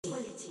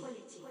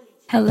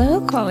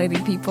Hello,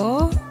 quality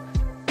people.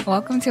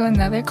 Welcome to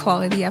another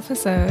quality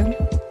episode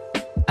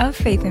of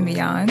Faith and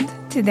Beyond.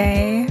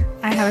 Today,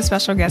 I have a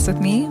special guest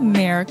with me,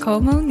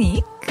 Miracle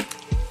Monique.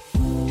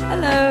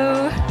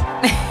 Hello.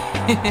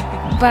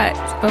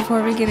 But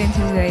before we get into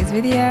today's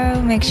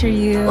video, make sure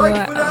you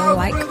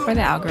like for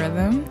the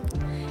algorithm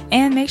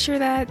and make sure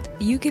that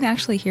you can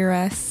actually hear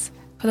us.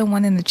 Put a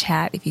 1 in the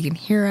chat if you can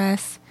hear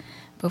us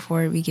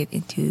before we get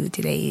into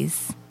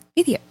today's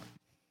video.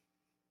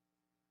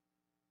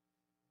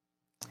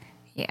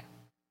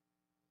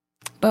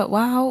 But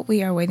while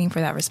we are waiting for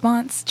that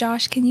response,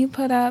 Josh, can you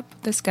put up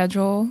the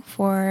schedule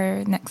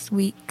for next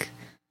week?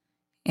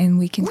 And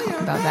we can talk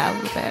about that a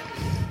little bit.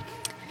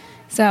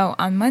 So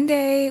on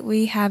Monday,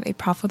 we have a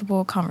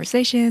Profitable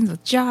Conversations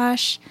with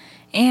Josh.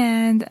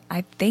 And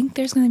I think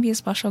there's going to be a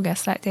special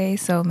guest that day.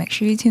 So make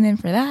sure you tune in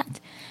for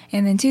that.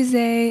 And then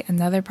Tuesday,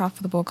 another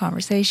Profitable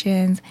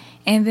Conversations.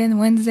 And then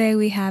Wednesday,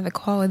 we have a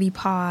Quality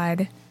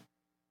Pod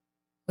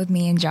with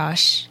me and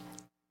Josh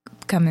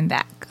coming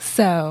back.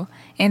 So,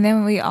 and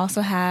then we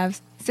also have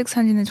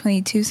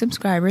 622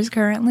 subscribers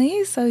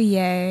currently. So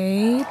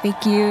yay.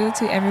 Thank you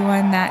to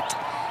everyone that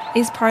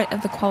is part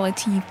of the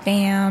Quality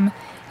fam.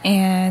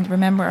 And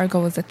remember, our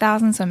goal is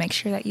 1,000. So make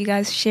sure that you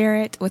guys share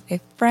it with a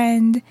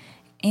friend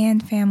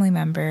and family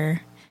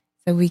member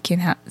so you can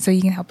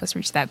help us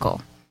reach that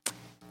goal.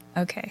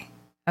 Okay,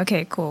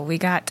 cool. We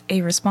got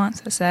a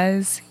response that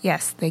says,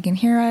 yes, they can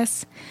hear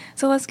us.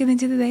 So let's get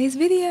into today's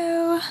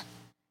video.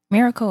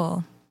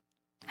 Miracle,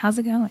 how's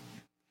it going?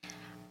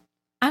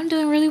 I'm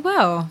doing really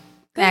well,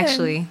 Good.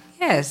 Actually.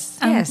 Yes.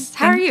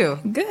 How are you?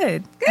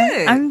 Good.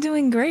 Good. I'm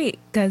doing great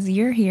because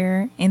you're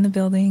here in the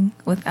building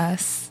with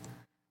us.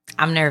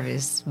 I'm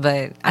nervous,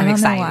 but I'm I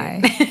don't know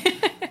excited.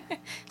 why.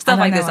 Stuff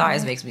like this why.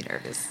 always makes me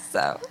nervous.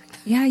 So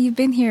Yeah, you've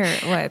been here,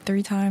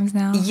 3 times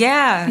now?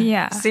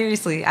 yeah.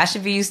 Seriously, I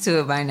should be used to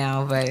it by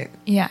now, but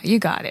Yeah, you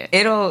got it.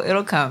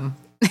 it'll come.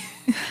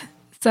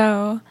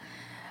 So,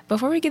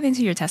 before we get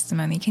into your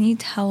testimony, can you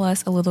tell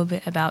us a little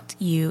bit about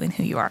you and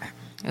who you are?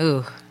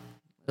 Ooh.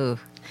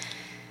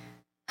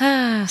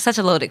 Such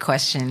a loaded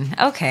question.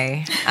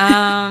 Okay.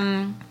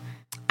 I'm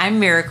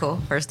Miracle,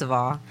 first of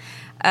all.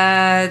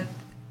 I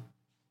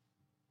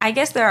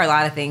guess there are a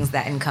lot of things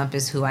that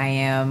encompass who I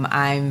am.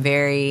 I'm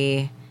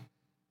very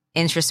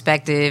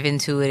introspective,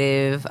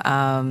 intuitive.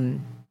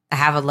 I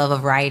have a love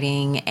of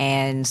writing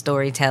and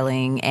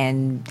storytelling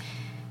and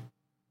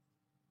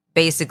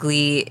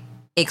basically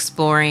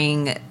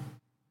exploring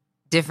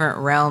different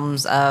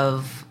realms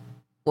of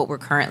what we're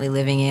currently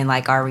living in,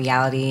 like our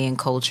reality and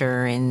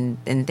culture and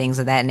things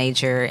of that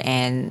nature.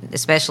 And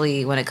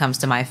especially when it comes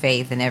to my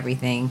faith and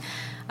everything,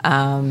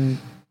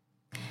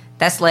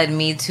 that's led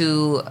me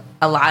to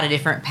a lot of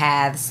different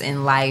paths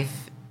in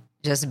life,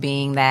 just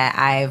being that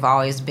I've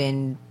always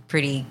been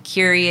pretty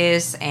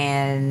curious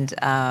and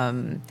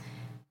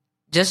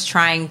just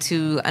trying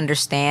to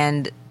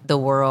understand the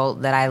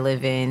world that I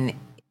live in.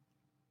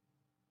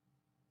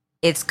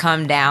 It's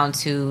come down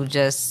to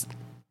just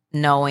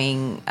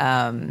knowing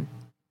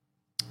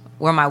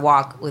where my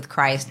walk with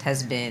Christ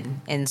has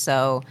been. And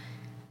so,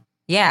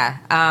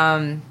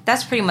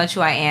 that's pretty much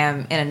who I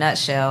am in a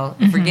nutshell.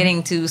 Mm-hmm. For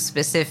getting to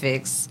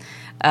specifics,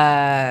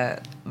 my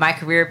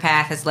career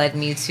path has led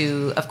me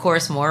to, of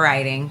course, more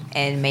writing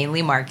and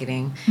mainly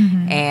marketing.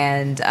 Mm-hmm.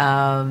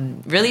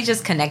 And really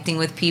just connecting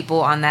with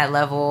people on that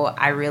level.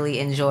 I really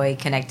enjoy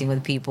connecting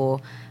with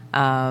people.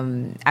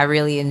 I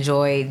really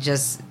enjoy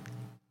just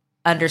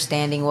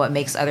understanding what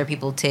makes other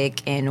people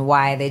tick and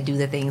why they do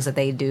the things that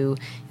they do.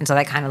 And so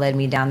that kind of led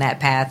me down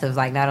that path of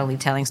like not only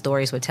telling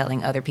stories, but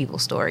telling other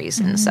people's stories.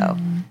 And so.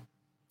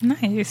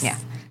 Nice. Yeah.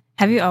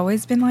 Have you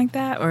always been like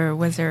that, or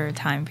was there a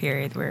time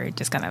period where it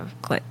just kind of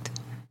clicked?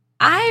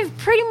 I've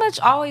pretty much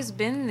always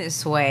been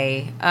this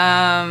way.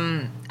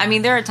 I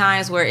mean, there are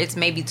times where it's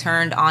maybe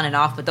turned on and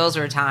off, but those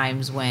are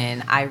times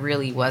when I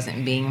really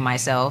wasn't being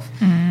myself.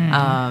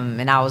 Mm.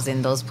 And I was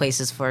in those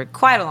places for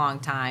quite a long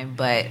time.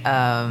 But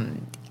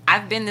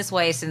I've been this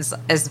way since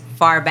as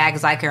far back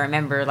as I can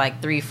remember,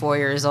 like 3-4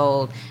 years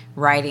old,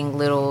 writing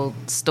little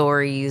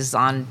stories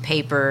on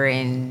paper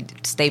and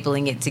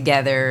stapling it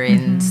together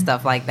and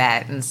stuff like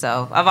that. And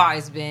so I've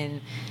always been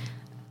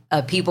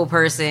a people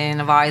person.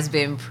 I've always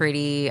been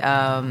pretty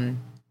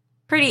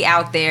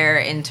out there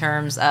in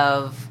terms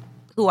of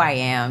who I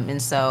am.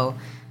 And so,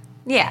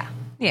 yeah.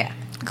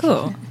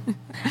 Cool.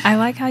 I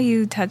like how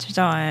you touched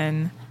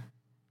on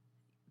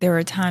there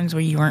were times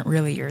where you weren't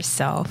really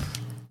yourself,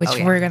 which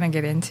we're going to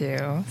get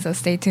into. So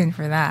stay tuned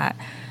for that.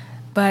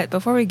 But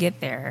before we get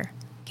there,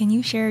 can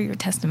you share your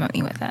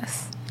testimony with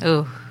us?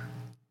 Ooh.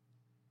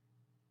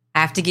 I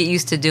have to get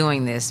used to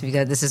doing this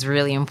because this is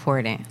really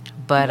important.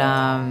 But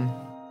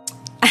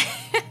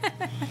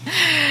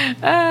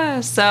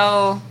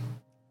so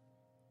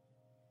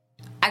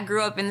I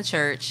grew up in the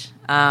church.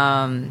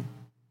 My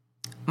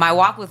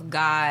walk with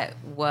God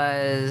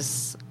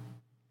was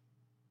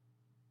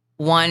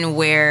one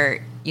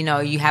where, you know,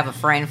 you have a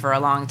friend for a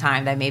long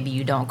time that maybe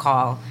you don't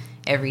call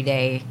every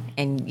day.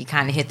 and you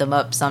kind of hit them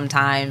up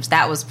sometimes.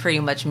 That was pretty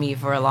much me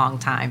for a long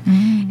time.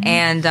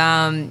 And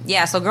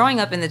so growing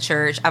up in the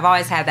church, I've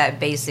always had that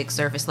basic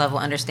surface level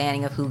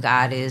understanding of who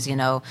God is. I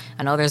know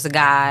there's a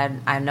God.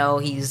 I know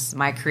he's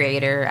my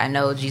creator. I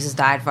know Jesus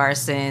died for our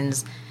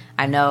sins.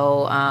 I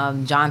know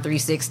John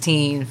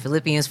 3:16,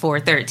 Philippians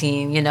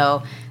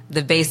 4:13,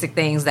 the basic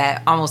things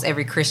that almost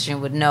every Christian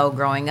would know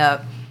growing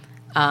up.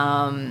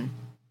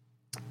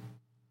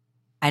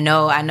 I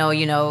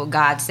know,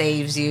 God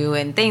saves you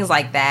and things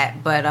like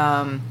that, but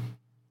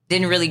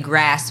didn't really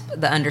grasp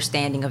the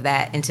understanding of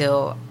that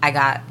until I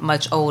got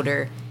much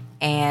older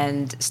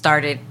and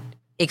started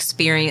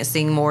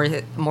experiencing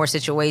more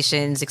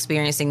situations,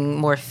 experiencing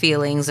more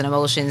feelings and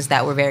emotions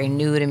that were very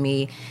new to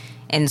me.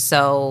 And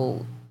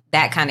so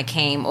that kind of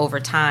came over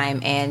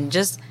time, and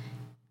just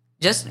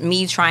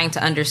me trying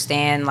to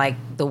understand like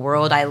the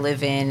world I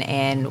live in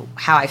and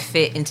how I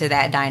fit into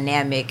that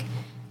dynamic.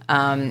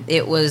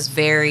 It was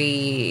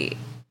very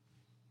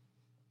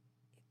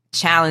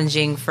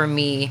challenging for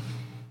me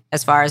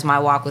as far as my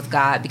walk with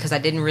God, because I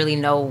didn't really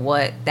know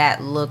what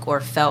that looked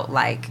or felt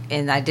like,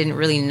 and I didn't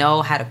really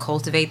know how to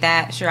cultivate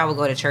that. Sure, I would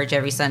go to church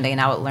every Sunday and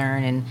I would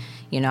learn, and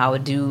I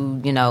would do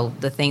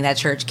the thing that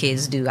church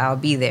kids do. I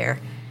would be there,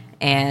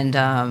 and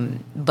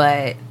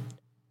but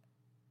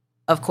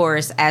of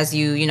course, as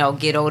you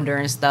get older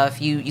and stuff,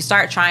 you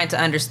start trying to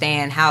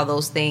understand how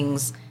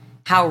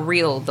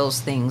real those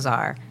things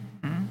are.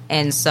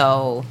 And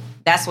so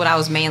that's what I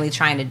was mainly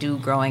trying to do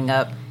growing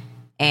up.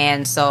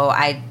 And so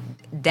I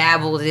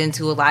dabbled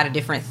into a lot of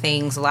different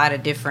things, a lot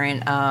of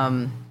different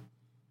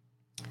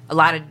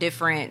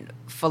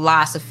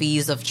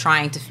philosophies of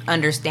trying to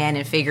understand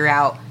and figure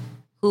out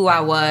who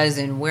I was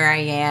and where I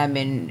am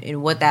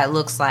and what that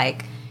looks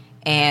like.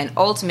 And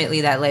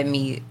ultimately that led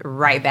me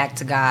right back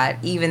to God,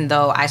 even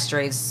though I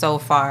strayed so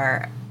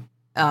far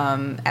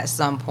at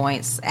some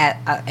points,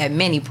 at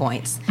many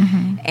points,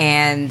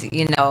 and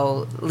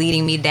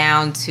leading me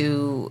down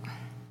to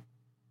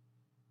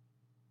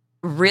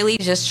really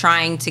just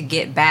trying to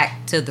get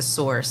back to the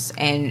source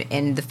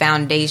and the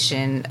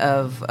foundation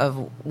of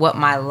what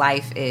my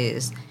life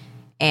is.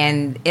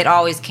 And it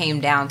always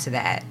came down to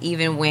that,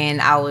 even when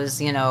I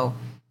was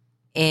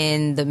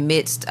in the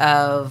midst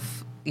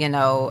of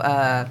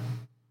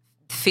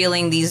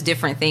feeling these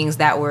different things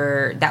that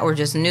were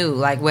just new,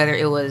 like whether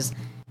it was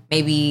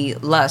maybe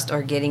lust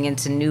or getting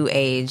into new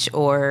age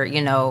or,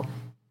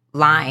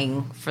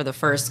 lying for the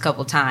first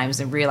couple times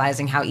and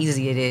realizing how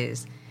easy it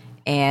is.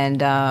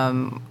 And,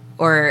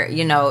 or,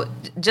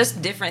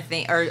 just different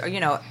things, or,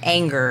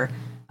 anger,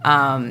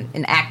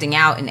 and acting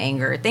out in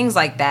anger, things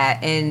like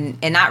that. And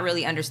not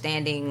really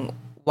understanding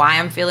why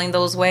I'm feeling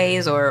those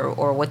ways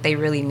or what they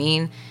really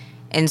mean.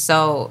 And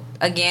so,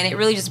 again, it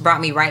really just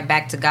brought me right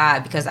back to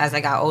God, because as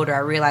I got older, I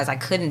realized I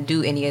couldn't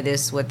do any of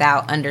this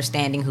without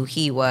understanding who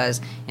he was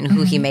and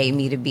who he made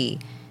me to be.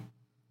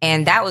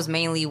 And that was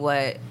mainly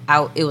what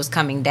it was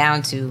coming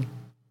down to.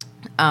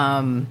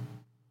 A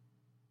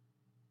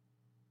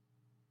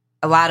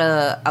lot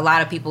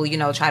of people,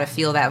 try to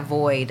fill that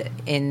void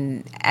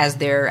as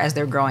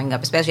they're growing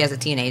up, especially as a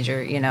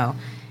teenager,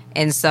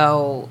 And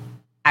so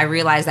I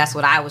realized that's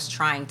what I was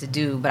trying to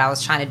do, but I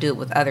was trying to do it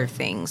with other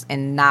things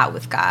and not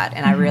with God.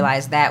 And I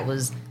realized that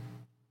was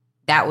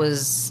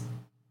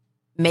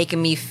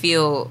making me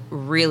feel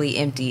really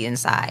empty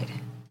inside.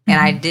 And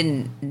I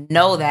didn't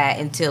know that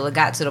until it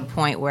got to the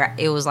point where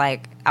it was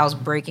like I was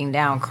breaking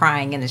down,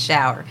 crying in the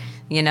shower,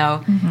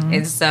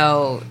 And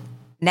so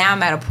now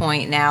I'm at a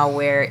point now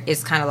where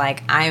it's kind of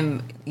like I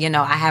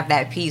have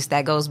that peace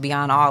that goes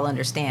beyond all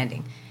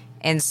understanding.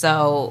 And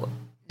so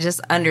just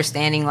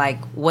understanding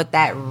like what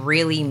that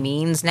really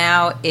means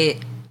now, it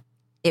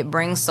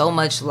brings so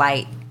much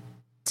light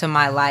to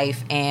my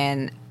life,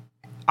 and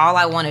all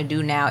I want to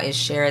do now is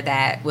share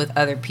that with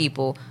other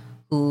people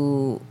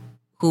who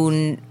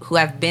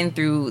have been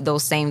through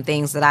those same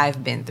things that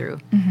I've been through.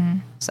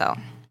 So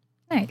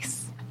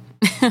nice.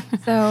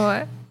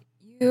 So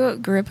you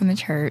grew up in the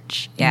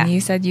church, and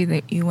you said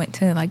you went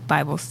to like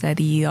Bible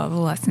study, all the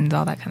lessons,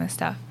 all that kind of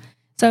stuff.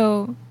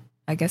 So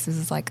I guess this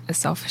is like a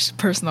selfish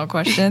personal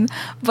question,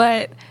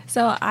 but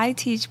so I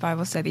teach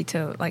Bible study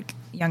to like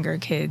younger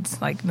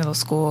kids, like middle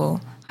school,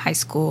 high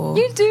school.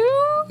 You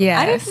do? Yes.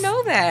 I didn't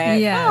know that.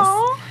 Yes.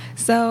 Aww.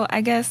 So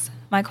I guess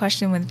my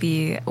question would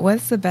be,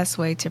 what's the best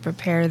way to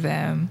prepare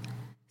them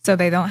so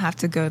they don't have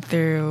to go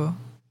through,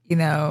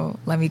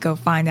 let me go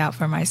find out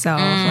for myself,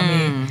 let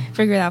me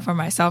figure it out for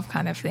myself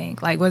kind of thing?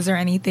 Like, was there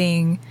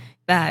anything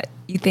that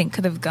you think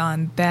could have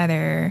gone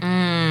better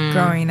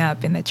growing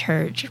up in the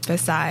church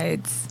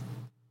besides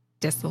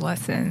just the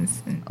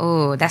lessons?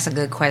 Oh, that's a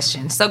good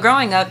question. So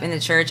growing up in the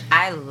church,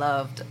 I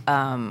loved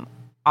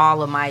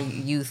all of my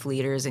youth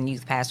leaders and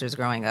youth pastors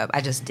growing up.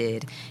 I just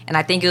did. And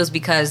I think it was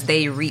because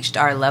they reached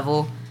our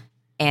level,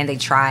 and they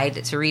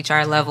tried to reach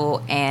our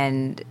level,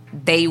 and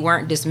they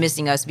weren't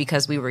dismissing us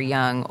because we were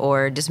young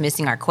or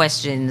dismissing our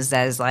questions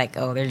as like,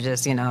 oh, they're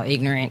just,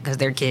 ignorant because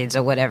they're kids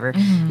or whatever.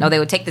 No, they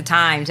would take the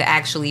time to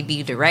actually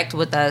be direct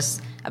with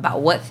us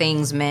about what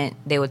things meant.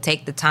 They would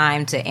take the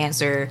time to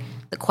answer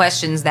the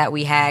questions that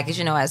we had. Because,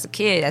 as a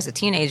kid, as a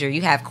teenager,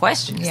 you have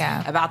questions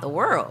about the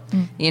world,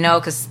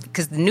 because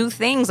the new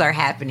things are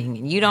happening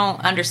and you don't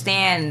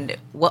understand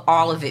what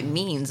all of it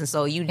means. And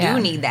so you do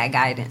need that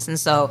guidance. And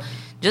so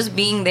just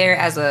being there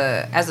as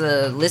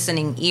a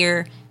listening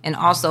ear and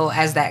also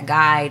as that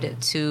guide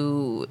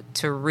to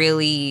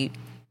really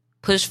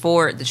push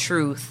forward the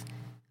truth.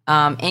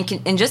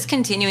 And just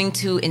continuing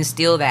to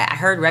instill that. I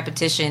heard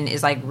repetition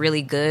is like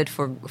really good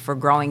for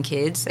growing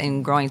kids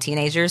and growing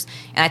teenagers.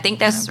 And I think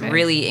that's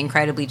really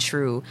incredibly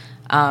true.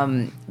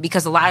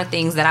 Because a lot of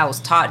things that I was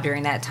taught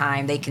during that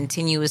time, they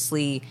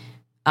continuously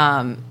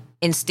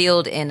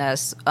instilled in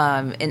us,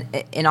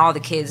 in all the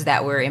kids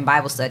that were in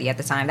Bible study at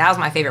the time. That was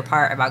my favorite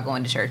part about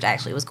going to church,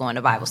 actually, was going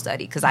to Bible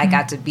study. Because I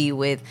got to be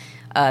with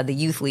the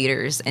youth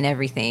leaders and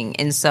everything.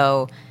 And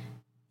so...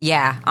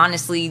 yeah,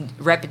 honestly,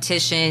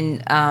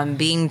 repetition,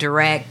 being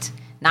direct,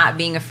 not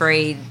being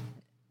afraid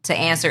to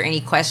answer any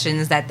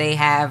questions that they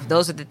have.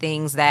 Those are the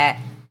things that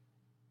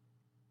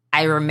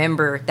I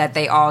remember that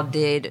they all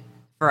did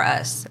for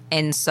us.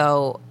 And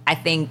so I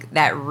think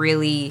that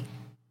really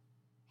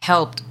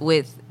helped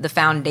with the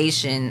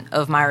foundation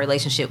of my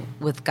relationship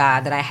with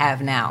God that I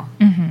have now.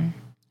 Mm-hmm.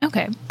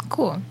 Okay,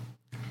 cool.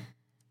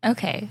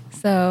 Okay,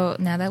 so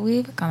now that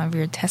we've gone over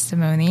your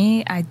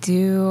testimony, I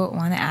do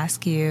want to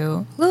ask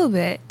you a little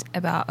bit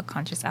about A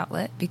Conscious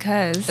Outlet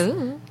because,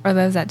 for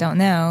those that don't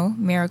know,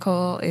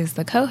 Miracle is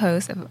the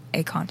co-host of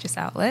A Conscious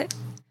Outlet.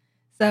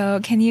 So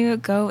can you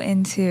go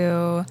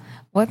into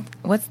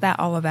what's that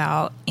all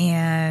about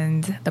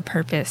and the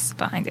purpose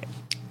behind it?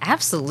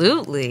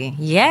 Absolutely,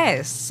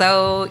 yes.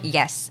 So,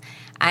 yes.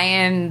 I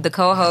am the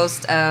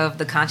co-host of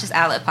the Conscious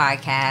Outlet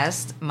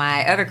podcast.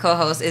 My other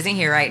co-host isn't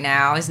here right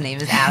now. His name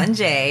is Alan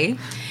J.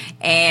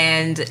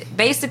 And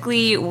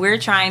basically, we're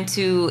trying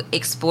to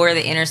explore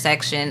the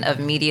intersection of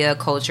media,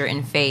 culture,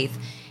 and faith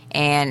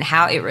and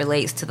how it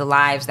relates to the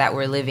lives that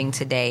we're living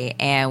today.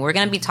 And we're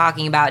going to be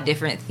talking about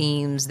different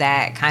themes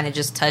that kind of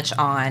just touch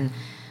on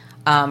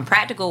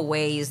practical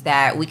ways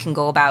that we can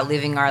go about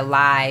living our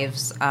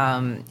lives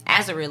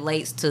as it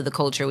relates to the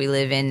culture we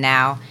live in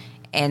now.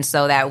 And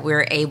so that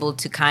we're able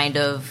to kind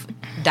of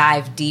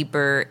dive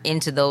deeper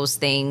into those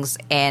things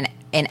and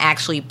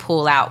actually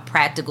pull out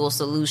practical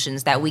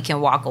solutions that we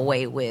can walk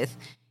away with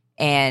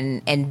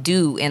and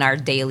do in our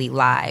daily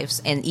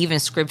lives, and even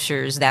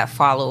scriptures that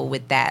follow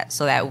with that,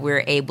 so that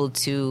we're able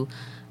to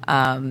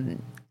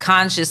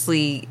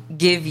consciously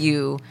give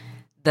you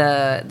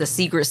the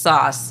secret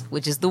sauce,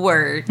 which is the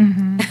word.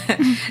 Mm-hmm.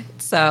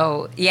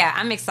 So yeah,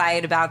 I'm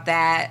excited about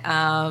that.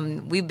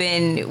 We've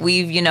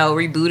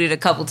rebooted a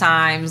couple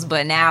times,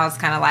 but now it's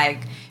kind of like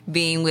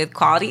being with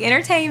Quality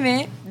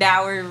Entertainment.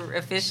 Now we're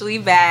officially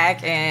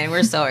back, and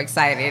we're so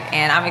excited.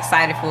 And I'm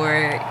excited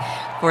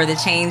for the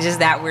changes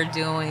that we're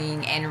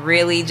doing, and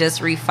really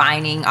just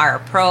refining our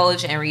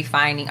approach and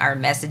refining our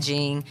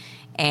messaging.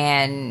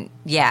 And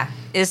yeah,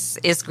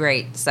 it's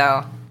great.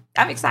 So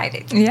I'm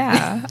excited.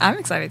 Yeah, I'm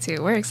excited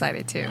too. We're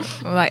excited too.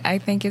 Like, I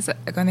think it's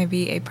going to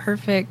be a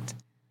perfect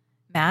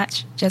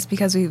match just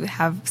because we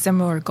have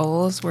similar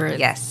goals. Where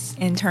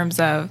in terms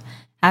of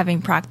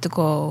having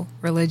practical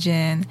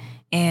religion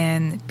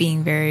and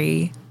being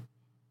very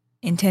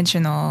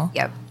intentional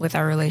with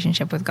our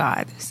relationship with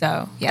God.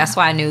 So yeah, that's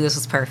why I knew this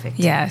was perfect.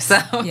 Yes. So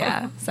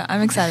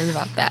I'm excited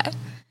about that.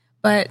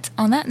 But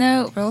on that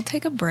note, we'll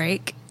take a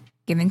break,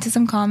 get into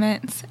some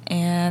comments,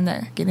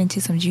 and get into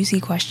some juicy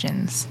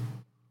questions.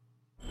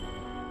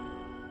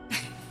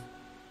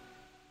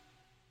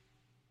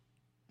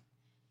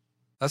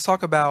 Let's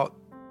talk about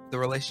the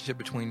relationship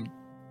between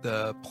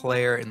the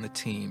player and the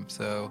team.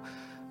 So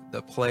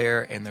the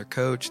player and their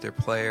coach, their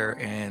player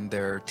and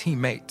their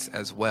teammates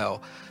as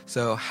well.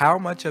 So how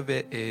much of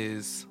it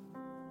is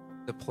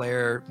the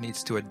player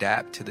needs to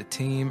adapt to the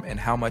team, and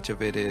how much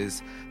of it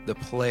is the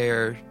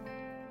player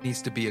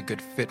needs to be a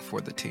good fit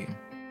for the team?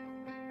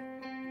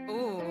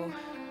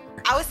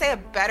 I would say a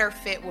better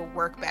fit will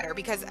work better,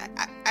 because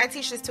I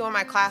teach this too in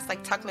my class,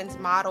 like Tuckman's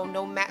model.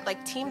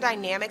 Like team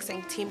dynamics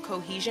and team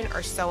cohesion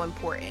are so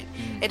important.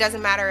 It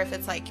doesn't matter if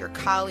it's like your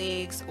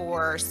colleagues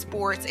or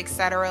sports,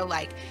 etc.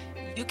 Like,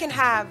 you can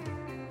have,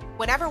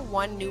 whenever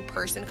one new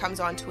person comes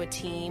onto a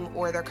team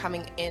or they're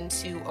coming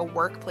into a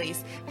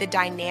workplace, the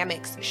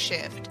dynamics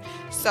shift.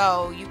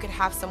 So you could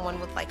have someone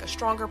with like a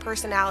stronger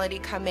personality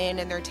come in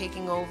and they're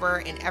taking over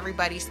and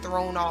everybody's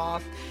thrown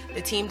off.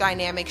 The team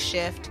dynamics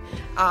shift.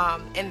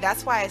 And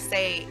that's why I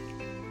say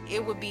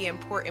it would be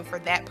important for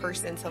that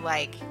person to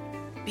like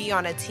be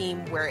on a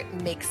team where it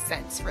makes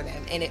sense for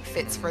them and it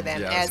fits for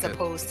them, as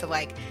opposed to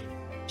like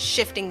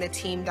shifting the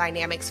team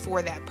dynamics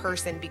for that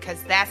person,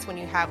 because that's when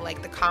you have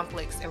like the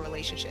conflicts in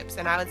relationships.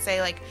 And I would say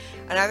like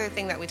another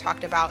thing that we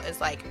talked about is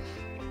like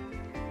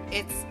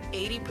it's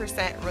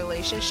 80%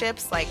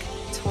 relationships, like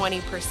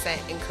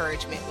 20%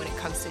 encouragement when it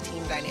comes to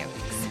team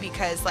dynamics,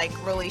 because like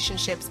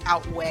relationships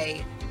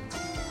outweigh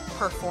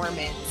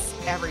performance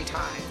every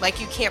time. Like,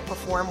 you can't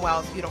perform well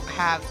if you don't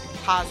have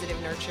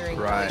positive, nurturing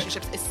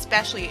relationships,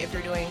 especially if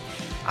you're doing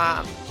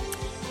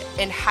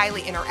in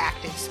highly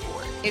interactive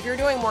sports. If you're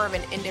doing more of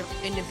an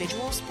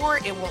individual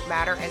sport, it won't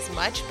matter as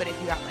much. But if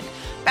you got like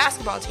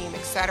basketball team,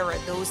 etc.,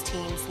 those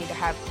teams need to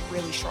have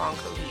really strong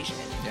cohesion.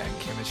 Yeah, and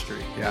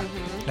chemistry. Yeah.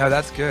 No,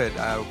 that's good.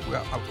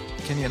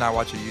 Kenya and I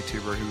watch a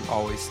YouTuber who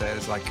always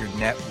says, like, your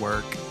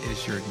network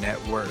is your net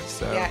worth.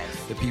 So Yes.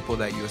 the people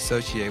that you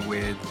associate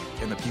with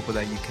and the people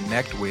that you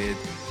connect with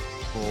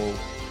will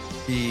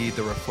be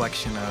the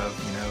reflection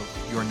of, you know,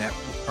 your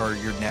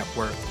net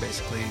worth,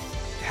 basically,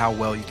 how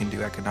well you can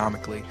do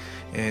economically.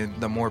 And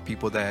the more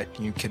people that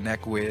you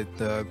connect with,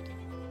 the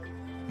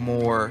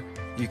more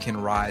you can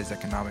rise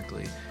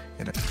economically.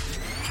 And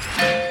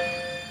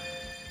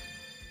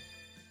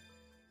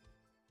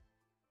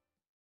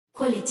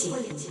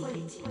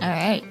All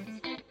right.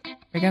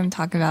 We're going to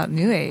talk about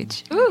New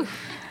Age. Ooh.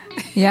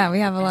 Yeah, we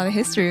have a lot of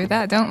history with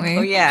that, don't we?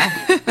 Oh, yeah.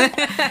 But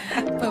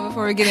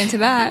before we get into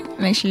that,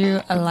 make sure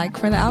you like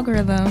for the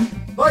algorithm.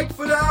 Like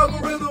for the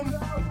algorithm!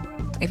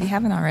 If you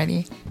haven't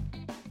already.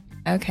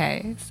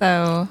 Okay,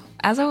 so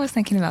as I was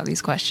thinking about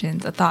these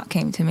questions, a thought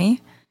came to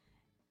me.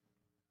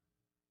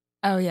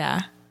 Oh,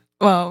 yeah.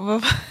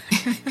 Well,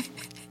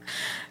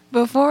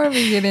 before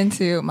we get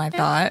into my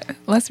thought,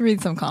 let's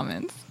read some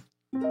comments.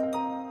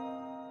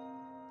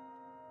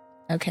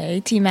 Okay,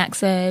 T-Mac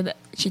said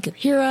she could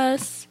hear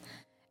us.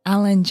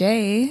 Alan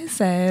J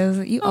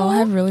says, you all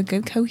have really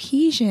good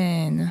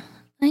cohesion.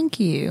 Thank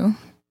you.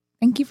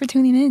 Thank you for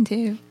tuning in,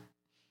 too.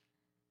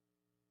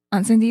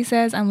 Aunt Cindy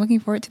says, I'm looking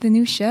forward to the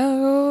new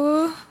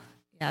show.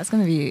 Yeah, it's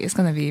gonna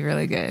be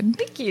really good.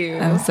 Thank you.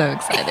 I'm so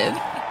excited.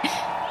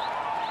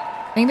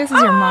 I think this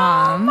is your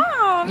mom.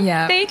 Mom.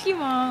 Yeah. Thank you,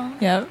 Mom.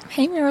 Yep.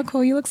 Hey,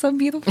 Miracle, you look so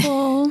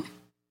beautiful.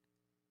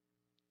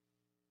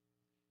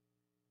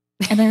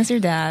 I think it's your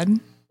dad.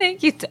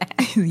 Thank you,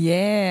 Dad.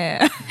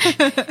 Yeah.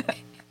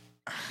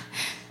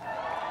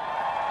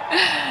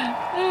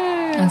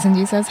 Aunt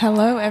Cindy says,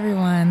 hello,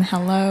 everyone.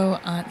 Hello,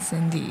 Aunt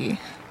Cindy.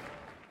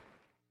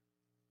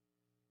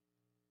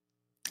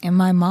 And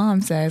my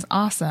mom says,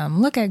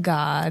 awesome. Look at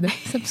God.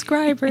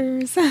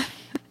 Subscribers.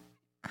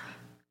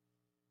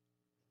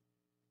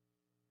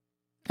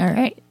 All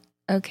right.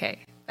 Okay.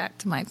 Back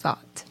to my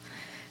thought.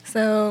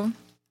 So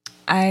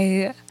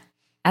as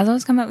I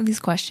was coming up with these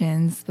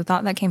questions, the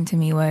thought that came to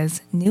me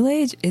was New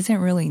Age isn't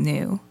really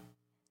new.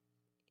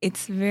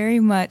 It's very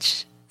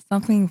much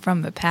something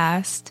from the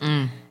past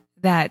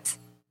that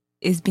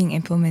is being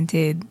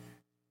implemented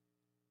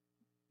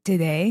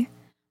today,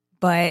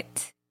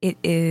 but it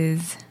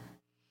is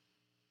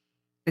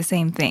the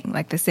same thing,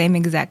 like the same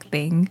exact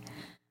thing.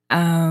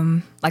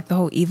 Like the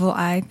whole evil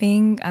eye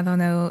thing. I don't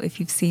know if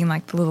you've seen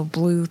like the little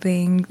blue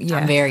thing. Yeah.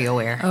 I'm very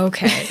aware.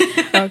 Okay.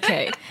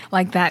 Okay.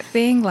 Like that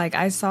thing, like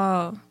I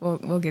saw,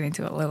 we'll get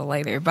into it a little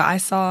later, but I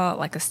saw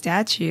like a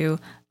statue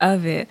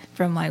of it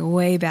from like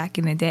way back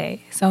in the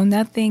day. So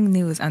nothing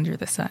new is under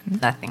the sun.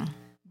 Nothing.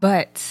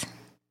 But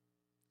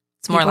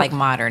it's more like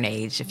modern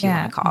age, if you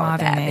want to call it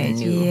that. Modern age,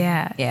 Than new.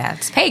 yeah. Yeah,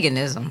 it's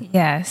paganism.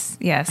 Yes,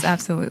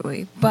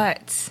 absolutely.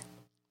 But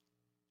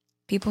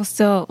people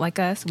still, like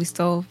us, we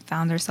still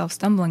found ourselves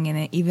stumbling in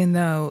it, even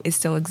though it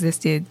still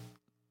existed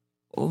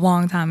a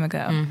long time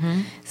ago.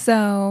 Mm-hmm.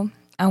 So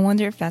I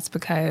wonder if that's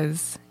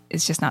because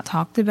it's just not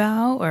talked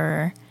about,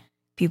 or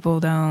people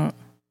don't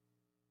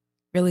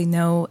really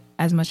know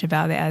as much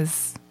about it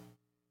as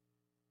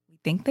we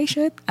think they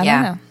should. I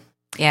don't know.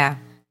 Yeah.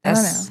 I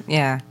don't know.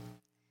 Yeah.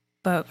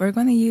 But we're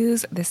going to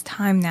use this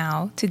time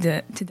now to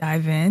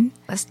dive in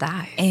Let's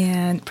dive.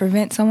 and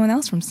prevent someone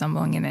else from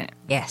stumbling in it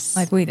Yes.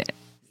 like we did.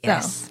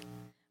 Yes. So,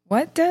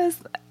 what does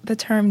the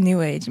term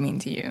New Age mean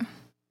to you?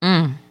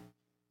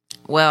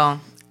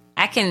 Well,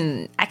 I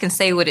can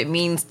say what it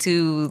means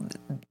to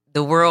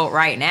the world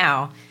right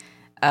now.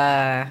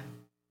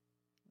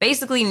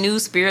 Basically, new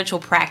spiritual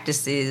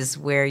practices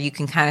where you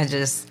can kind of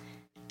just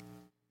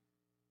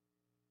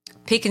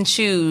pick and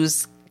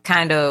choose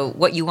kind of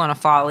what you want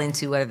to fall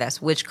into, whether that's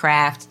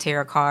witchcraft,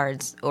 tarot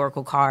cards,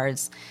 oracle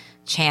cards,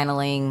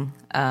 channeling,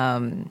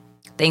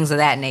 things of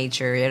that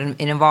nature. It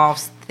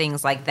involves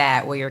things like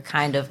that where you're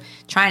kind of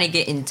trying to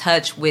get in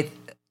touch with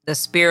the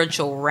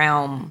spiritual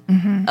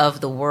realm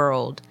of the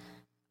world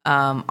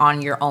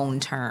on your own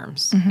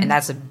terms. And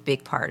that's a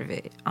big part of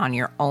it, on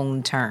your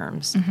own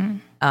terms.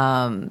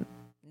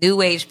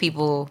 New Age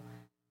people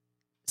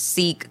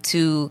seek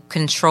to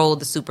control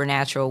the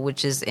supernatural,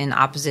 which is in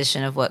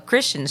opposition of what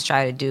Christians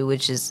try to do,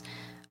 which is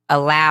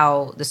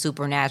allow the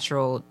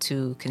supernatural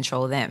to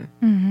control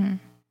them.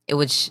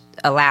 Which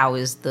allow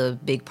is the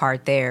big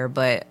part there.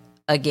 But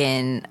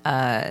again,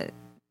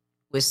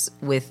 with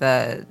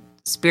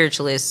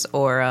spiritualists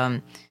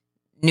or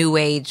New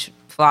Age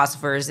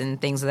philosophers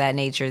and things of that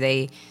nature,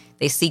 they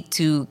seek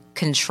to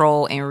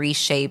control and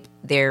reshape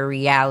their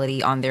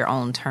reality on their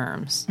own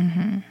terms.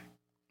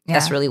 Yeah.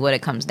 That's really what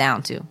it comes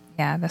down to.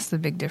 Yeah, that's the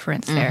big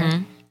difference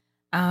there.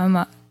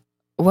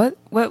 What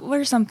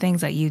were some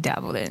things that you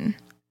dabbled in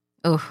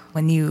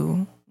when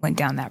you went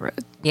down that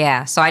road?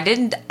 Yeah, so I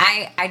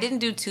didn't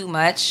do too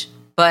much,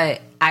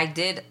 but I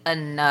did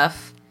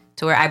enough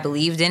to where I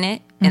believed in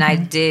it, and I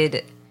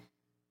did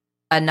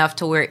enough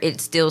to where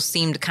it still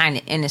seemed kind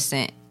of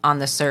innocent on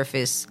the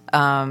surface.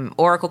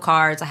 Oracle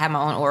cards. I had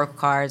my own oracle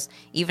cards.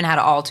 Even had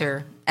an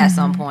altar at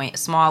some point, a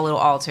small little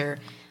altar.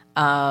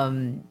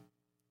 And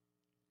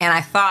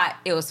I thought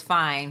it was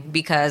fine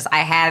because I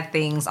had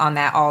things on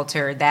that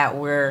altar that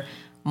were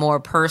more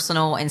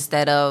personal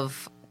instead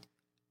of,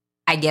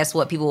 I guess,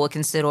 what people would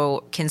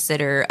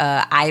consider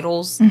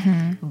idols.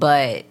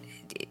 But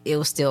it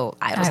was still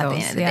idols at the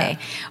end of the day.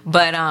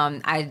 But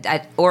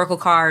I oracle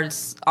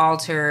cards,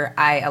 altar.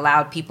 I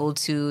allowed people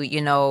to,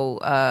 you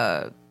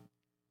know,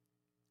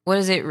 what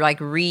is it, like,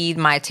 read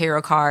my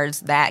tarot cards.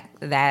 That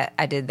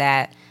I did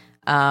that.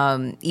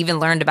 Even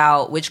learned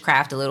about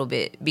witchcraft a little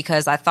bit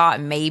because I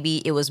thought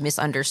maybe it was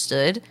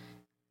misunderstood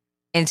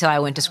until I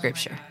went to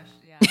scripture.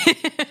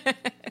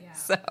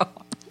 So,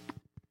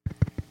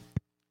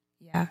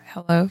 yeah.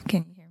 Hello,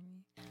 can you hear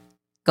me?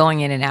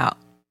 Going in and out.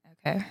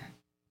 Okay.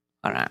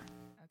 Hold on.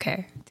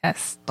 Okay.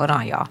 Test. Hold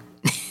on, y'all.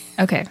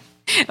 Okay.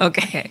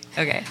 Okay.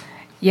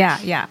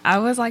 Yeah. I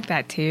was like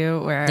that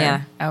too,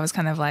 where I was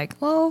kind of like,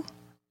 well,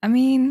 I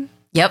mean,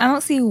 I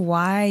don't see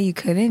why you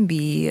couldn't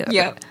be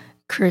a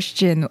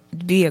Christian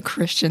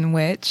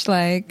witch.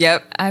 Like,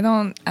 I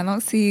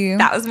don't see.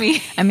 That was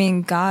me. I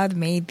mean, God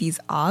made these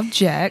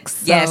objects,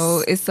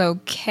 so it's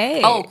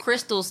okay. Oh,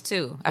 crystals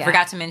too. I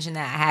forgot to mention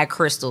that I had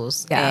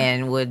crystals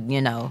and would,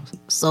 you know,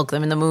 soak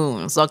them in the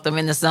moon, soak them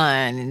in the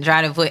sun, and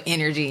try to put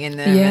energy in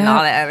them and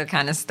all that other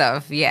kind of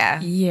stuff.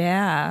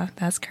 Yeah,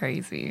 that's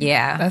crazy.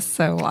 Yeah, that's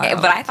so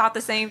wild. But I thought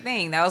the same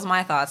thing. That was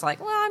my thoughts.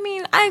 Like, well, I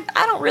mean, I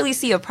don't really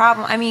see a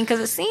problem. I mean, because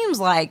it seems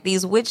like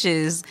these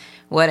witches,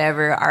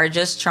 whatever, are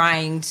just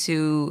trying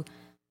to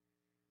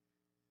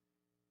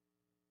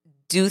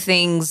do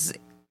things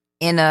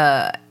in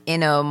a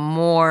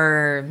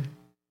more,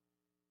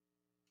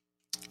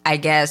 I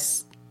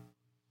guess,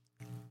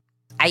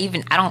 I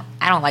don't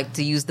want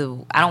to use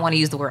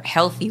the word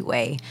healthy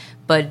way,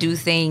 but do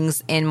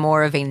things in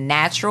more of a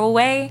natural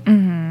way.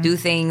 Do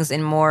things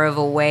in more of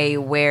a way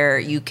where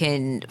you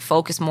can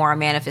focus more on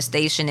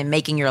manifestation and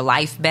making your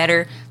life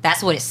better.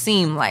 That's what it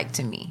seemed like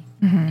to me.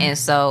 And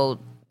so,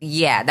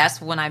 yeah,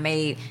 that's when I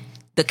made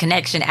the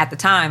connection at the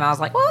time. I was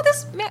like, well,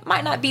 this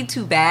might not be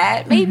too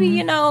bad. Maybe,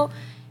 you know,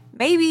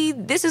 maybe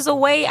this is a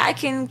way I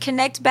can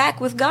connect back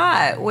with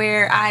God,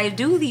 where I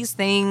do these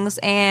things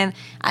and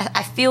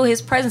I feel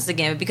his presence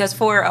again. Because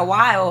for a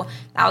while,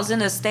 I was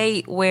in a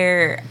state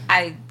where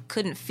I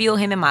couldn't feel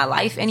him in my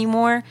life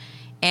anymore.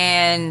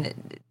 And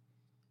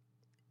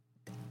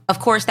of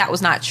course, that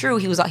was not true.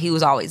 He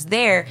was always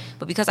there.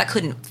 But because I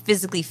couldn't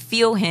physically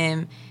feel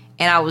him,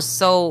 and I was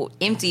so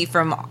empty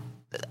from,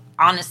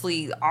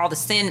 honestly, all the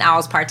sin I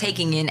was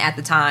partaking in at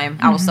the time,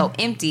 I was so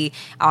empty.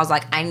 I was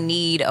like, I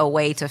need a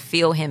way to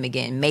feel him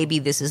again. Maybe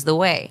this is the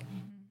way.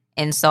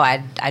 And so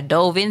I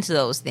dove into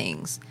those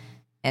things,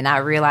 and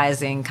not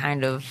realizing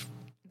kind of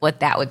what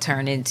that would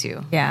turn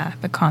into. Yeah,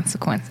 the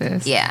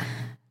consequences. Yeah.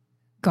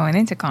 Going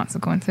into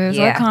consequences.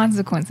 What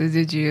consequences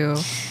did you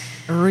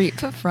reap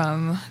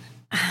from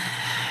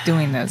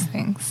doing those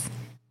things?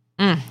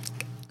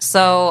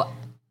 So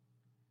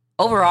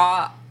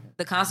overall,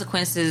 the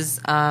consequences,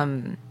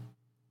 overall,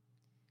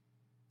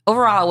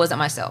 I wasn't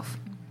myself.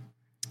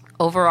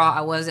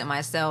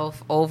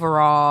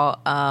 Overall,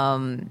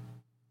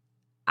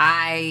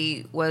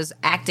 I was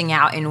acting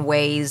out in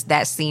ways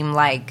that seemed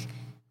like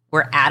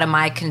were out of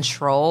my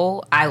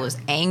control. I was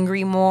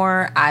angry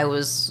more. I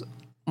was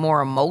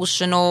more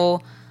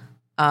emotional.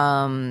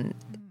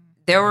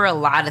 There were a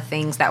lot of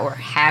things that were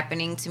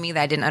happening to me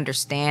that I didn't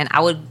understand.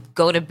 I would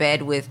go to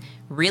bed with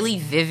really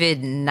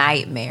vivid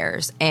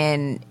nightmares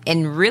and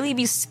really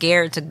be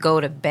scared to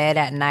go to bed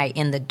at night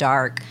in the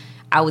dark.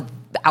 I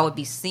would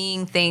be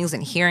seeing things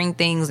and hearing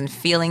things and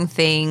feeling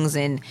things,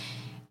 and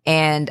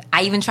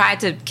I even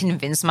tried to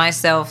convince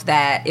myself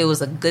that it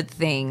was a good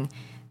thing,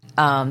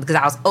 because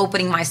I was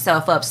opening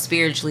myself up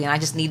spiritually, and I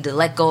just need to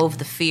let go of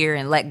the fear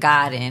and let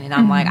God in. And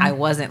I'm like, I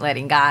wasn't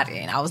letting God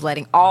in. I was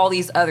letting all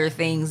these other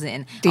things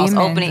in. Demons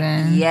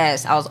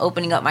I was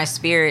opening up my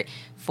spirit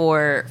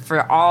for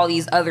all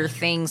these other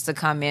things to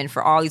come in,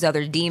 for all these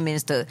other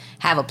demons to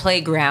have a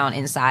playground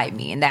inside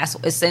me. And that's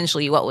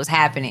essentially what was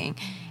happening.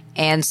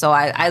 And so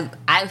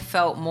I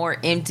felt more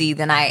empty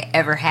than I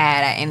ever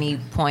had at any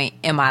point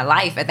in my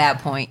life at that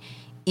point.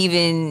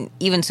 Even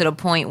to the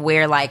point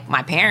where, like,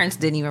 my parents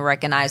didn't even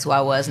recognize who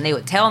I was, and they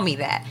would tell me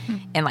that.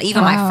 And like,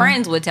 even my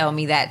friends would tell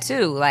me that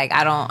too. Like,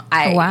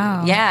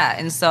 yeah.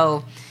 And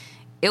so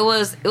it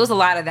was a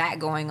lot of that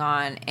going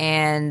on,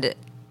 and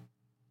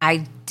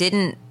I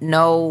didn't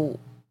know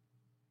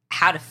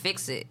how to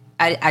fix it.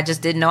 I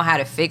just didn't know how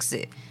to fix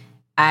it.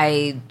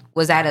 I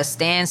was at a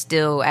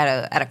standstill,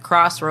 at a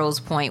crossroads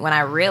point, when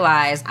I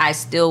realized I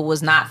still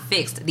was not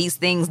fixed. These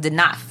things did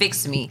not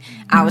fix me.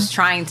 I was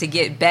trying to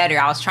get better.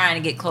 I was trying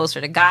to get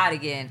closer to God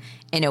again,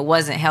 and it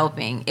wasn't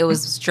helping. It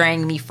was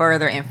straying me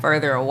further and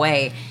further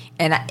away.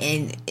 And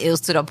it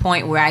was to the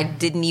point where I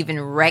didn't even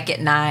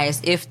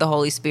recognize if the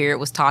Holy Spirit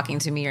was talking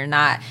to me or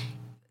not,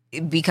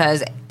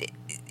 because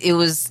it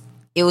was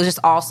just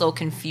all so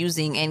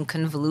confusing and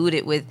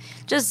convoluted with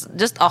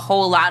just a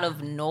whole lot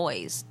of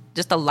noise.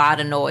 just a lot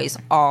of noise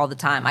all the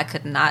time. I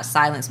could not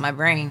silence my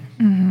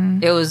brain.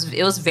 It was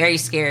very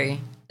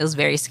scary. It was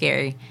very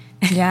scary.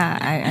 Yeah,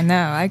 I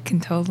know. I can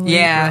totally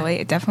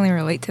relate. Definitely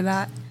relate to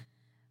that.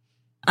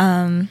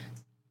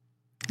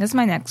 That's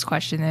my next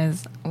question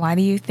is, why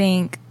do you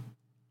think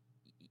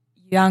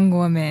young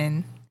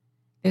women,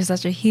 there's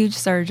such a huge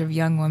surge of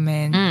young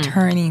women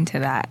turning to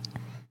that?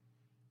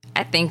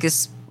 I think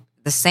it's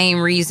the same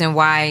reason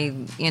why,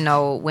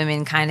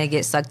 women kind of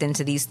get sucked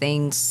into these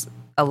things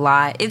a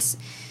lot. It's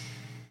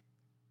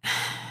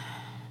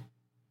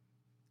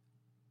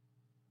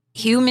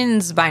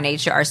humans by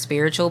nature are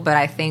spiritual, but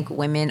I think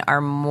women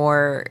are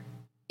more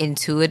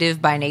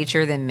intuitive by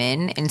nature than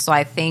men. And so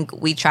I think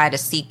we try to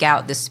seek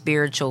out the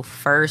spiritual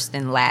first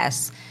and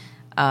last.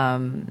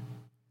 And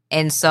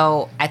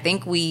so I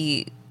think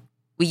we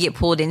get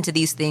pulled into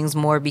these things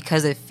more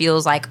because it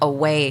feels like a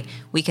way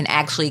we can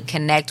actually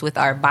connect with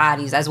our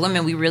bodies. As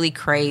women, we really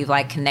crave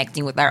like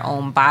connecting with our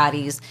own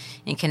bodies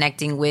and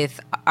connecting with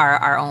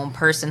our own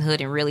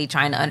personhood and really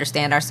trying to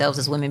understand ourselves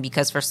as women,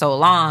 because for so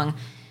long,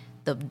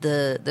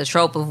 the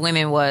trope of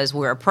women was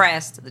we're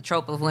oppressed. The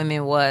trope of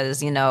women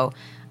was,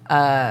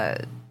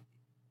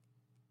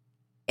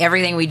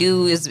 everything we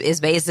do is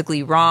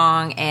basically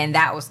wrong. And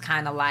that was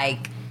kind of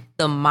like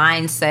the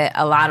mindset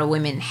a lot of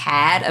women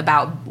had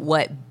about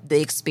what the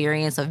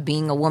experience of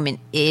being a woman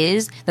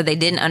is, that they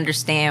didn't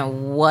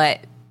understand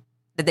that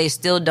they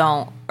still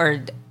don't,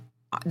 or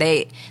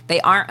they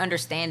aren't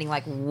understanding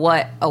like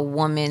what a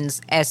woman's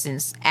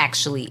essence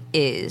actually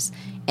is.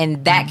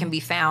 And that can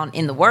be found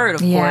in the word,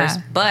 of course.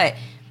 But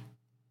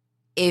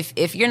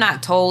if you're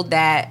not told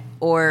that,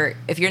 or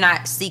if you're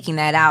not seeking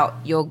that out,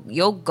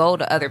 you'll go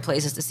to other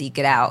places to seek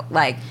it out.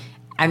 Like,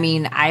 I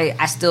mean,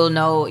 I still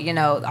know,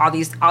 all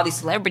these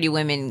celebrity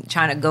women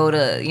trying to go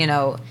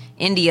to,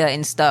 India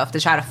and stuff to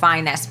try to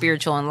find that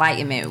spiritual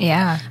enlightenment.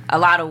 Yeah. A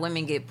lot of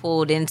women get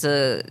pulled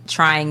into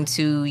trying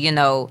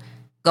to,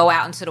 go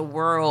out into the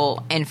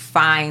world and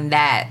find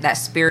that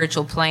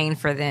spiritual plane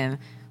for them,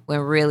 when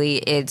really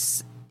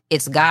it's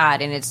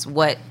God, and it's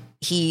what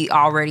he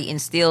already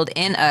instilled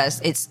in us.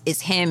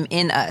 It's him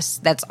in us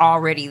that's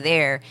already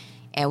there.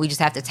 And we just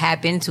have to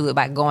tap into it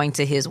by going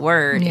to his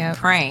word and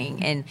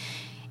praying. And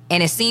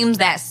it seems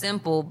that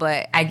simple,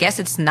 but I guess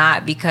it's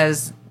not,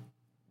 because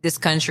this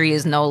country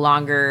is no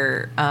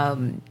longer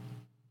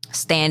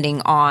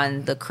standing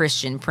on the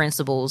Christian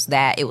principles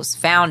that it was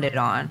founded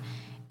on.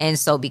 And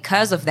so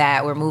because of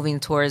that, we're moving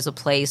towards a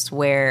place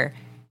where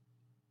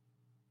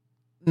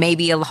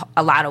maybe a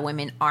lot of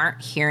women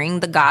aren't hearing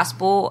the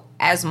gospel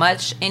as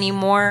much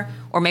anymore,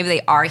 or maybe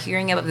they are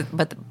hearing it,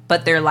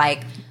 but they're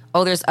like,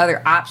 oh, there's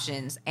other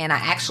options. And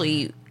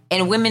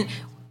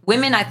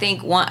women, I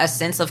think, want a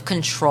sense of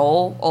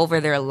control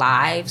over their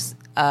lives.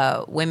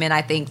 Women,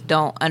 I think,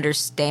 don't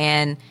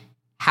understand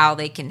how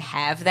they can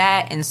have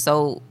that. And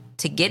so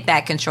to get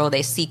that control,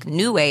 they seek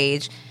New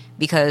Age,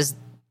 because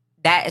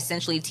that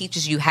essentially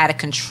teaches you how to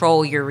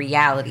control your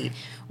reality.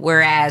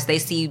 Whereas they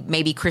see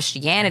maybe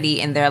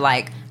Christianity and they're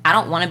like, I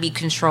don't want to be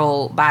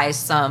controlled by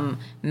some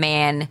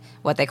man,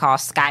 what they call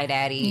sky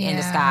daddy in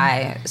the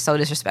sky. So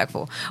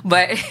disrespectful.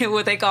 But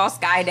what they call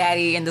sky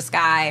daddy in the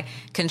sky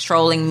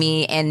controlling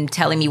me and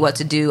telling me what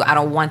to do. I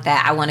don't want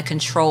that. I want to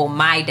control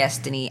my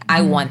destiny.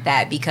 I want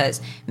that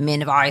because men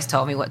have always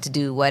told me what to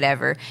do,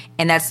 whatever.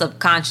 And that's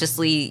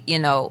subconsciously,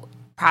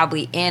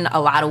 probably in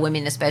a lot of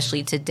women,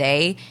 especially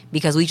today,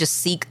 because we just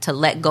seek to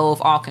let go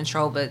of all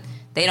control. But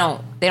they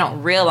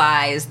don't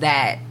realize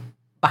that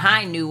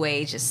behind New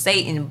Age is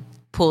Satan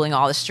pulling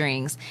all the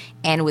strings.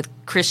 And with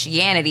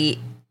Christianity,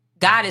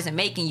 God isn't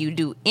making you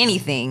do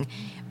anything,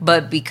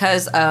 but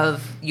because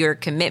of your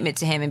commitment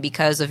to him and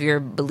because of your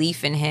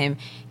belief in him,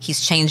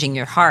 he's changing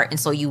your heart. And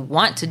so you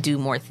want to do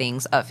more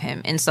things of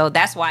him. And so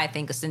that's why I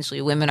think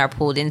essentially women are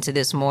pulled into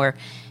this more,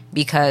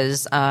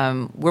 because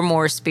we're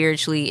more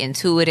spiritually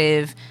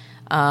intuitive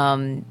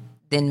than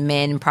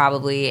men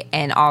probably.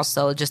 And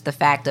also just the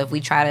fact of we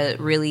try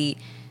to really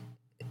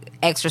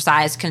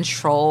exercise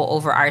control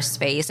over our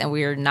space, and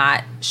we're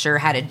not sure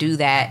how to do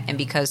that. And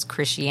because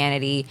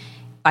Christianity,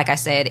 like I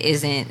said,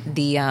 isn't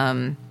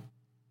the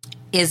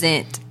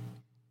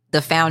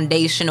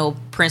foundational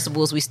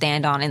principles we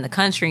stand on in the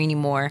country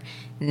anymore,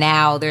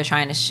 now they're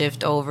trying to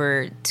shift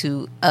over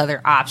to other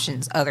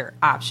options.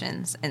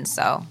 And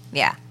so,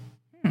 yeah.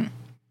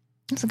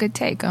 That's a good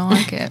take. I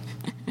like it.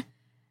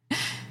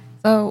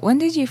 So when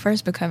did you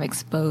first become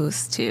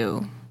exposed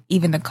to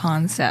even the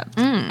concept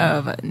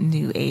of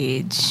New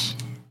Age?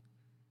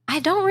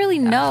 I don't really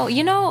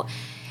know.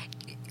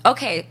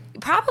 Okay,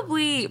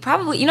 probably.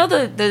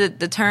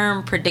 The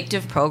term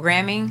predictive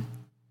programming?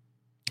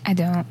 I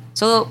don't.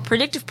 So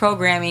predictive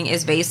programming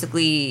is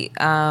basically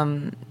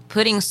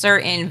putting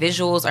certain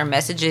visuals or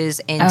messages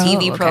in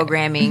TV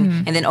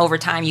programming, and then over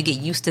time you get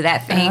used to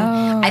that thing.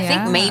 I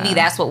think maybe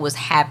that's what was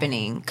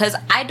happening, because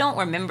I don't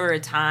remember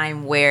a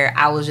time where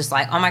I was just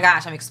like, oh my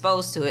gosh, I'm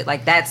exposed to it.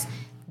 Like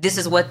this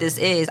is what this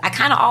is. I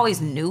kind of always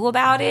knew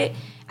about it.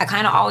 I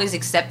kind of always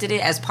accepted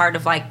it as part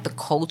of like the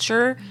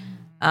culture.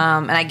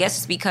 And I guess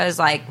it's because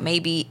like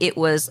maybe it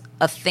was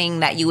a thing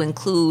that you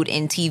include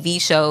in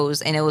TV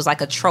shows and it was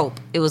like a trope.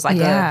 It was like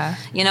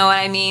you know what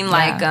I mean?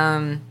 Like,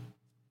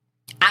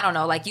 I don't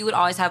know, like you would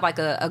always have like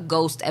a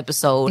ghost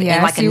episode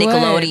in like a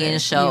Nickelodeon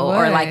show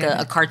or like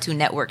a Cartoon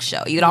Network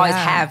show. You'd always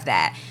have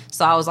that.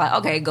 So I was like,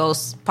 okay,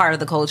 ghosts, part of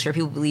the culture.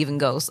 People believe in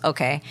ghosts.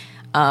 Okay.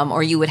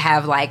 Or you would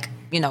have like,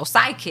 you know,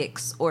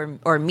 sidekicks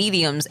or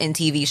mediums in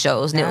TV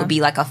shows. And it would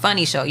be like a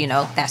funny show, you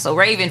know, That's So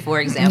Raven, for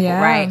example,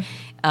 right?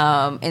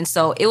 And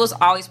so it was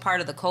always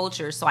part of the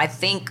culture. So I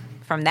think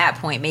from that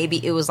point, maybe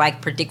it was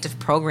like predictive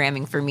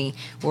programming for me,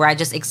 where I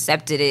just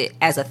accepted it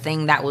as a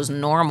thing that was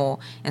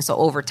normal. And so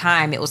over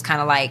time, it was kind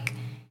of like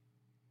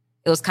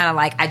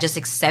I just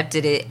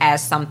accepted it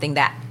as something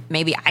that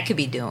maybe I could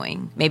be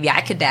doing. Maybe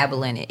I could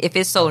dabble in it. If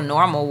it's so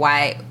normal,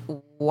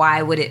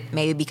 why would it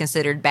maybe be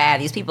considered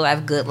bad? These people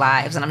have good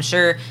lives, and I'm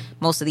sure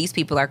most of these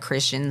people are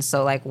Christians.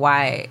 So like,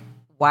 why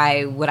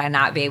would I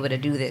not be able to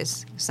do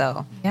this?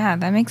 So yeah,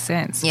 that makes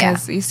sense.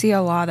 Because you see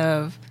a lot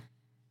of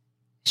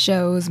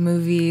shows,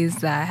 movies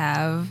that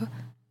have, you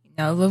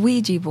know, the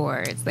Ouija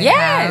boards. They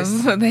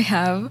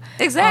have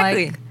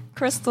exactly like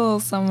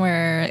crystals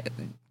somewhere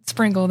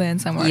sprinkled in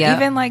somewhere.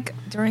 Even like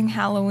during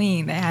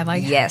Halloween, they had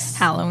like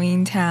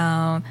Halloween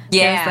Town.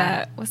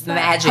 Yeah, what's that?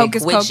 Magic,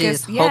 Hocus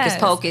witches, Pocus. Hocus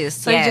Pocus.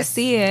 So you just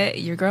see it.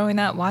 You're growing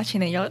up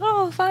watching it. You're like,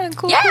 oh, fun,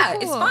 cool. Yeah,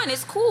 cool. It's fun.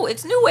 It's cool.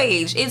 It's new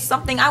age. It's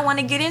something I want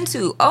to get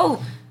into.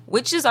 Oh,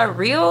 witches are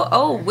real.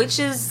 Oh,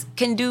 witches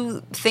can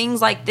do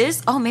things like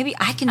this. Oh, maybe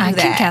I can do that.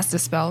 I can cast a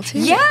spell too.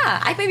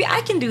 Yeah, maybe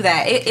I can do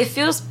that. It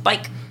feels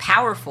like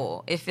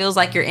powerful. It feels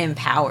like you're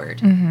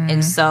empowered.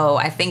 And so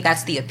I think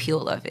that's the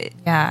appeal of it.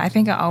 Yeah, I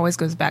think it always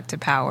goes back to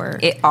power.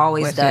 It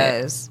always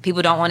does.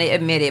 People don't want to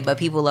admit it, but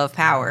people love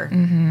power.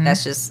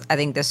 That's just, I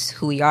think that's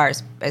who we are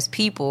as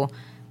people.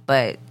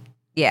 But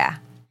yeah.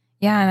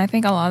 Yeah, and I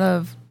think a lot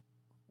of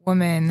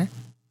women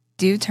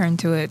do turn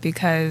to it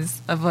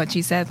because of what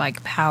you said,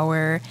 like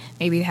power.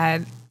 Maybe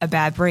had a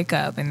bad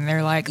breakup and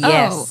they're like,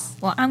 oh,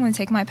 well, I'm going to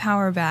take my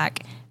power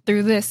back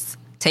through this.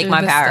 Take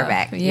my power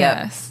back.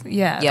 Yes.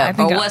 Yeah. Yeah.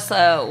 Or what's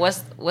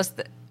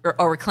the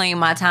or reclaim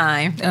my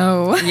time.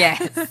 Oh.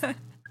 Yes.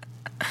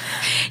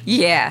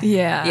 Yeah.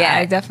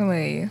 I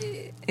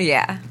definitely.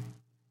 Yeah.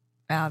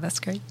 Wow,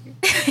 that's crazy.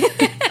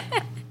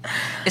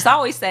 It's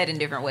always said in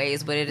different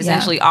ways, but it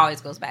essentially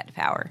always goes back to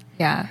power.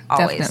 Yeah,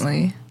 always.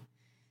 Definitely.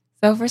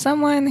 So for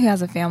someone who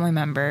has a family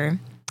member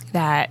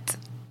that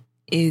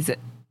is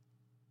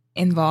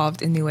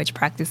involved in New Age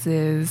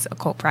practices,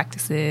 occult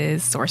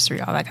practices,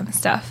 sorcery, all that kind of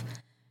stuff,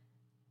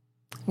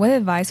 what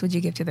advice would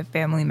you give to the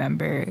family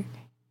member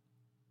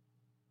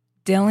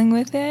dealing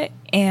with it?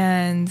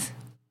 And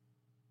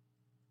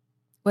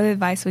what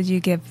advice would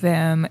you give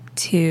them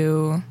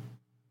to,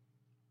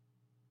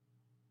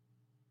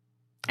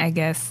 I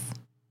guess,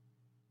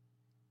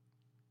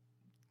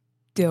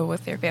 deal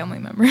with their family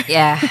member?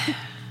 Yeah.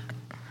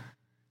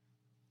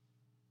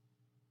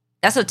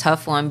 That's a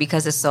tough one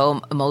because it's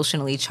so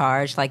emotionally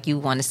charged. Like, you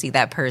want to see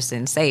that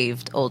person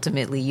saved.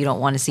 Ultimately, you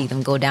don't want to see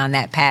them go down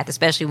that path,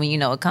 especially when you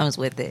know it comes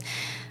with it.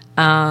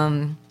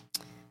 I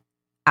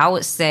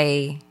would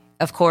say,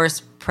 of course,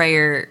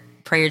 prayer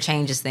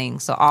changes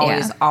things. So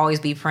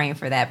always be praying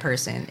for that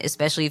person,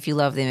 especially if you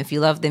love them. If you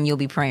love them, you'll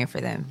be praying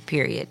for them,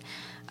 period.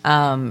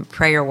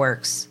 Prayer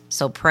works.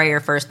 So prayer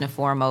first and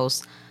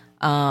foremost.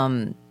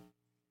 There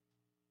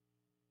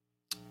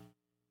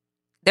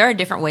are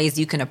different ways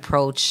you can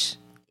approach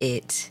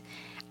it.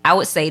 I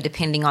would say,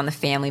 depending on the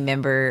family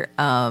member,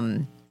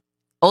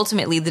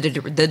 ultimately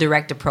the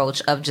direct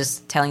approach of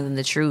just telling them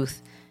the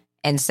truth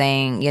and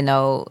saying, you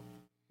know,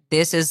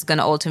 this is going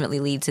to ultimately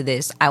lead to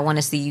this. I want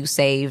to see you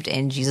saved,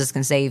 and Jesus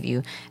can save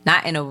you.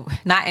 Not in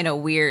a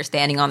weird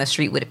standing on the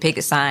street with a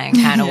picket sign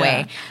kind of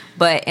way,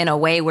 but in a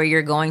way where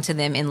you're going to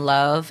them in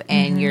love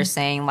and you're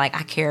saying, like,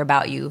 I care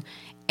about you.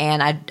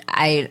 And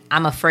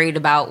I'm afraid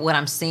about what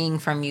I'm seeing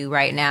from you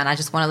right now, and I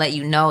just want to let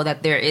you know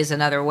that there is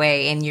another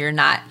way, and you're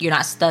not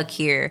stuck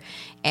here,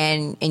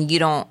 and you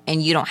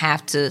don't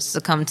have to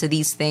succumb to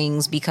these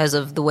things because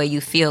of the way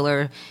you feel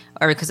or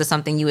because of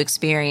something you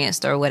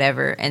experienced or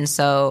whatever. And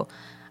so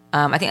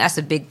I think that's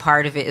a big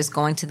part of it, is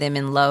going to them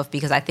in love,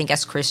 because I think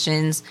as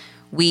Christians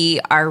we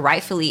are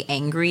rightfully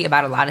angry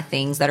about a lot of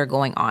things that are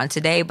going on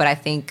today, but I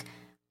think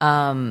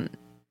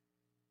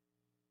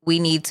we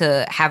need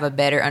to have a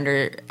better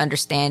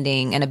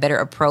understanding and a better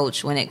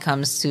approach when it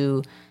comes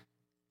to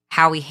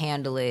how we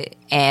handle it,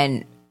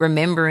 and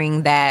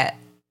remembering that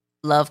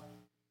love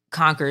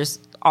conquers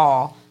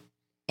all,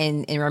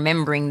 and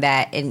remembering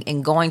that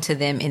and going to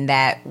them in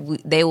that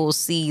they will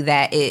see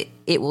that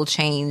it will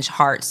change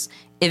hearts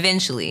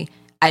eventually.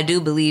 I do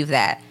believe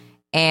that.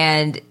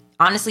 And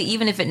honestly,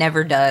 even if it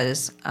never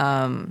does,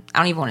 I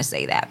don't even want to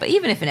say that, but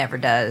even if it never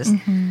does,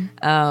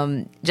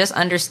 just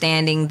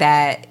understanding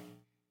that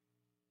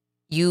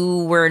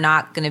you were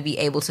not going to be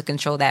able to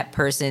control that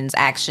person's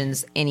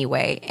actions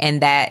anyway.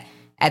 And that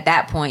at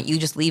that point, you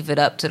just leave it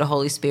up to the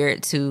Holy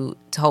Spirit to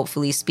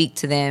hopefully speak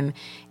to them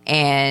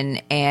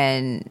and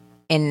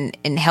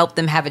help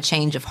them have a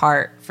change of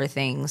heart for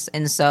things.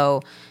 And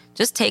so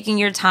just taking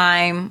your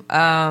time.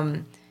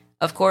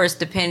 Of course,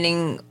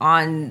 depending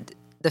on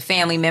the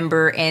family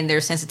member and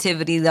their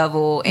sensitivity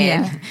level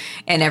and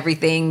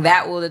everything,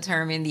 that will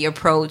determine the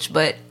approach.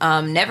 But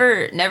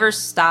never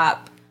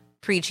stop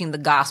preaching the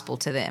gospel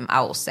to them,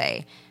 I will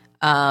say.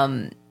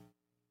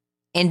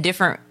 In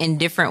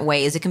different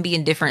ways. It can be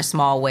in different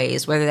small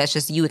ways, whether that's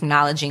just you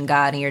acknowledging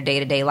God in your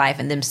day-to-day life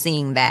and them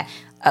seeing that.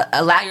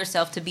 Allow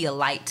yourself to be a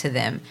light to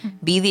them.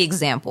 Be the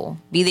example.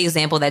 Be the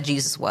example that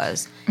Jesus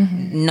was.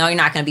 No, you're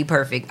not going to be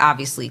perfect,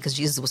 obviously, because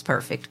Jesus was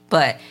perfect.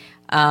 But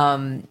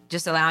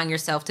just allowing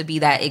yourself to be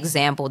that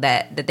example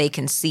that they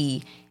can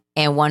see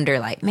and wonder,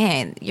 like,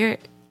 man, you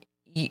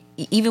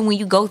even when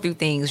you go through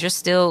things, you're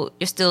still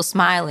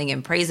smiling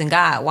and praising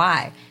God.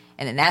 Why?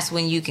 And then that's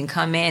when you can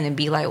come in and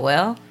be like,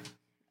 well,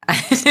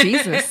 it's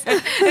Jesus.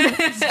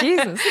 It's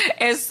Jesus.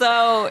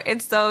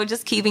 And so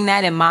just keeping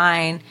that in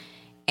mind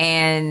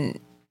and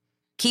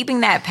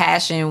keeping that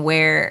passion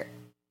where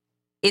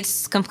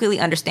it's completely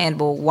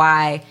understandable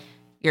why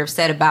you're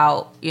upset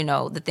about,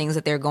 the things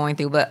that they're going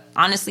through. But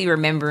honestly,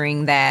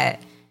 remembering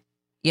that,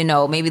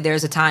 maybe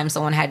there's a time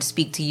someone had to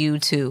speak to you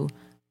too,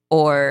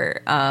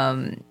 or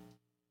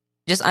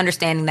just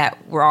understanding that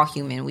we're all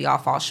human. We all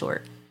fall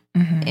short.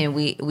 And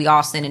we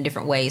all sin in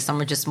different ways.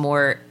 Some are just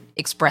more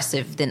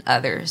expressive than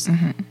others.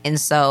 And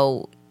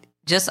so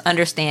just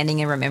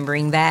understanding and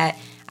remembering that,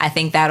 I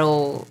think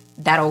that'll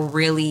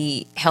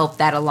really help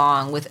that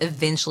along with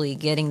eventually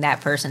getting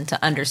that person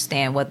to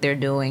understand what they're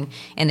doing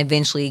and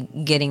eventually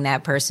getting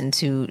that person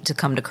to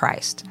come to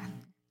Christ.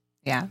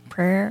 Yeah,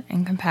 prayer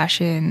and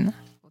compassion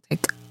will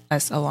take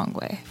us a long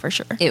way, for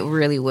sure. It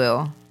really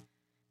will.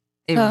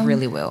 It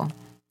really will.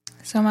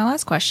 So my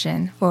last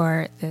question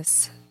for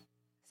this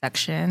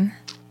section,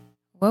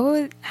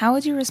 how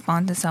would you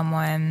respond to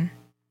someone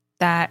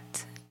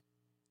that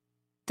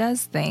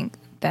does think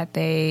that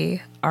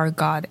they are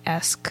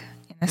God-esque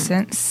in a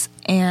sense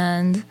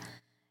and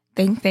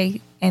think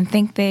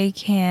they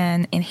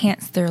can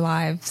enhance their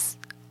lives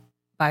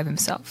by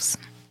themselves?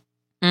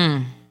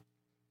 I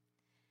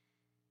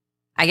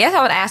guess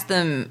I would ask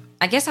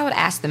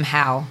them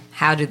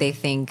how do they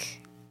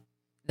think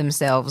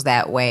themselves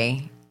that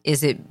way?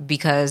 Is it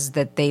because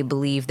that they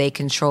believe they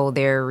control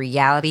their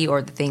reality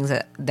or the things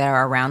that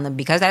are around them?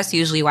 Because that's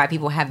usually why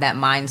people have that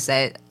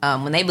mindset.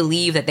 When they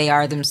believe that they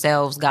are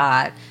themselves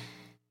God,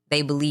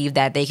 they believe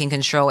that they can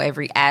control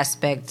every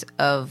aspect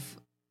of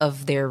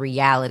their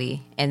reality.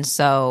 And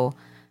so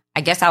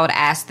I guess I would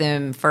ask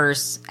them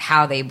first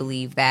how they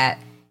believe that.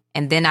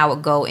 And then I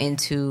would go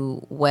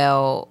into,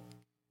 well,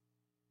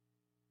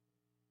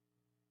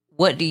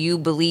 what do you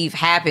believe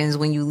happens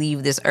when you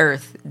leave this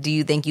earth? Do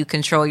you think you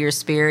control your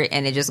spirit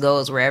and it just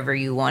goes wherever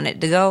you want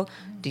it to go?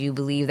 Do you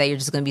believe that you're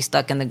just going to be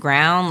stuck in the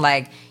ground?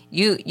 Like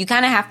you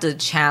kind of have to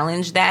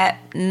challenge that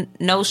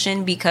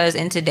notion, because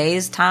in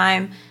today's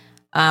time,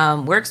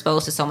 we're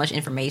exposed to so much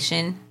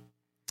information.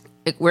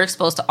 We're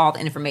exposed to all the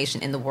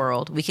information in the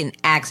world. We can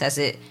access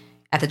it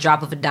at the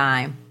drop of a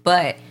dime.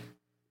 But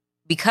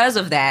because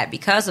of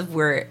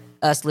we're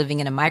us living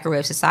in a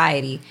microwave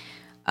society,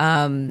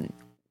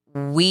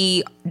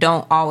 we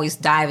don't always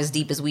dive as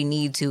deep as we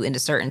need to into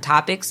certain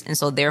topics. And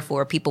so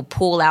therefore people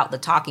pull out the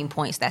talking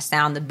points that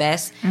sound the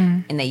best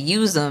and they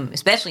use them,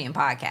 especially in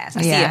podcasts.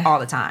 I see it all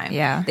the time.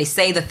 Yeah. They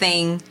say the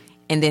thing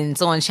and then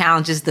someone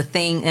challenges the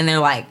thing and they're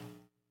like,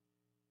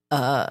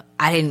 I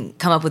didn't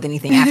come up with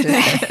anything after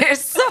that.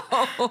 So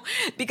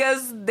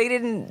because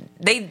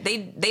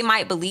they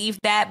might believe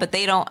that, but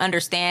they don't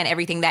understand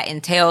everything that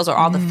entails or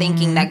all the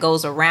thinking that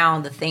goes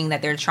around the thing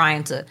that they're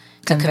trying to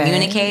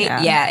communicate.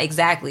 Yeah,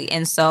 exactly.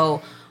 And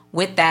so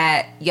with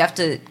that, you have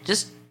to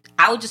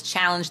I would just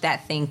challenge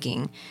that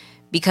thinking,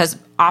 because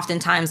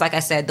oftentimes, like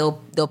I said,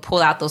 they'll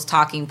pull out those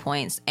talking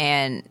points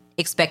and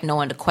expect no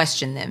one to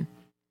question them.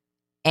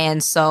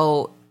 And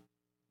so,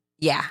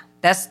 yeah,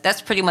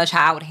 that's pretty much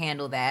how I would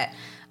handle that.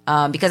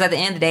 Because at the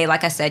end of the day,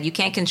 like I said, you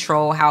can't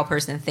control how a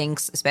person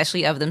thinks,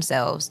 especially of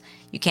themselves.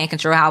 You can't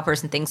control how a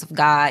person thinks of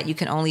God. You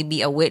can only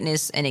be a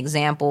witness, an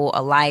example,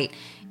 a light,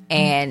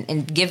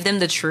 and give them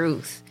the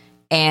truth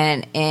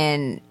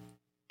and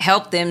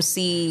help them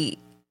see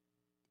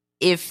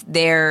if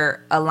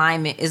their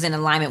alignment is in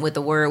alignment with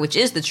the word, which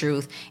is the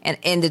truth.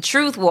 And the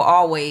truth will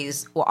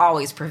always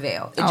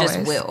prevail. It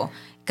just will,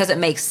 because it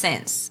makes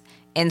sense.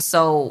 And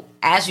so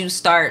as you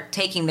start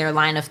taking their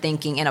line of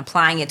thinking and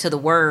applying it to the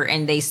word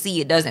and they see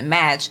it doesn't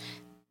match,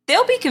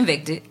 they'll be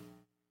convicted.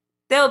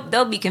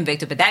 They'll be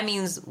convicted, but that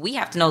means we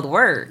have to know the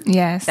word.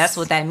 Yes. That's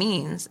what that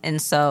means.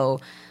 And so,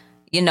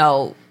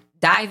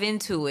 dive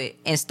into it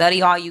and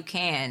study all you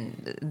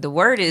can. The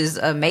word is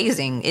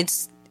amazing.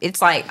 It's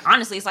like,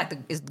 honestly, it's like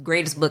it's the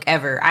greatest book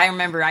ever. I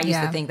remember I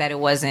used to think that it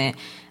wasn't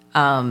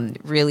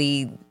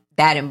really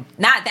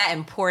not that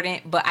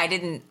important, but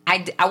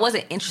I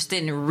wasn't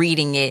interested in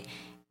reading it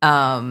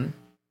because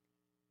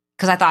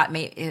I thought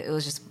maybe it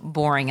was just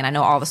boring and I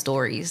know all the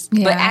stories.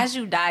 Yeah. But as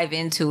you dive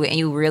into it and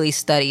you really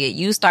study it,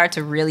 you start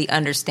to really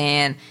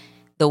understand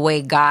the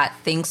way God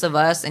thinks of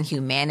us and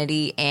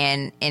humanity,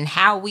 and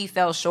how we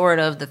fell short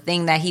of the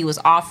thing that he was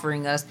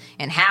offering us,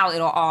 and how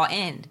it'll all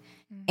end.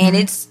 And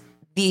it's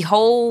the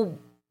whole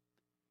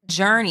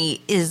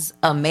journey is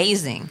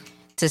amazing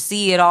to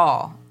see it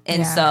all.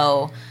 And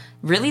so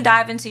really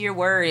dive into your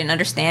word and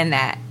understand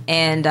that.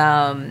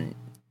 And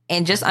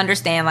just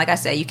understand, like I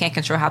said, you can't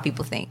control how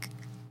people think.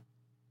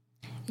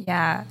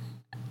 Yeah.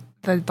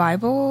 The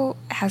Bible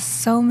has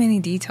so many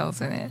details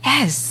in it.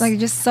 Yes. Like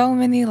just so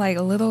many like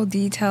little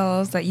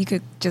details that you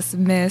could just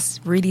miss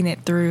reading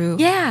it through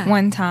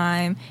one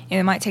time.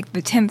 And it might take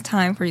the 10th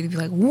time for you to be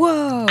like,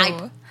 whoa.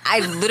 I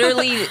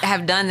literally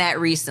have done that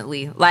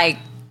recently. Like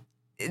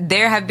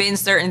there have been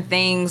certain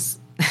things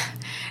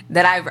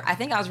that I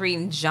think I was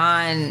reading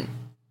John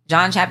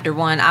chapter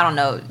 1, I don't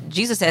know,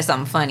 Jesus said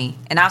something funny,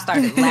 and I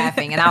started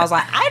laughing, and I was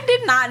like, I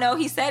did not know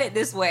he said it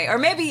this way. Or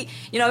maybe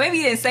he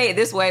didn't say it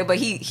this way, but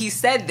he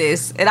said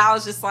this, and I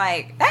was just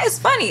like, that is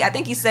funny. I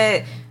think he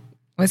said...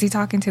 Was he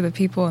talking to the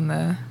people in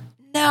the...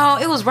 No,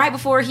 it was right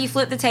before he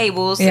flipped the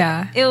tables.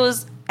 Yeah.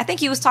 I think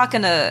he was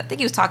talking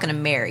to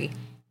Mary.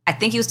 I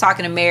think he was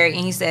talking to Mary,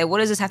 and he said, "What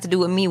does this have to do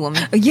with me,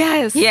 woman?"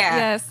 Yes. Yeah.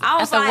 Yes. I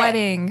was at like, the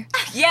wedding.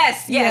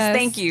 Yes.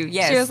 Thank you.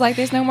 Yes. She was like,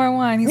 "There's no more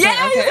wine." He's yeah.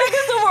 like, okay.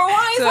 There's no more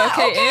wine. He's So, like,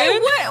 okay,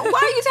 and? what? Why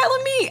are you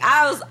telling me?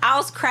 I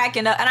was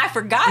cracking up, and I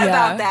forgot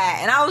about that,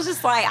 and I was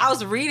just like, I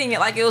was reading it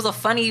like it was a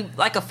funny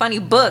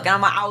book, and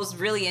I'm like, I was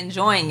really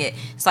enjoying it.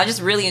 So I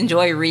just really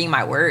enjoy reading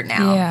my word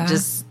now,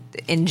 just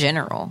in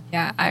general.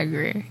 Yeah, I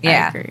agree.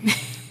 Yeah. I agree.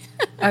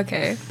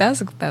 Okay,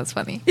 that was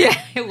funny. Yeah,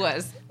 it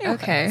was.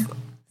 Okay,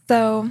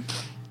 so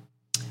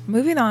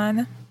moving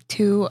on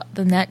to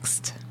the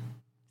next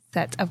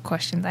set of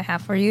questions I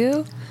have for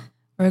you.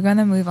 We're going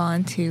to move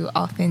on to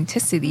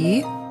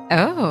authenticity.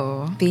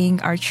 Oh.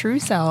 Being our true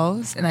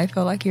selves. And I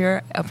feel like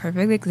you're a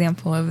perfect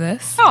example of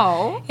this.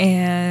 Oh.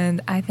 And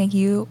I think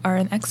you are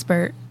an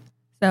expert.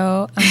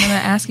 So I'm going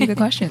to ask you the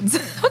questions.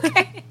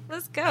 Okay,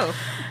 let's go.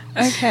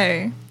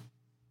 Okay.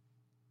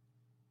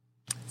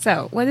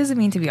 So what does it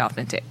mean to be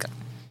authentic?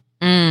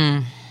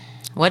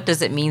 What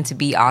does it mean to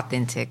be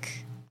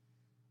authentic?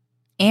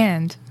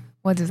 And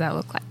what does that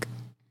look like?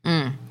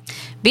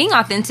 Being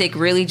authentic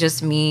really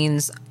just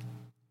means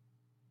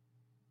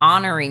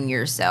honoring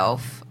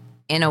yourself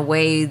in a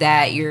way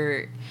that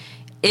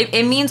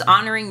it means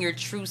honoring your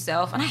true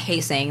self. And I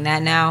hate saying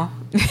that now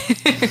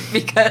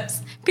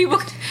because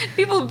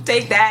people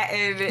take that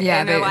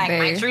and they're like,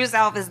 my true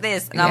self is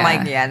this. And I'm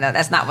like, yeah, no,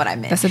 that's not what I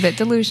meant. That's a bit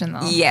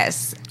delusional.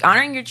 Yes.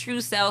 Honoring your true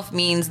self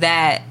means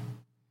that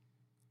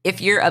if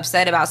you're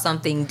upset about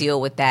something, deal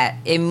with that.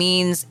 It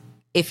means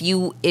if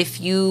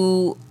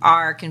you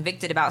are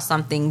convicted about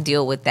something,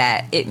 deal with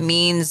that. It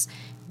means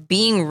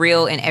being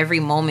real in every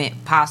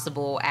moment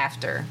possible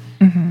after.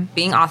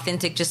 Being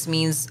authentic just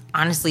means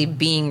honestly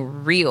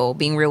being real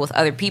with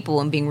other people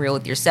and being real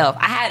with yourself.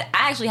 I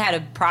actually had a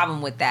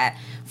problem with that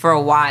for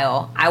a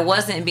while. I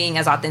wasn't being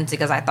as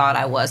authentic as I thought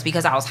I was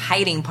because I was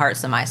hiding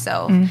parts of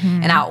myself.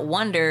 And I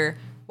wonder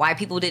why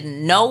people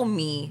didn't know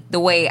me the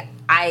way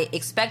I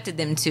expected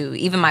them to,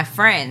 even my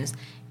friends.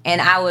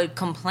 And I would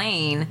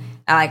complain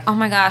like, oh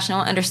my gosh, no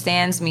one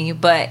understands me.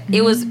 But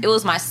it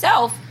was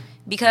myself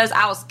because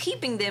I was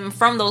keeping them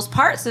from those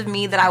parts of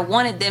me that I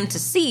wanted them to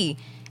see.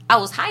 I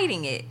was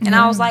hiding it. And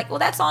I was like, well,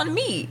 that's on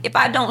me. If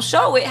I don't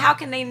show it, how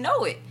can they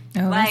know it?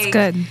 Oh, that's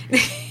good.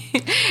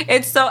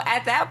 And so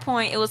at that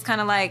point, it was kind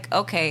of like,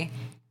 okay,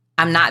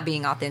 I'm not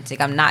being authentic.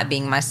 I'm not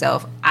being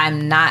myself.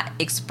 I'm not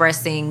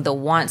expressing the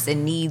wants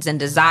and needs and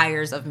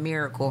desires of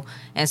Miracle.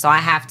 And so I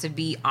have to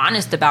be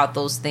honest about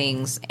those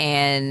things.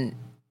 And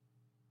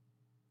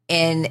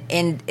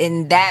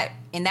that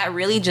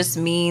really just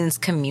means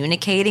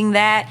communicating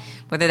that,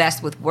 whether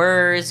that's with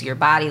words, your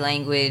body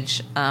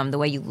language, the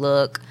way you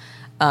look.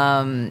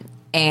 And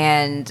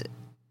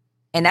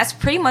that's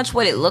pretty much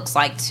what it looks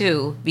like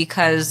too,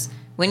 because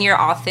when you're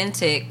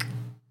authentic,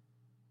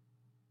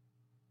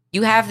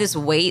 you have this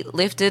weight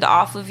lifted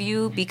off of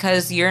you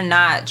because you're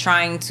not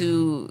trying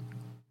to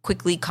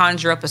quickly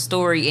conjure up a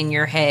story in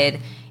your head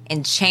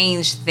and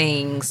change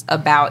things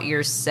about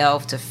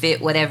yourself to fit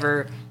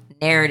whatever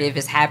narrative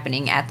is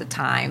happening at the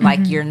time.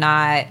 Like you're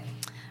not,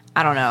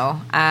 I don't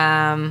know.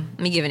 Let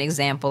me give an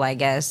example, I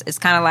guess. It's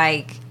kind of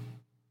like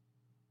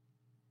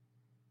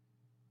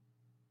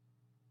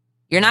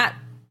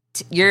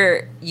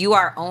you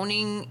are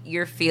owning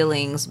your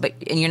feelings,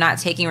 and you're not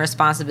taking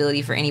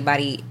responsibility for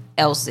anybody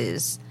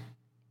else's.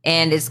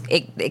 And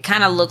it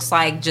kind of looks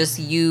like just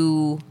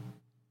you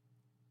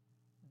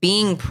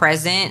being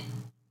present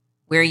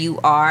where you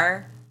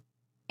are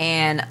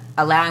and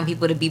allowing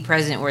people to be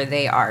present where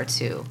they are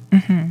too.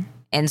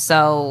 And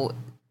so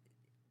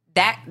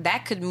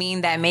that could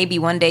mean that maybe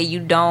one day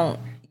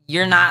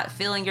you're not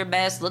feeling your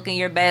best, looking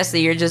your best, so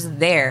you're just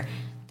there.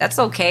 That's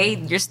okay.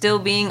 You're still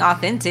being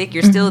authentic.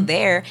 You're still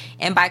there.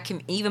 And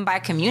even by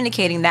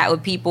communicating that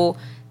with people,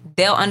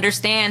 they'll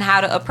understand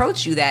how to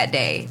approach you that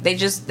day. They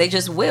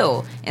just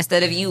will,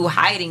 instead of you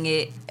hiding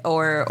it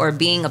or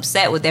being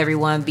upset with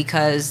everyone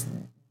because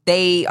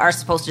they are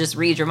supposed to just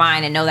read your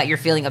mind and know that you're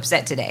feeling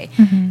upset today.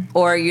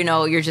 or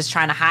you're just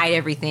trying to hide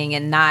everything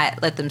and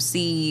not let them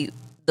see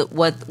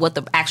what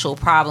the actual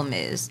problem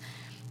is,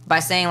 by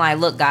saying like,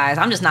 look guys,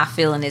 I'm just not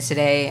feeling it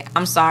today,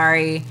 I'm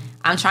sorry,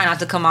 I'm trying not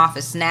to come off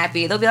as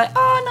snappy. They'll be like,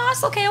 oh no,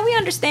 it's okay, we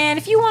understand.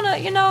 If you want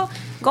to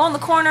go in the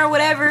corner or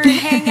whatever and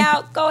hang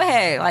out, go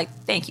ahead. Like,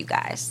 thank you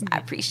guys, I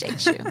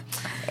appreciate you.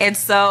 And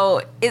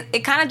so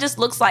it kind of just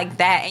looks like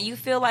that, and you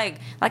feel like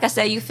I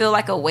said, you feel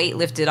like a weight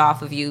lifted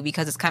off of you,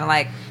 because it's kind of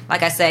like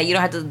I said,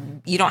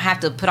 you don't have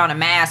to put on a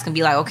mask and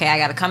be like, okay, I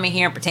got to come in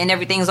here and pretend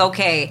everything's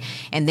okay,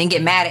 and then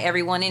get mad at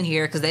everyone in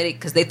here because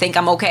they think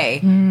I'm okay.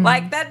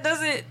 Like,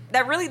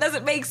 that really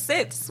doesn't make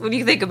sense when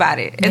you think about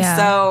it. And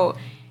so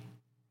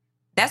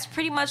that's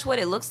pretty much what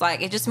it looks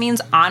like. It just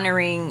means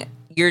honoring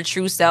your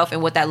true self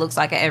and what that looks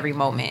like at every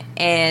moment.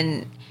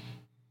 And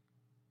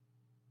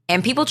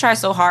people try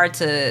so hard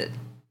to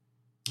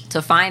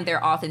find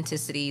their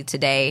authenticity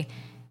today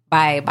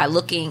by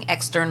looking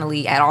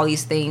externally at all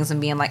these things and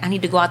being like, I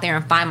need to go out there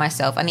and find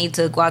myself. I need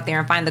to go out there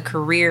and find the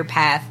career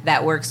path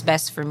that works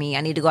best for me.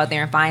 I need to go out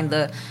there and find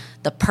the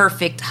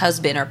perfect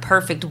husband or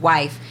perfect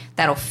wife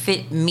that'll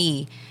fit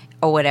me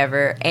or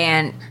whatever.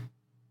 And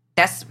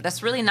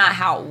that's really not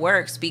how it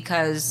works,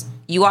 because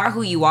you are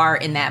who you are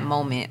in that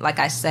moment, like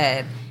I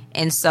said.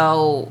 And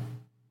so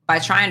by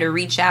trying to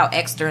reach out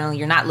externally,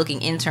 you're not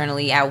looking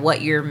internally at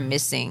what you're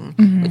missing,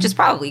 which is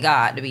probably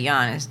God, to be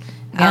honest.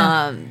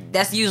 Yeah.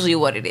 That's usually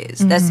what it is.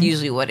 That's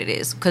usually what it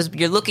is, because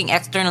you're looking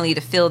externally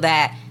to fill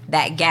that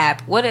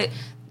gap.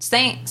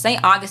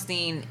 Saint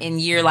Augustine in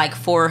year like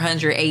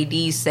 400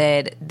 AD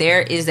said,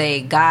 there is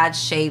a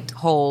God-shaped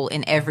hole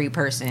in every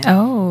person.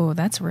 Oh,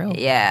 that's real.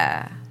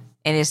 Yeah.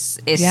 And it's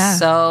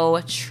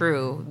so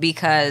true,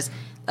 because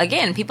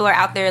again, people are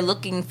out there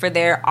looking for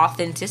their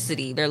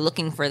authenticity. They're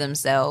looking for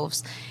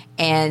themselves.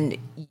 And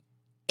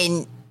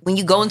when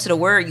you go into the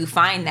word, you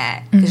find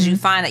that, because you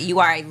find that you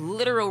are a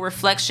literal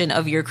reflection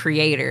of your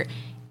creator.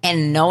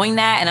 And knowing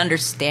that and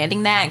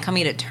understanding that and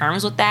coming to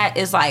terms with that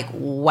is like,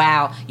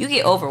 wow, you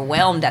get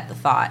overwhelmed at the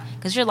thought,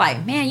 because you're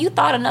like, man, you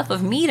thought enough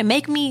of me to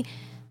make me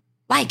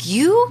like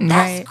you?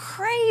 That's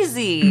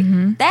crazy.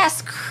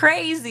 That's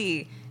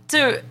crazy.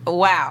 I'm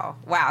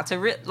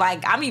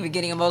even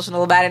getting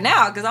emotional about it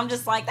now, because I'm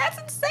just like, that's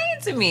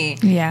insane to me.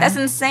 Yeah, that's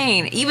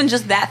insane. Even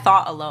just that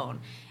thought alone.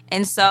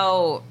 And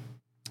so,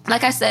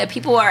 like I said,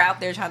 people are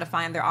out there trying to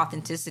find their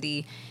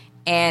authenticity,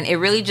 and it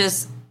really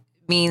just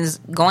means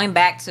going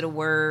back to the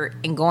word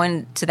and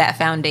going to that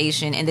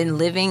foundation, and then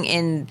living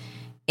in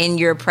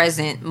your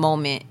present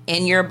moment,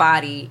 in your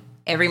body,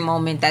 every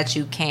moment that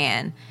you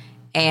can,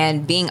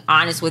 and being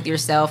honest with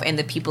yourself and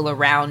the people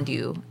around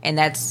you. And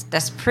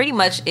that's pretty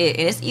much it.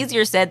 And it's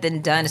easier said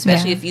than done,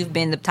 especially if you've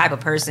been the type of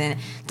person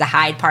to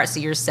hide parts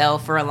of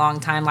yourself for a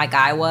long time, like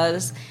I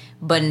was.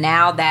 But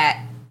now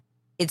that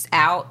it's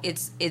out,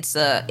 it's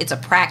a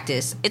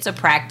practice. It's a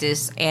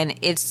practice, and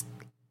it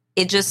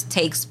just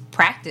takes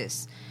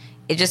practice.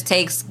 It just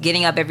takes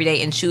getting up every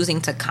day and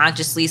choosing to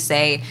consciously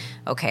say,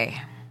 okay,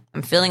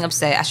 I'm feeling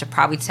upset. I should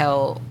probably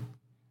tell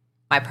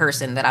my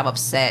person that I'm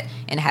upset,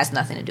 and it has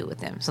nothing to do with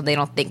them, so they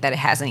don't think that it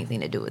has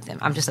anything to do with them.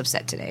 I'm just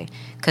upset today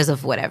because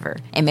of whatever,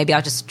 and maybe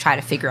I'll just try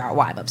to figure out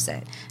why I'm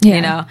upset.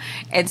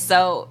 And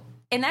so,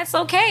 and that's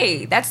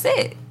okay. That's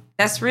it.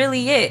 That's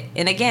really it.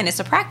 And again,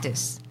 it's a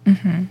practice.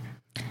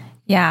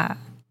 Yeah,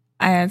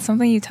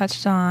 something you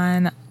touched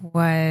on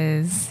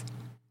was,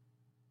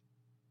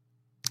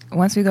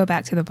 once we go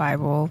back to the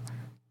Bible,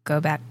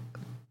 go back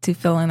to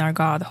filling our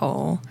God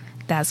hole,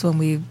 that's when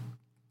we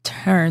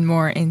turn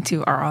more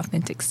into our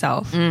authentic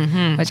self,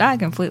 which I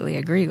completely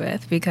agree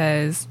with,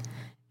 because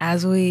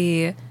as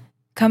we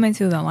come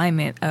into the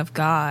alignment of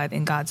God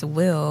and God's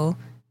will,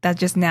 that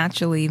just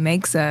naturally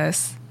makes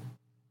us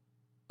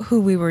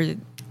who we were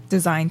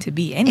designed to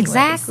be anyways.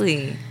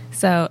 Exactly.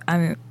 So, I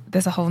mean,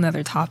 that's a whole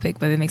nother topic,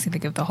 but it makes me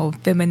think of the whole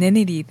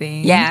femininity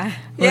thing. Yeah.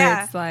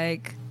 Where it's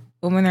like,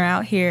 women are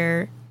out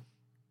here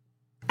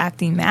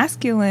acting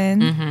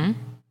masculine,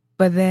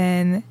 but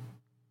then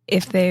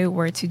if they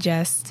were to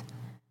just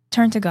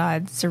turn to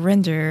God,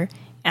 surrender,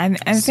 and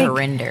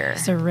surrender,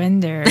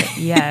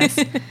 yes.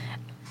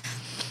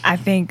 I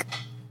think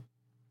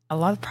a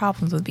lot of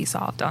problems would be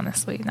solved,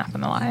 honestly, not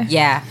gonna lie.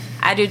 Yeah,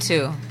 I do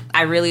too.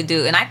 I really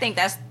do. And I think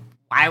that's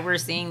why we're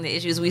seeing the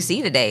issues we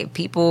see today.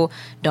 People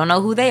don't know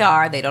who they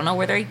are. They don't know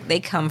where they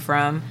come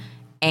from.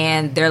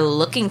 And they're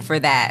looking for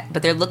that,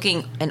 but they're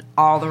looking in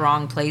all the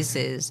wrong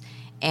places.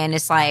 And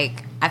it's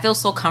like, I feel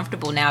so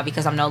comfortable now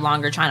because I'm no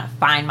longer trying to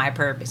find my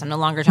purpose. I'm no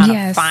longer trying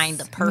to find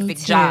the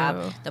perfect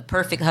job, the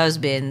perfect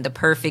husband, the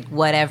perfect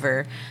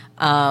whatever,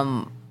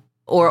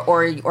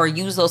 or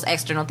use those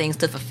external things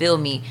to fulfill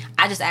me.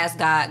 I just ask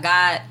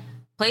God,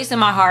 place in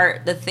my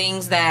heart the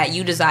things that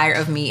you desire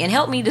of me, and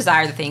help me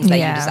desire the things that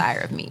you desire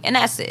of me. And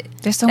that's it.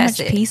 There's so much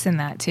peace in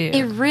that too.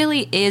 It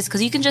really is,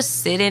 because you can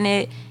just sit in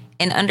it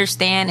and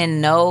understand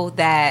and know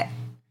that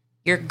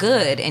you're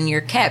good and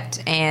you're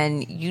kept,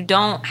 and you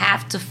don't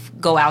have to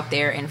go out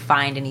there and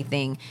find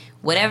anything.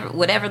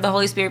 Whatever the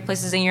Holy Spirit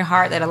places in your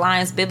heart that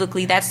aligns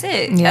biblically, that's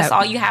it. Yep. That's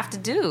all you have to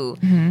do.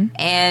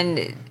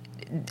 And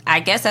I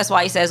guess that's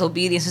why he says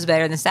obedience is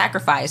better than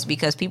sacrifice,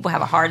 because people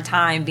have a hard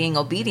time being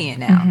obedient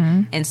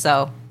now. And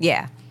so,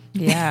 yeah.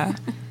 Yeah.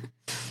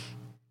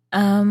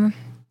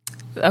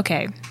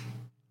 Okay.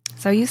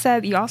 So you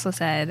also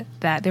said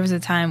that there was a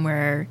time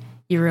where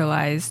you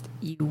realized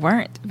you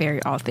weren't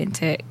very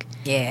authentic.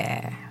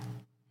 Yeah.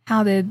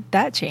 How did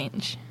that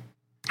change?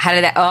 How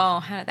did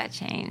that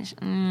change?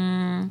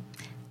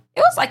 It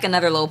was like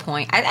another low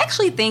point. I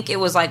actually think it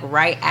was like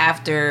right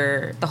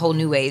after the whole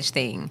New Age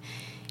thing.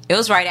 It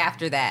was right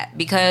after that,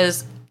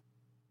 because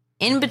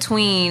in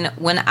between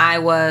when I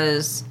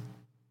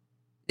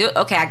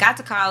got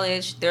to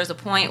college, there was a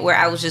point where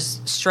I was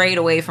just strayed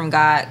away from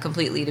God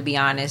completely, to be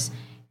honest.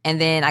 And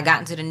then I got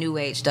into the New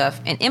Age stuff.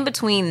 And in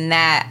between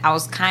that, I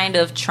was kind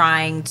of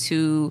trying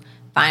to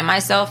find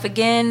myself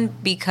again,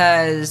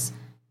 because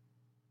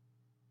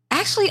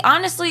actually,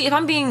 honestly, if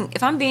I'm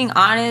being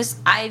honest,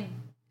 I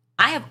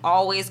have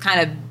always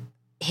kind of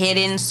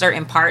hidden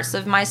certain parts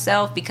of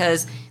myself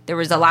because there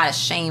was a lot of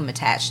shame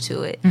attached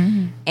to it.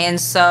 And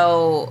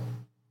so,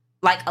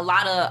 like, a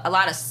lot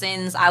of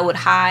sins I would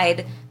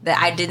hide that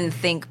I didn't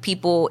think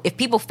if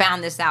people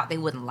found this out, they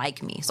wouldn't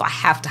like me. So I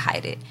have to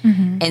hide it.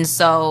 And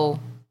so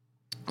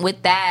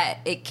with that,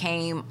 it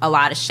came a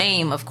lot of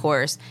shame, of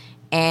course.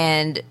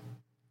 And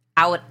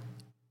I would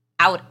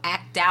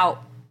act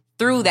out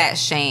through that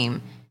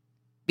shame,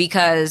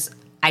 because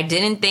I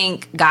didn't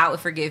think God would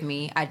forgive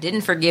me. I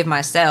didn't forgive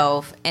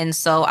myself. And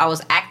so I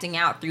was acting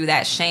out through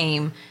that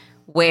shame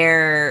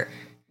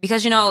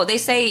because, they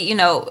say,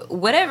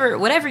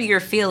 whatever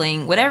you're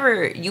feeling,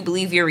 whatever you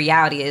believe your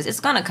reality is, it's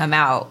going to come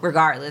out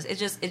regardless. It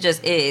just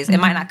is. It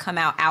might not come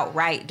out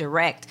outright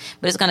direct,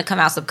 but it's going to come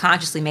out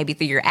subconsciously, maybe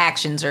through your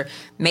actions or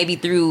maybe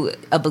through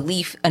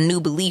a new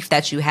belief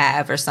that you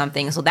have or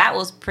something. So that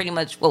was pretty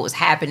much what was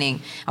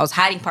happening. I was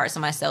hiding parts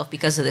of myself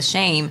because of the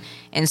shame.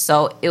 And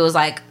so it was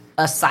like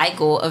a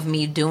cycle of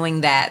me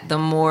doing that. The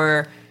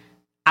more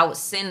I would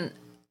sin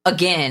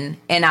again,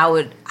 and I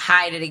would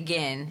hide it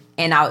again,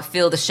 and I would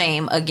feel the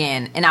shame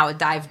again, and I would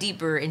dive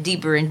deeper and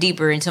deeper and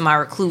deeper into my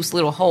recluse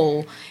little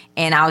hole,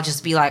 and I would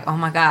just be like, oh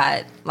my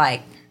God,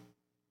 like,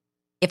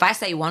 if I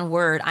say one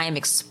word, I am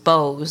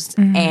exposed,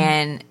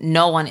 and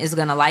no one is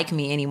gonna like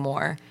me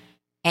anymore.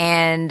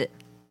 And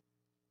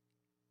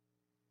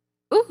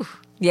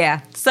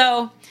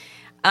so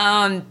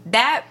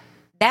that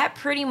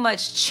pretty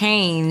much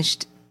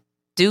changed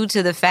due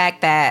to the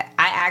fact that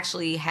I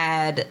actually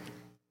had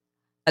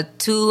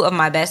two of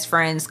my best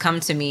friends come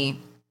to me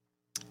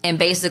and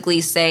basically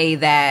say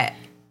that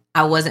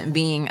I wasn't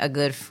being a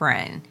good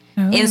friend.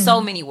 In so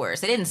many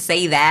words. They didn't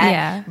say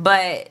that,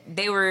 but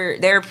they were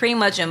pretty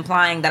much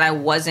implying that I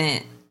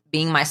wasn't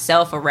being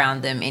myself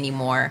around them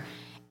anymore.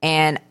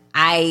 And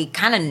I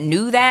kind of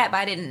knew that, but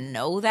I didn't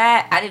know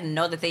that. I didn't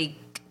know that they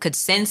could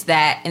sense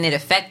that, and it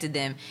affected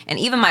them. And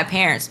even my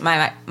parents,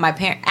 my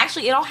parents,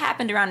 actually, it all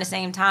happened around the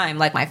same time.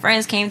 Like, my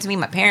friends came to me,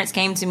 my parents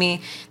came to me,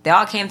 they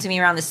all came to me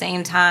around the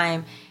same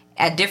time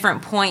at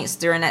different points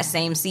during that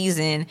same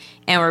season,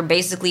 and were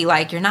basically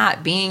like, you're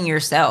not being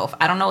yourself.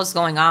 I don't know what's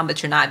going on,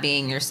 but you're not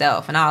being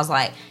yourself. And I was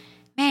like,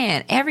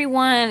 man,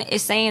 everyone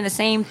is saying the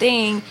same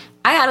thing.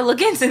 I got to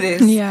look into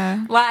this.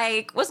 Yeah.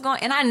 Like, what's going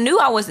on? And I knew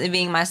I wasn't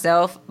being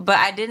myself, but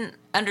I didn't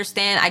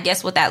understand, I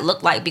guess, what that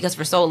looked like, because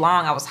for so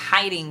long I was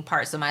hiding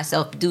parts of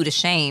myself due to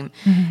shame.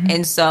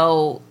 And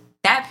so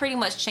that pretty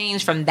much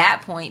changed from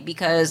that point,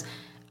 because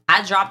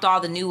I dropped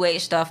all the New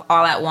Age stuff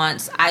all at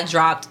once. I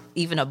dropped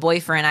even a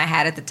boyfriend I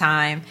had at the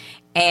time,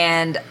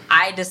 and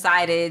I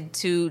decided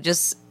to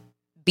just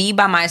be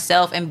by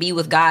myself and be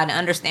with God and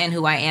understand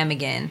who I am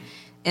again.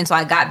 And so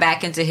I got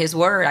back into his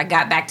word. I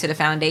got back to the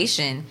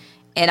foundation,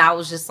 and I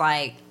was just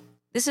like,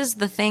 this is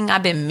the thing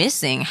I've been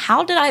missing.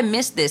 How did I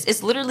miss this?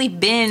 It's literally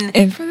been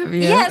in front of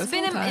you. Yeah, it's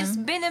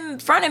been in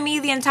front of me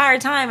the entire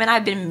time, and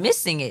I've been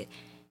missing it.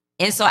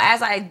 And so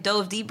as I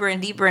dove deeper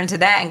and deeper into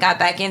that and got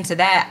back into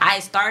that, I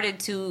started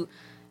to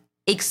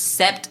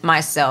accept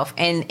myself.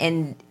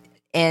 And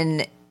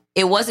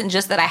it wasn't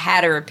just that I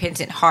had a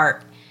repentant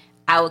heart.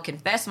 I would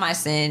confess my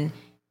sin,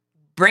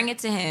 bring it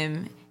to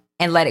him,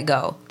 and let it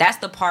go. That's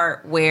the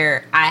part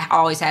where I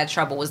always had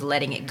trouble, was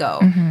letting it go.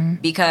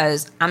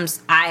 Because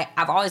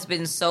I've always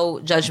been so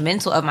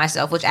judgmental of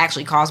myself, which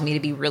actually caused me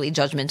to be really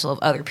judgmental of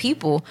other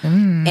people.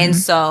 And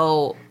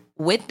so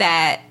with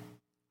that,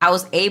 I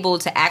was able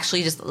to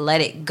actually just let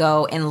it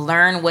go and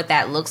learn what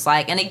that looks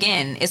like. And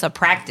again, it's a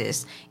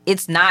practice.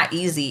 It's not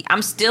easy.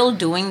 I'm still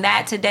doing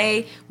that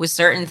today with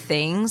certain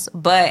things,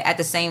 but at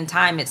the same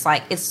time, it's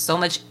like, it's so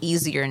much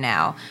easier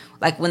now.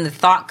 Like, when the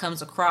thought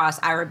comes across,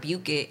 I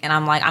rebuke it, and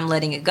I'm like, I'm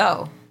letting it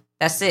go.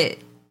 That's it.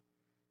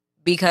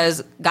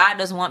 Because God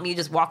doesn't want me to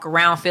just walk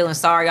around feeling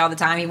sorry all the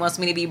time. He wants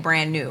me to be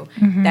brand new.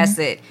 That's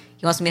it.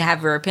 He wants me to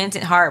have a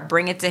repentant heart,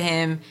 bring it to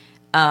him,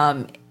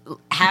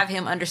 have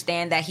him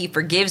understand that he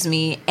forgives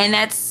me, and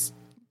that's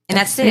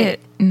it.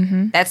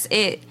 That's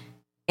it.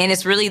 And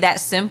it's really that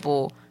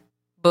simple.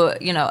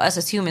 But, you know, us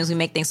as humans, we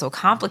make things so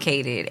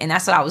complicated. And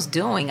that's what I was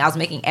doing. I was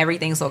making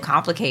everything so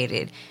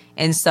complicated.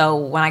 And so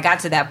when I got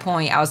to that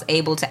point, I was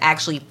able to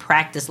actually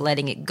practice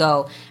letting it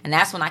go. And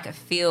that's when I could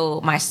feel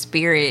my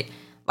spirit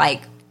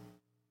like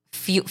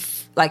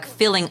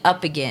filling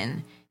up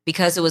again,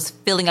 because it was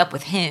filling up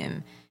with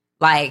him.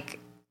 Like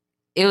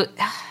it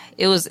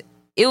was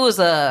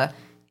a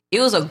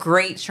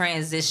great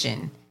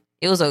transition.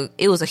 It was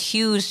a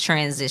huge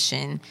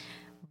transition,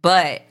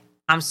 but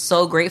I'm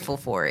so grateful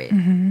for it.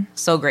 Mm-hmm.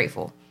 So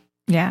grateful.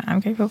 Yeah, I'm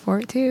grateful for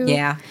it too.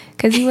 Yeah.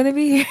 Because you wouldn't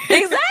be here.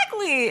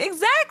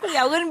 Exactly.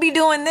 I wouldn't be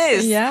doing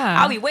this.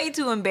 Yeah. I'll be way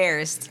too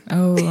embarrassed.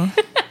 Oh.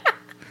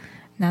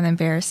 Not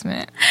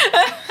embarrassment.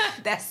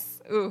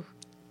 That's, ooh.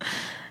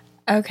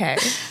 Okay.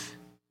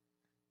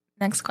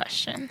 Next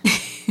question.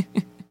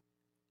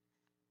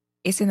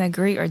 It's an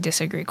agree or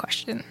disagree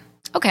question.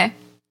 Okay.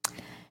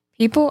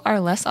 People are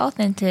less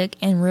authentic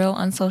and real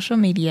on social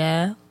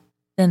media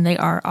than they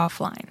are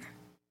offline.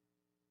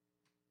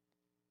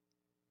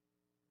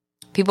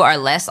 People are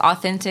less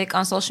authentic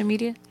on social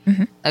media?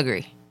 Mm-hmm.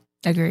 Agree.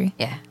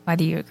 Yeah. Why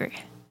do you agree?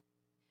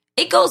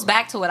 It goes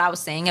back to what I was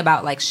saying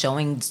about like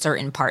showing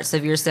certain parts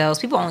of yourselves.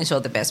 People only show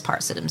the best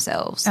parts of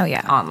themselves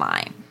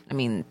online. I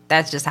mean,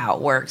 that's just how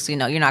it works. You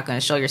know, you're not going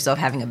to show yourself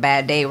having a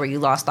bad day where you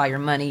lost all your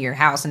money, your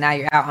house, and now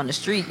you're out on the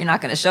street. You're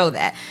not going to show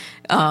that.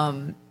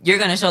 You're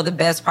going to show the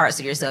best parts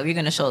of yourself. You're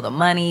going to show the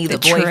money, the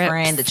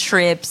boyfriend, the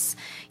trips.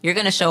 You're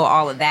going to show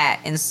all of that.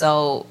 And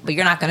so, but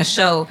you're not going to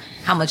show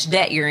how much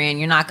debt you're in.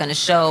 You're not going to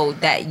show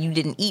that you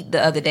didn't eat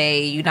the other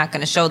day. You're not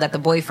going to show that the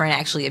boyfriend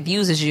actually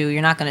abuses you.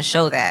 You're not going to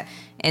show that.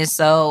 And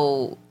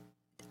so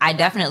I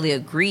definitely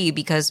agree,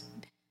 because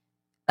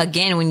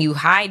again, when you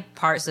hide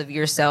parts of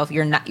yourself,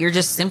 you're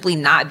just simply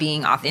not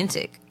being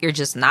authentic. You're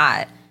just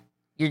not.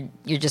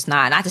 You're just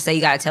not. Not to say you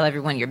got to tell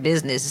everyone your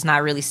business. It's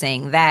not really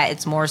saying that.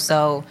 It's more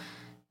so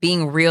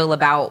being real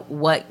about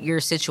what your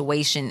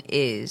situation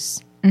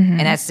is. Mm-hmm. And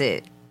that's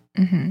it.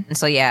 Mm-hmm. And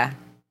so, yeah.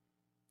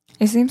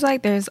 It seems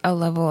like there's a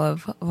level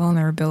of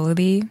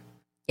vulnerability.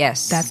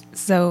 Yes. That's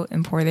so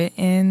important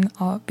in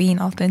being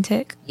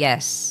authentic.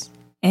 Yes.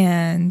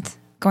 And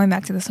going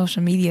back to the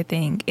social media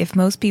thing, if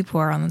most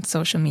people are on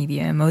social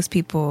media and most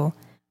people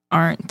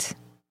aren't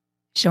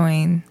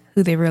showing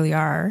who they really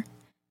are,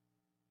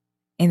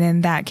 and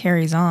then that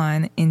carries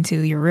on into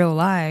your real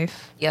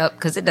life. Yep,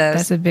 because it does.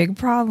 That's a big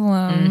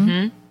problem.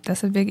 Mm-hmm.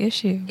 That's a big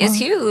issue. It's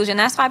huge, and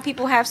that's why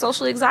people have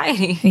social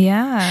anxiety.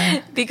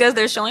 Yeah. Because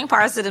they're showing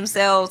parts of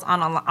themselves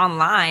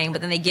online,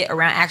 but then they get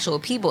around actual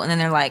people, and then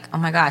they're like, oh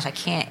my gosh, I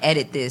can't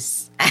edit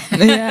this.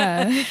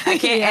 Yeah. I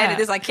can't edit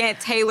this. I can't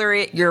tailor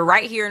it. You're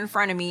right here in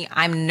front of me.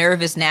 I'm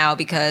nervous now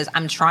because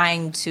I'm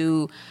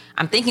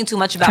thinking too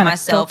much about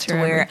myself to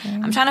where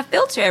everything. I'm trying to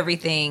filter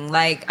everything.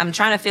 Like, I'm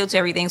trying to filter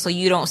everything so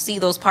you don't see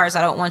those parts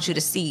I don't want you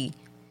to see,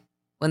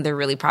 when they're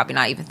really probably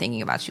not even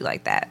thinking about you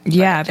like that.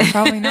 Yeah, they're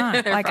probably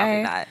not. They're like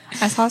probably not.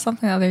 I saw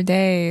something the other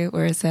day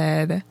where it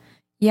said,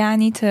 yeah, I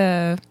need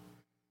to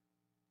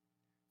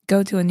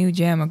go to a new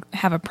gym, or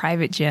have a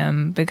private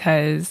gym,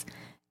 because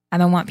I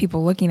don't want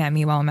people looking at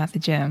me while I'm at the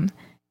gym.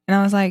 And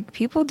I was like,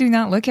 people do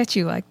not look at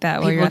you like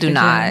that while you're at the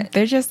gym.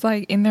 They're just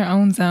like in their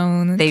own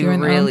zone,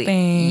 doing their own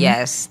thing.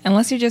 Yes.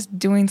 Unless you're just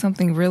doing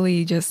something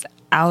really just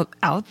out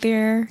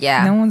there.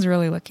 Yeah. No one's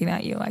really looking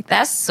at you like that.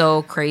 That's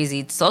so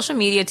crazy. Social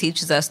media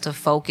teaches us to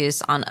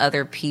focus on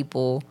other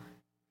people.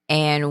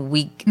 And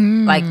we,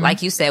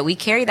 like you said, we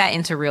carry that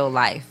into real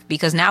life,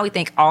 because now we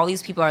think all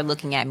these people are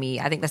looking at me.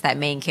 I think that's that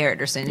main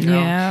character syndrome.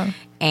 Yeah.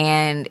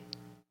 And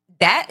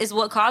that is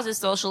what causes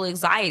social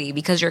anxiety,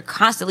 because you're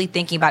constantly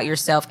thinking about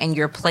yourself and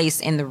your place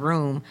in the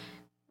room.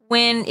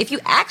 When if you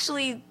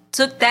actually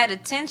took that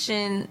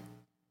attention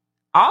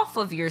off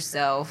of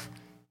yourself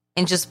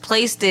and just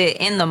placed it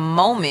in the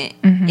moment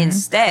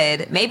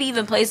instead, maybe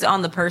even place it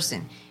on the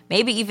person.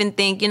 Maybe even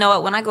think, you know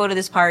what, when I go to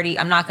this party,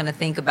 I'm not going to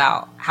think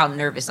about how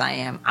nervous I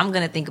am. I'm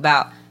going to think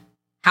about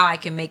how I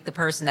can make the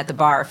person at the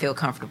bar feel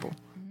comfortable.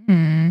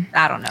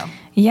 I don't know.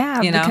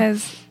 Yeah,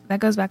 because that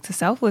goes back to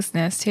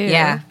selflessness too.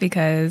 Yeah.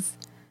 Because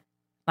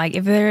like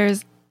if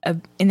there's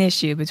an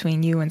issue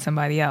between you and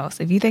somebody else,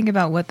 if you think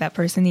about what that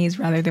person needs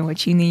rather than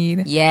what you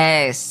need,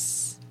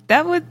 yes,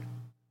 that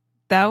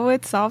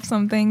would solve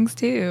some things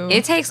too.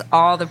 It takes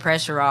all the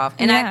pressure off.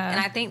 And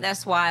yeah. I think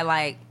that's why,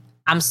 like,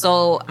 I'm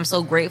so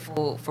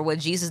grateful for what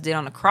Jesus did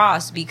on the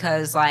cross,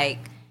 because like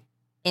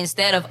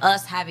instead of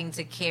us having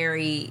to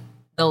carry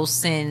those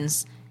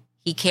sins,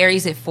 he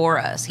carries it for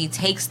us. He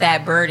takes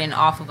that burden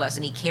off of us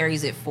and he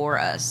carries it for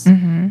us.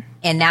 Mm-hmm.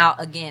 And now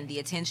again, the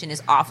attention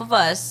is off of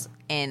us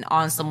and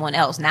on someone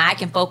else. Now I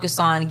can focus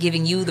on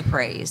giving you the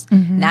praise.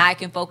 Mm-hmm. Now I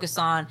can focus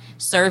on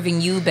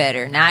serving you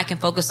better. Now I can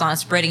focus on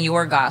spreading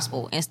your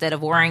gospel instead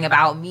of worrying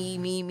about me,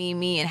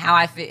 and how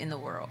I fit in the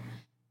world.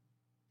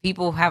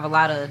 People have a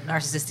lot of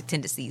narcissistic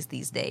tendencies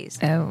these days.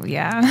 Oh,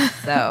 yeah.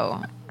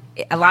 So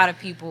a lot of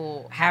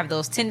people have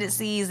those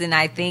tendencies, and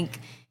I think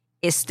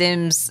it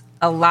stems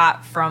a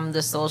lot from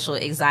the social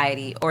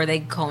anxiety, or they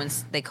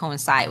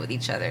coincide with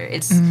each other.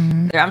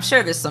 I'm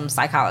sure there's some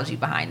psychology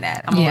behind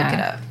that. I'm gonna look it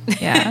up.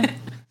 Yeah.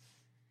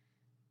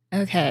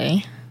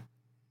 Okay.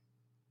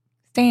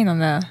 Staying on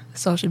the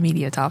social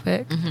media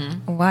topic,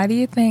 why do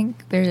you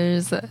think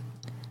there's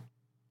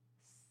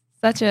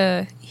such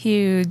a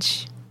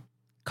huge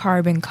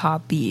carbon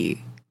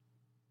copy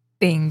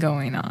thing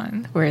going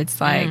on where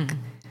it's like,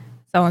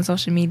 so on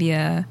social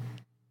media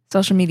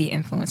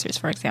influencers,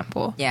 for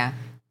example. Yeah.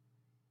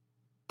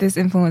 This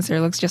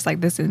influencer looks just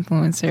like this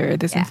influencer.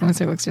 This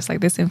influencer looks just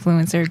like this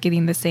influencer,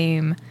 getting the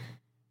same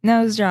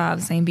nose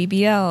jobs, same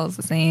BBLs,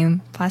 the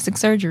same plastic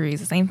surgeries,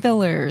 the same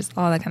fillers,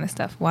 all that kind of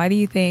stuff. Why do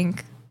you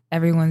think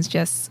everyone's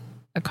just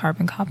a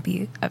carbon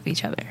copy of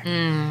each other?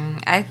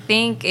 I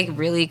think it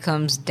really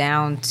comes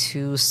down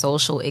to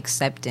social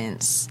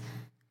acceptance.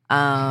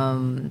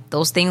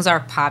 Those things are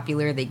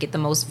popular. They get the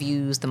most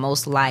views, the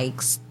most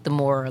likes. The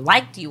more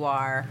liked you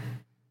are,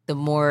 the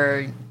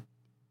more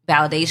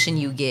validation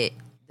you get,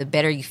 the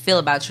better you feel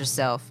about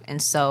yourself.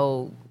 And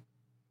so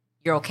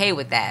you're okay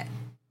with that.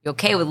 You're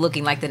okay with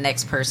looking like the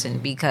next person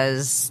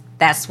because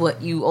that's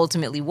what you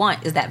ultimately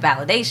want, is that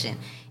validation.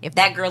 If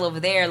that girl over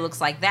there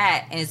looks like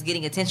that and is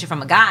getting attention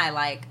from a guy,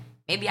 like,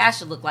 maybe I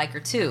should look like her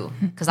too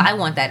because I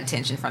want that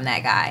attention from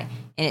that guy.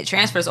 And it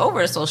transfers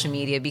over to social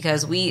media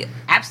because we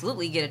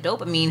absolutely get a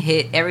dopamine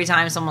hit every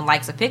time someone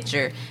likes a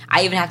picture.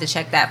 I even have to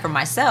check that for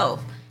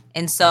myself.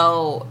 And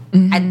so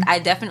I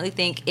definitely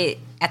think it,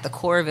 at the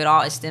core of it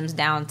all, it stems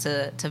down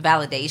to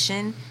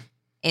validation.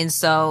 And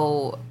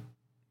so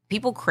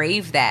people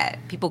crave that.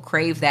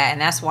 And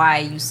that's why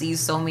you see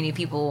so many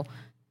people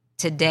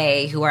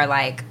today who are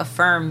like,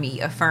 affirm me.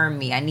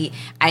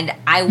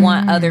 I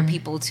want other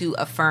people to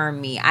affirm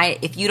me.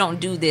 If you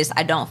don't do this,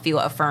 I don't feel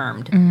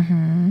affirmed.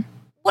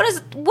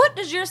 What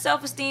does your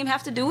self-esteem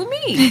have to do with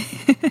me?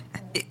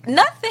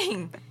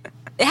 Nothing.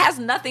 It has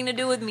nothing to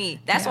do with me.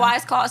 That's why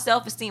it's called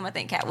self-esteem. I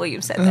think Cat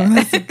Williams said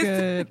that. That's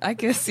good. I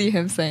can see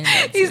him saying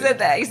that too. He said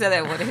that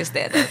in one of his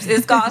stand-ups.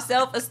 It's called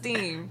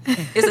self-esteem.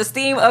 It's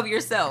esteem of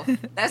yourself.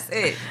 That's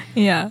it.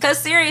 Yeah. Because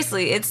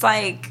seriously, it's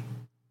like,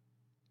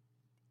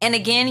 and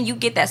again, you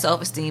get that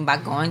self-esteem by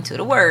going to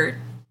the Word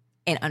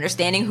and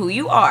understanding who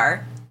you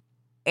are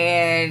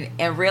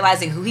and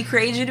realizing who He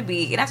created you to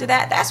be. And after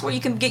that, that's where you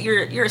can get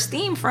your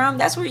esteem from.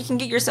 That's where you can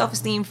get your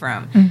self-esteem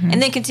from.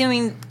 And then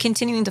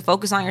continuing to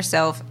focus on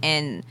yourself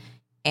and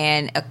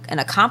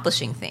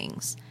accomplishing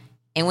things.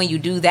 And when you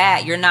do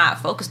that, you're not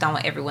focused on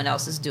what everyone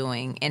else is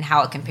doing and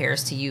how it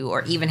compares to you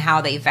or even how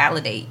they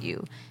validate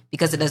you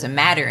because it doesn't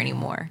matter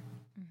anymore.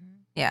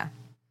 Yeah.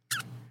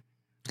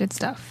 Good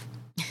stuff.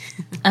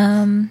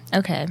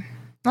 Okay.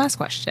 Last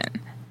question.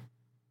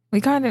 We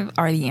kind of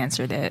already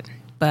answered it,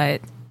 but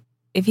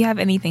if you have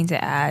anything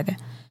to add,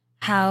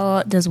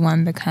 how does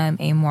one become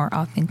a more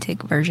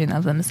authentic version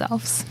of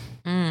themselves?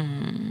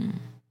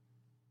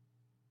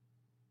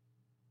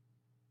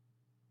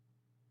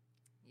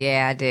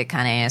 Yeah, I did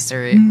kind of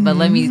answer it, but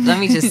let me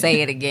just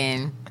say it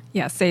again.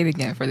 Yeah, say it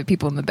again for the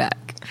people in the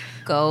back.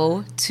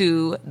 Go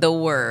to the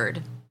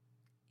Word.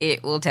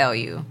 It will tell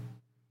you.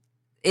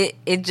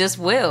 It just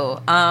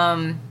will.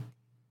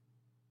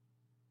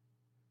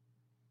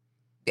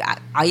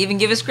 I'll even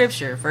give a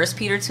scripture. 1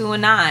 Peter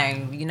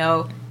 2:9. You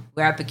know,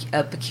 we're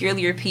a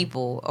peculiar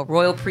people, a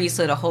royal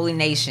priesthood, a holy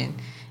nation.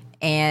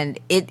 And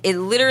it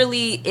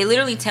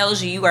literally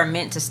tells you are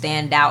meant to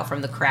stand out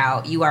from the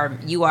crowd. You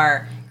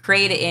are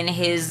created in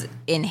his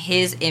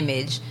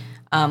image.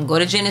 Go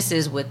to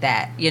Genesis with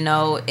that. You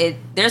know,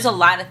 there's a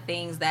lot of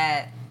things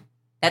that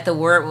the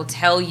Word will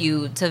tell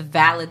you to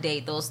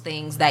validate those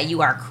things that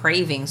you are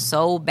craving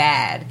so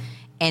bad.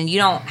 And you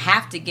don't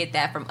have to get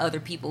that from other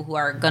people who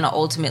are going to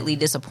ultimately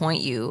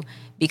disappoint you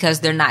because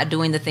they're not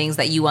doing the things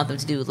that you want them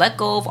to do. Let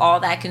go of all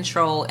that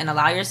control and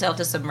allow yourself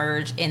to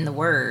submerge in the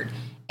Word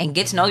and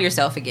get to know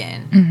yourself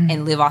again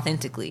and live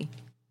authentically.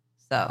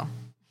 So.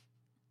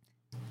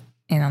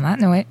 And on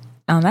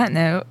that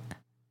note,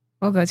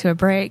 we'll go to a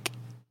break,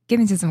 get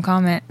into some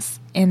comments,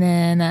 and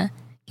then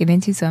get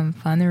into some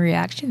fun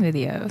reaction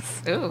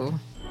videos. Ooh.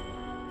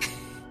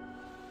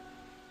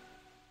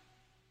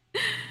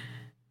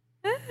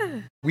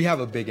 We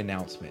have a big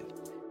announcement.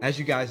 As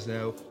you guys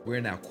know,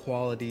 we're now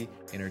Quality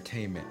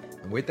Entertainment.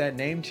 And with that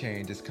name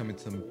change is coming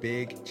some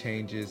big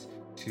changes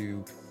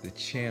to the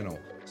channel.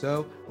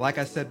 So, like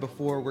I said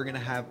before, we're going to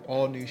have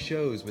all new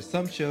shows, but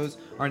some shows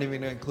aren't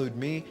even going to include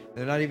me.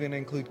 They're not even going to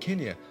include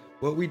Kenya.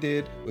 What we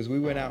did was we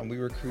went out and we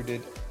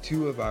recruited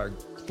two of our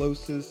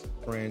closest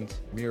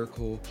friends,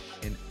 Miracle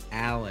and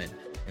Alan.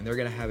 And they're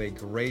going to have a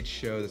great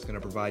show that's going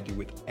to provide you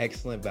with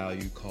excellent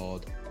value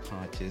called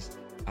Conscious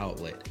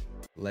Outlet.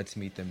 Let's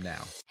meet them now.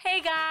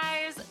 Hey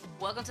guys,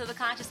 welcome to the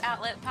Conscious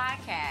Outlet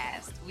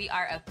Podcast. We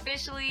are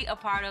officially a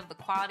part of the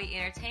Quality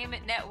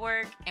Entertainment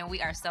Network, and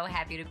we are so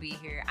happy to be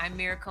here. I'm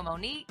Miracle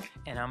Monique.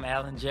 And I'm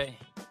Alan J.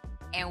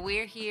 And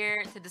we're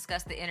here to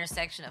discuss the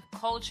intersection of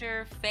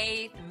culture,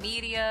 faith,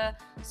 media,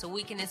 so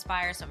we can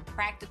inspire some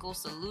practical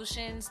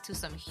solutions to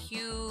some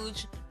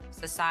huge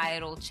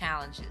societal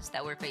challenges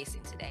that we're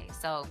facing today.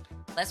 So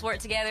let's work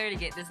together to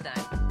get this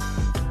done.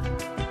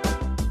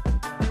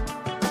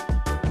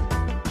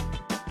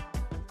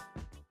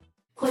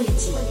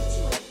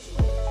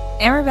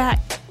 And we're back.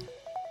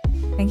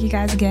 thank you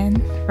guys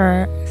again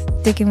for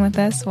sticking with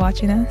us,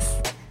 watching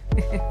us.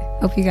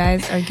 Hope you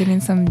guys are getting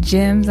some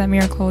gems that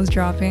Miracle is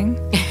dropping.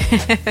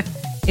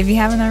 If you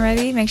haven't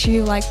already, make sure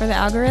you like for the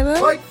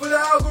algorithm. Like for the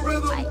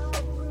algorithm.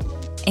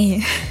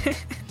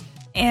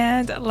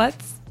 And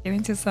let's get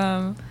into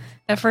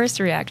the first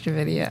reaction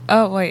video.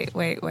 Oh, wait.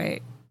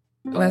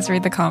 Let's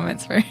read the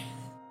comments first.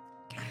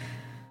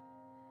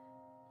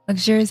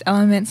 Luxurious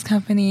Elements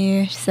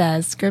Company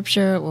says,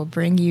 Scripture will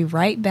bring you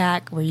right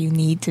back where you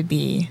need to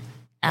be.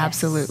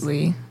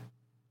 Absolutely.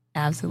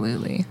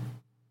 Absolutely.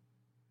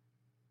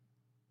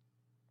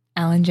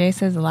 Alan J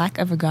says, lack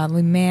of a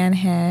godly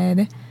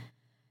manhead.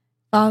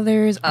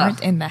 Fathers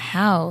aren't in the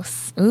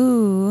house.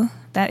 Ooh,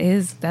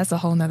 that's a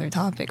whole nother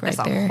topic right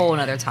there. That's a whole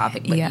nother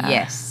topic, but Yeah.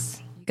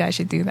 yes. You guys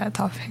should do that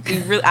topic.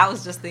 I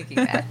was just thinking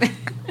that.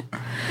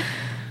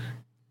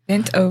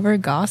 Bent over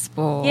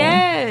gospel.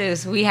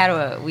 Yes, we had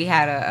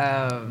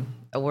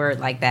a word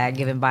like that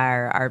given by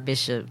our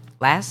bishop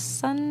last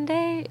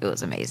Sunday. It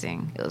was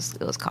amazing. It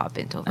was called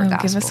bent over gospel.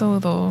 Give us a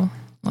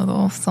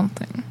little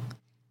something.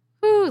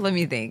 Ooh, let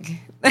me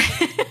think.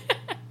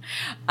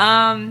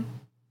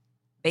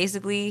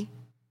 Basically,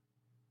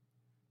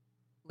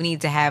 we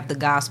need to have the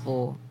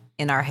gospel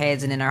in our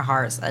heads and in our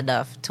hearts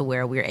enough to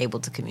where we're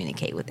able to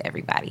communicate with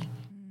everybody.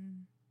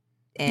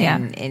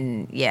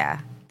 And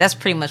that's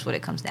pretty much what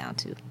it comes down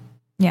to.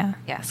 Yeah,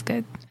 that's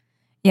good.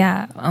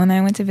 Yeah, when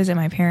I went to visit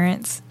my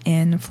parents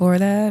in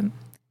Florida,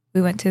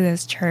 we went to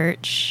this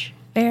church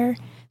fair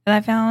that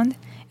I found.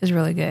 It was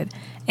really good.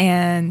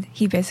 And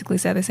he basically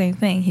said the same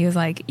thing. He was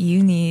like,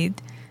 you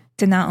need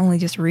to not only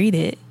just read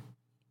it,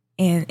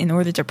 and in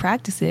order to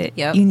practice it,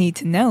 you need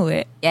to know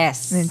it.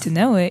 Yes. And then to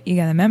know it, you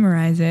got to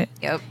memorize it.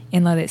 Yep.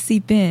 And let it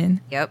seep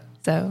in. Yep.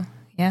 So,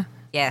 yeah.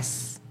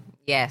 Yes.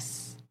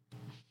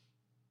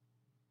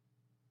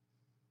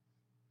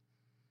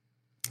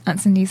 Aunt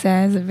Cindy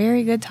says, a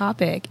very good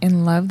topic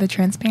and love the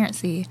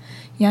transparency.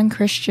 Young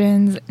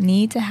Christians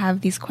need to have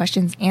these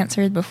questions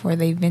answered before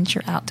they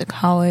venture out to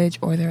college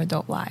or their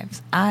adult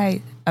lives.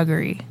 I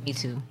agree. Me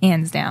too.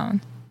 Hands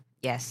down.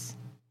 Yes.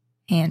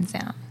 Hands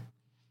down.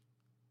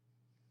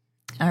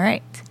 All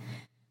right.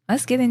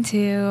 Let's get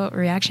into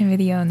reaction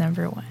video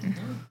number 1.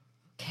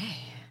 Okay.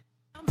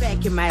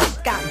 Back your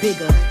mouth got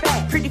bigger.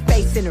 Pretty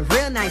face and a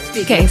real nice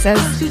figure. Okay, it says,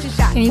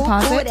 can you Pull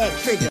pause forward it? that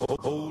trigger.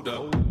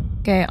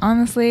 Okay,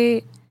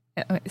 honestly,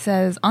 it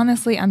says,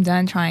 honestly, I'm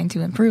done trying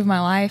to improve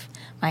my life.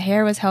 My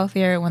hair was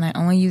healthier when I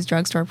only used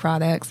drugstore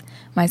products.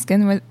 My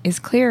skin is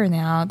clearer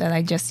now that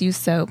I just use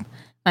soap.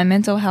 My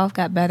mental health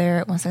got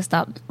better once I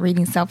stopped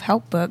reading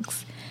self-help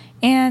books.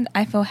 And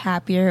I feel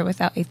happier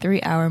without a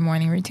 3-hour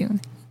morning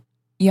routine.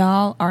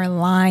 Y'all are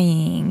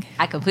lying.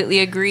 I completely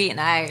agree, and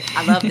I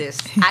love this.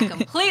 I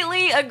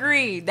completely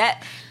agree.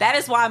 That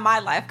is why my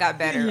life got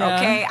better, Yeah.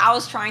 okay? I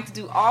was trying to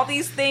do all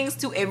these things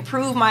to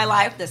improve my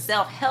life, the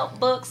self-help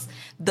books,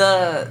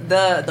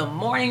 the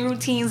morning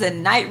routines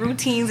and night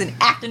routines and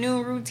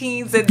afternoon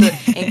routines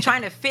and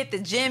trying to fit the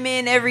gym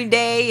in every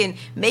day and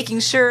making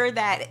sure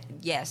that,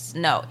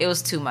 it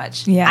was too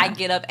much. Yeah. I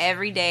get up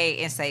every day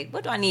and say,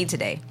 what do I need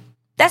today?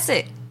 That's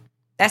it.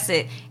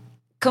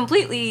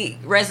 Completely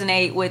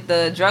resonate with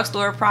the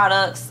drugstore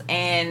products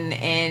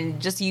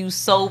and just use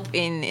soap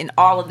and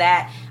all of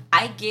that.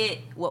 I get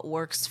what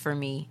works for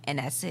me, and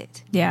that's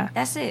it. Yeah.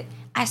 That's it.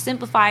 I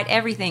simplified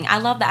everything. I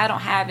love that I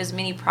don't have as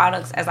many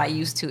products as I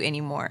used to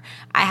anymore.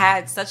 I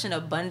had such an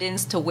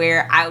abundance to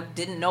where I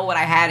didn't know what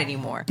I had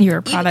anymore. You're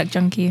a product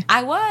junkie.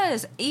 I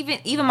was.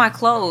 Even my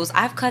clothes,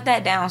 I've cut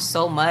that down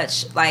so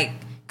much. Like,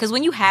 because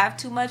when you have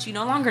too much, you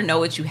no longer know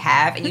what you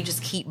have, and you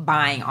just keep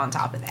buying on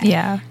top of that.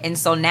 Yeah. And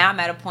so now I'm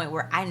at a point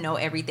where I know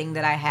everything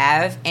that I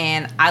have,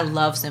 and I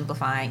love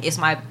simplifying. It's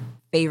my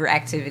favorite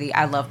activity.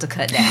 I love to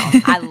cut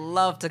down. I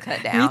love to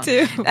cut down. Me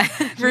too.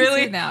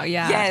 Really? Me too now,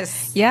 yeah.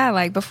 Yes. Yeah,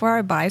 like before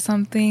I buy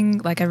something,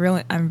 like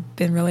I've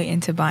been really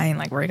into buying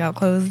like workout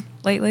clothes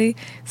lately.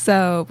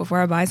 So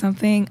before I buy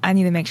something, I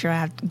need to make sure I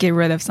have to get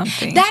rid of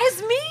something. That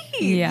is me.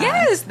 Yeah.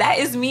 Yes, that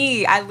is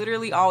me. I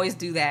literally always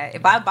do that.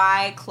 If I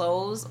buy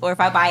clothes or if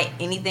I buy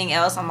anything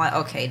else, I'm like,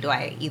 okay, do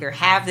I either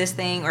have this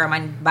thing or am I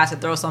about to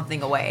throw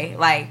something away?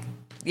 Like,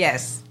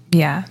 yes.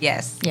 Yeah.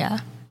 Yes. Yeah.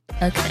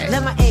 Okay.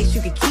 Let my ex,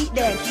 you can keep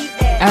that.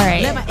 All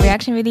Let my right.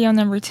 Reaction video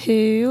number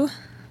 2.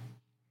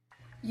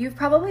 You've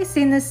probably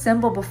seen this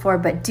symbol before,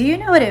 but do you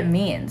know what it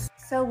means?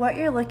 So what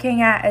you're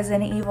looking at is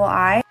an evil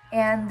eye,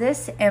 and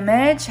this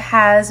image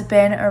has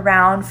been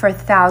around for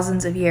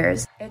thousands of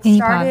years. It Can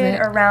you pause started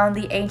it? around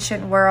the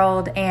ancient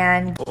world,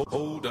 and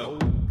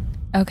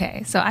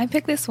Okay. So I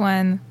picked this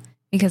one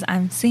because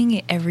I'm seeing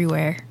it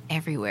everywhere.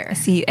 Everywhere. I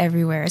see it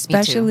everywhere,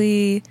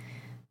 especially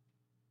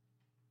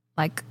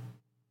like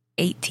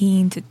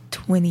 18 to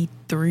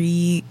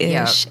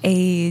 23-ish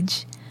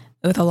age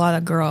with a lot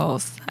of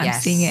girls. I'm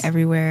Yes. seeing it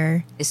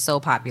everywhere. It's so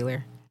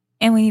popular.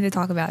 And we need to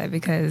talk about it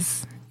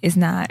because it's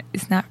not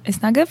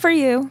good for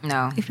you.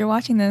 No. If you're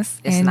watching this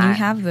It's and you not.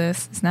 have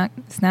this, it's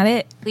not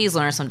it. Please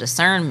learn some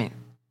discernment.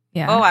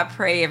 Yeah. Oh, I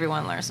pray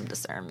everyone learns some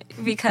discernment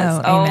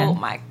because, Oh, amen. oh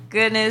my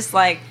goodness,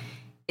 like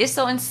it's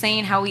so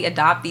insane how we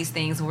adopt these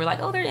things and we're like,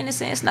 oh, they're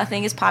innocent, it's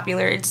nothing, it's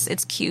popular,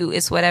 it's cute,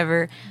 it's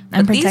whatever.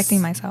 I'm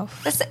protecting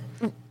myself.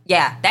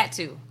 Yeah, that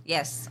too.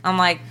 Yes. I'm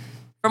like,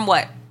 from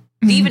what?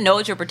 Do you even know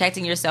what you're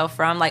protecting yourself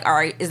from? Like,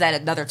 is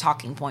that another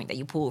talking point that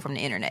you pull from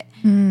the internet?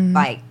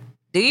 Like,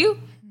 do you?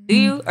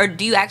 Or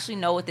do you actually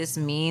know what this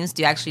means?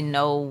 Do you actually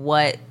know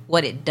what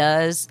it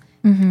does?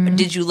 Or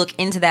did you look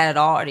into that at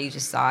all? Or you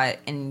just saw it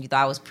and you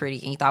thought it was pretty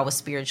and you thought it was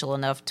spiritual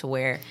enough to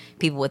where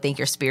people would think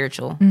you're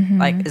spiritual?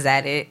 Like, is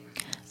that it?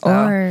 So,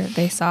 or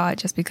they saw it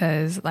just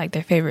because, like,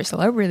 their favorite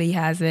celebrity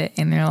has it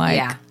and they're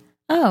like,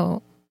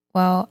 oh,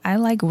 well, I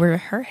like where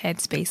her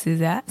headspace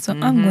is at, so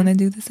I'm going to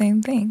do the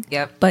same thing.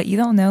 Yep. But you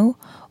don't know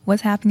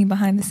what's happening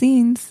behind the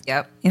scenes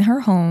in her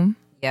home.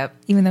 Yep.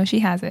 Even though she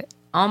has it.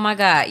 Oh my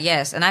God,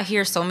 yes. And I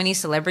hear so many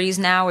celebrities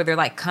now where they're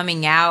like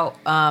coming out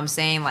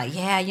saying like,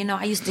 yeah, you know,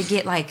 I used to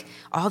get like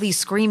all these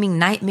screaming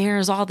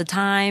nightmares all the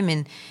time.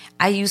 And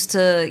I used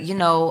to, you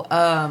know,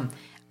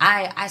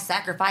 I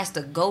sacrificed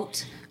a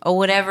goat or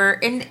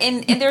whatever. And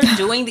they're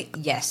doing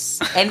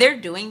and they're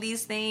doing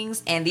these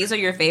things. And these are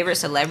your favorite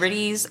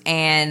celebrities.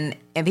 And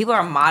people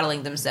are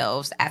modeling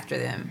themselves after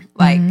them.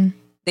 Like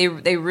they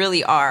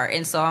really are.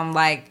 And so I'm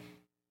like,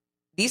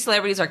 these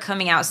celebrities are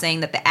coming out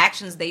saying that the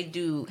actions they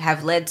do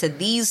have led to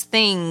these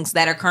things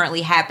that are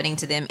currently happening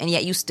to them, and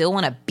yet you still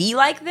want to be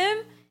like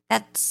them?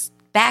 That's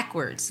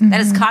backwards. That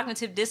is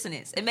cognitive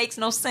dissonance. It makes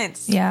no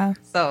sense. Yeah.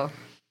 So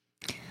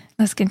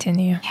let's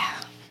continue. Yeah.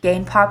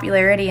 Gained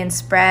popularity and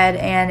spread,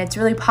 and it's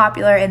really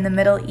popular in the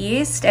Middle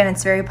East, and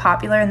it's very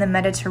popular in the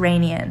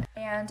Mediterranean.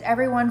 And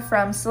everyone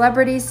from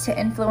celebrities to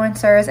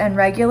influencers and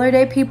regular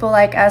day people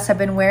like us have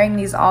been wearing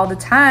these all the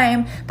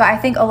time, but I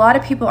think a lot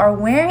of people are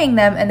wearing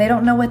them and they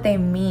don't know what they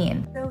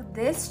mean. So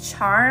this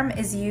charm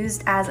is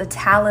used as a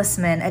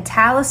talisman. A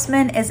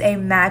talisman is a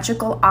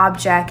magical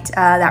object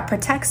that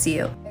protects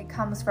you. It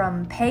comes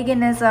from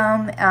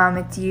paganism,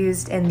 it's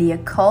used in the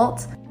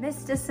occult,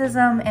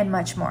 mysticism, and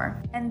much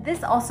more. And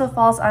this also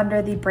falls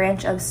under the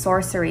branch of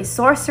sorcery.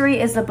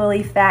 Sorcery is the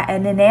belief that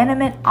an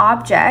inanimate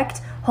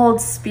object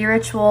holds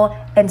spiritual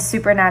and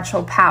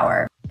supernatural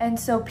power. And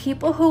so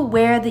people who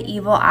wear the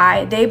evil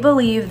eye, they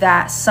believe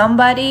that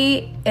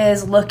somebody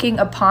is looking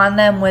upon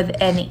them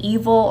with an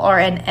evil or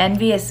an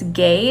envious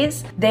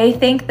gaze. They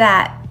think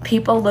that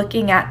people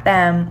looking at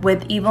them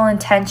with evil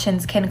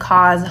intentions can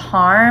cause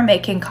harm,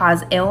 it can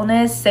cause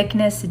illness,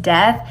 sickness,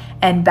 death,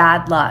 and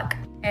bad luck.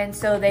 And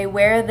so they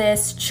wear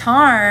this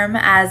charm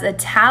as a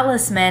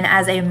talisman,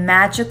 as a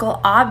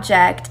magical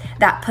object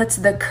that puts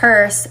the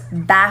curse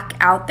back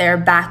out there,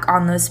 back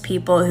on those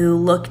people who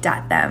looked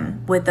at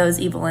them with those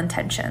evil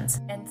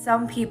intentions. And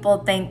some people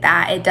think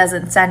that it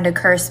doesn't send a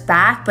curse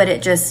back, but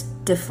it just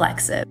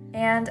deflects it.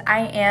 And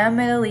I am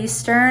Middle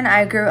Eastern.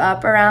 I grew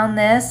up around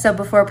this. So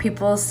before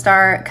people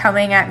start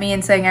coming at me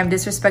and saying I'm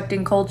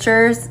disrespecting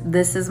cultures,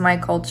 this is my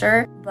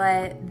culture.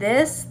 But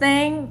this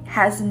thing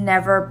has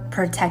never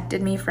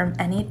protected me from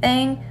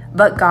anything,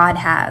 but God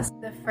has.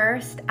 The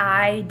first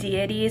eye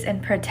deities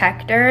and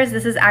protectors,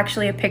 this is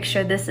actually a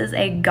picture. This is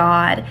a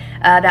god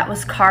that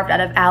was carved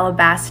out of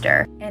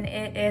alabaster. And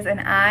it is an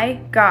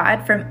eye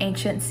god from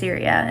ancient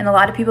Syria. And a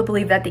lot of people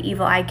believe that the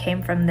evil eye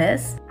came from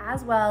this,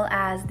 as well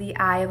as the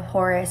Eye of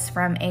Horus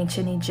from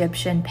ancient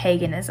Egyptian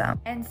paganism.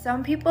 And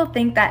some people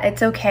think that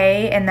it's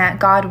okay and that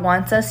God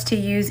wants us to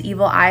use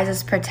evil eyes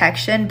as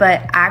protection,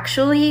 but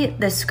actually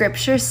the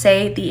scriptures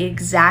say the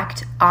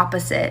exact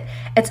opposite.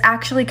 It's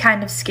actually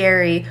kind of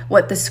scary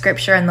what the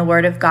scripture and the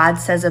word of God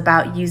says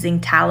about using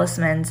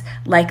talismans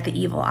like the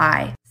evil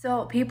eye.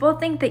 So people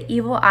think the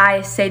evil eye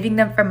is saving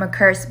them from a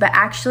curse, but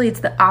actually it's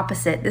the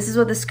opposite. This is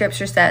what the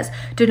scripture says.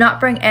 Do not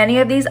bring any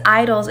of these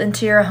idols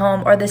into your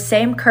home, or the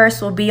same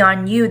curse will be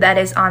on you that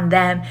is on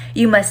them.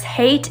 You must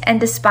hate and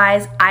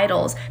despise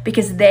idols,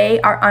 because they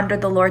are under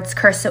the Lord's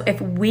curse. So if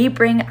we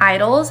bring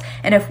idols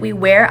and if we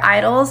wear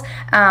idols,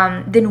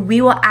 then we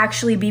will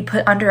actually be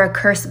put under a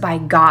curse by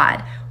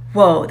God.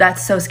 Whoa,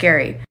 that's so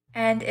scary.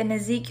 And in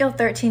Ezekiel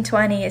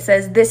 13:20, it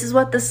says, "This is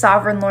what the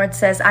sovereign Lord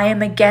says, I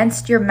am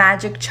against your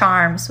magic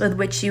charms with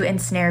which you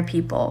ensnare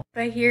people."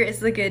 But here is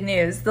the good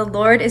news. The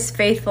Lord is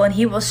faithful and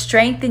he will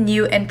strengthen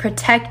you and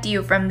protect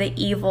you from the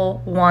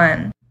evil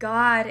one.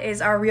 God is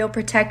our real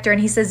protector,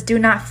 and he says, "Do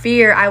not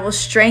fear, I will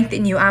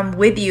strengthen you, I'm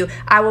with you.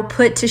 I will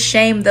put to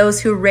shame those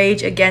who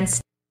rage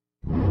against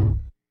you."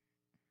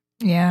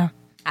 Yeah.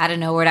 I didn't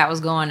know where that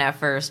was going at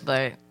first,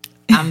 but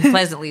I'm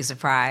pleasantly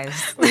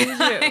surprised.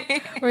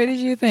 What did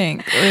you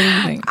think?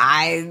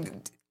 I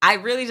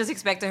really just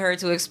expected her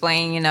to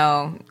explain, you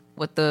know,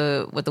 what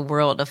the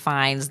world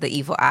defines the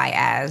evil eye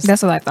as.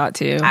 That's what I thought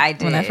too. I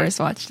did when I first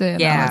watched it.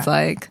 Yeah. I was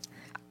like,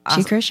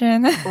 she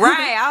Christian?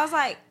 Right. I was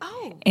like,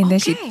 oh. And then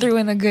she threw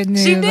in the good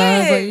news. She did. I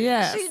was like,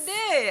 yes. She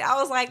did. I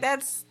was like,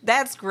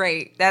 that's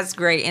great. That's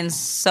great and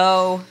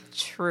so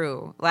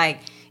true. Like,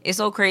 it's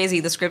so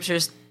crazy. The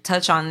scriptures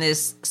touch on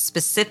this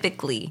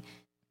specifically.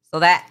 So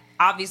that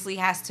obviously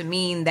has to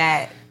mean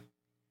that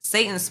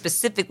Satan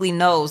specifically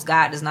knows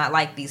God does not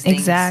like these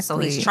things. Exactly. So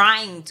he's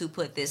trying to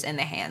put this in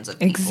the hands of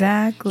people.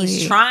 Exactly.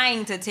 He's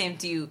trying to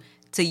tempt you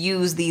to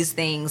use these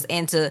things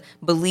and to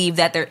believe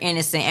that they're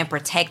innocent and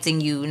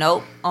protecting you.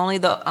 Nope. Only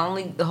the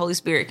Holy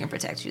Spirit can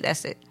protect you.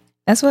 That's it.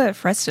 That's what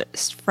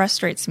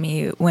frustrates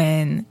me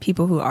when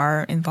people who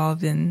are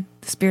involved in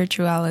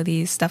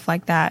spirituality, stuff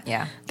like that,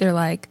 they're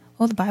like,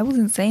 well, the Bible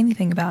didn't say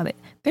anything about it.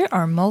 There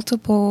are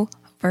multiple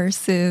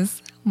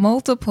verses,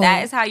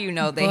 That is how you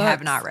know they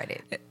have not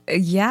read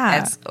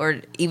it.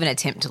 Or even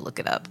attempt to look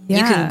it up. You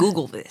can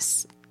Google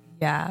this.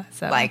 Yeah.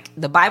 So like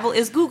the Bible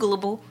is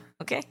Googleable.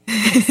 Okay.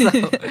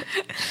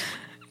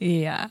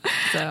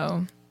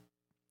 So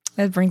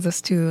that brings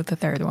us to the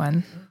third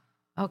one.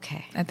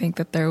 Okay. I think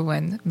the third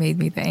one made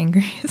me the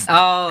angriest.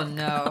 Oh,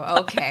 no.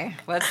 Okay.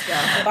 Let's go.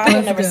 The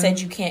Bible never said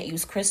you can't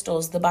use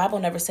crystals. The Bible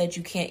never said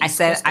you can't use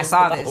crystals. I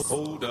saw this.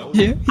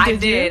 I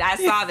did. I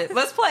saw this.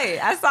 Let's play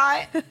it. I saw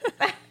it.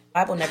 The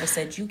Bible never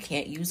said you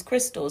can't use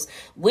crystals.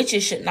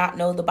 Witches should not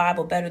know the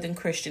Bible better than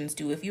Christians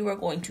do. If you are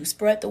going to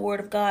spread the word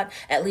of God,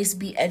 at least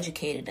be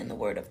educated in the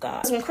word of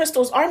God. When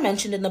crystals are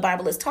mentioned in the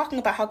Bible, it's talking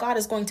about how God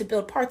is going to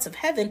build parts of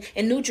heaven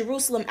in New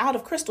Jerusalem out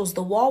of crystals.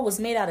 The wall was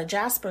made out of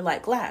jasper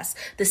like glass,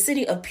 the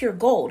city of pure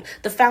gold.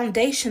 The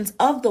foundations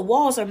of the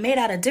walls are made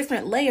out of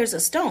different layers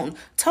of stone,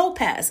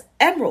 topaz,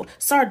 emerald,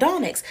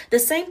 sardonyx. The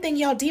same thing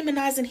y'all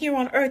demonizing here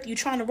on earth, you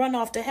trying to run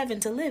off to heaven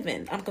to live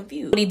in. I'm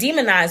confused. What he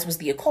demonized was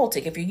the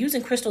occultic. If you're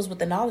using crystals with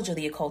the knowledge of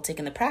the occultic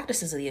and the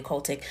practices of the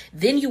occultic,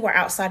 then you are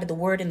outside of the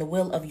word and the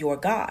will of your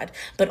God.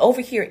 But over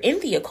here in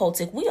the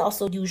occultic, we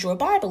also use your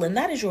Bible, and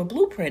that is your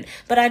blueprint.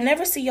 But I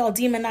never see y'all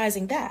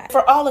demonizing that.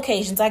 For all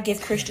occasions, I give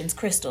Christians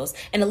crystals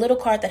and a little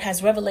card that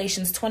has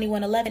Revelations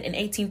 21:11 and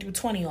 18 through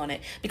 20 on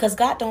it, because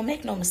God don't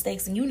make no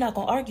mistakes, and you're not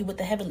going to argue with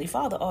the Heavenly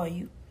Father, are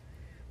you?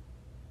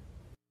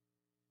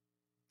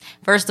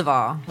 First of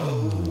all,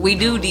 we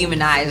do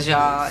demonize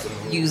y'all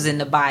using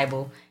the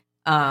Bible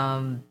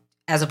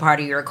as a part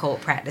of your occult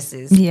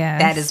practices.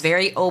 Yes. That is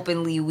very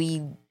openly,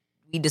 we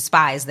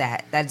despise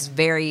that. That's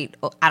very,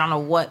 I don't know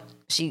what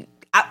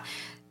I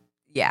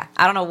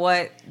don't know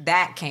what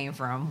that came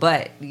from,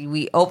 but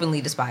we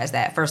openly despise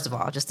that, first of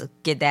all, just to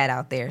get that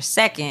out there.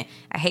 Second,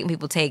 I hate when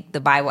people take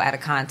the Bible out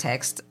of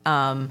context.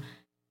 Them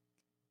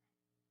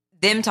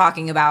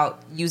talking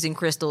about using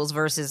crystals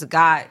versus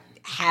God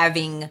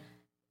having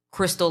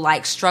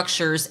crystal-like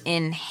structures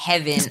in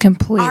heaven. It's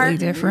completely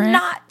different.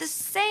 Not the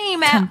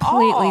same at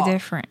all. Completely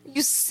different.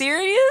 You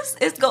serious?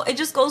 It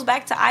just goes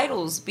back to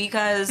idols,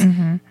 because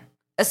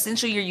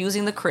essentially you're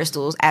using the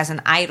crystals as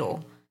an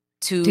idol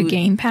to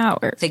gain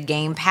power,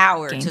 gain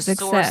to success,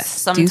 source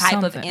some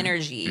type of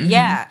energy.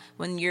 Yeah,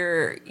 when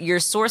your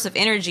source of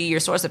energy, your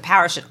source of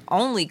power should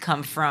only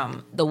come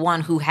from the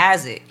one who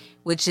has it,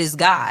 which is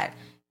God.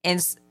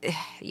 And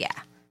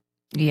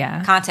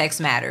context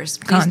matters.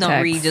 Please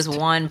don't read just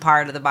one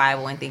part of the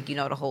Bible and think you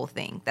know the whole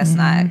thing. That's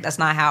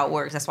not how it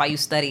works. That's why you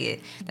study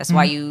it. That's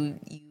why you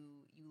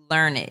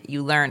learn it.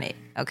 You learn it.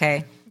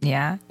 Okay.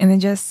 Yeah, and it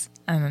just,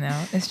 I don't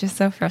know. It's just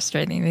so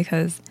frustrating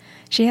because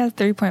she has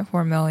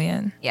 3.4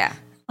 million.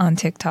 On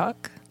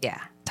TikTok.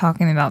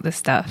 Talking about this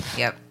stuff.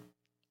 Yep.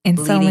 And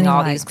leading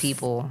all these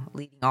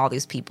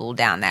people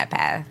down that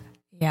path.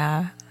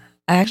 Yeah.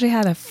 I actually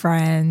had a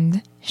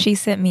friend. She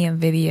sent me a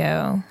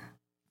video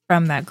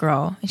from that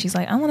girl, and she's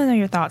like, I want to know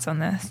your thoughts on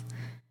this.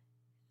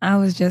 I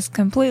was just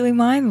completely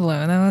mind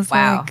blown. I was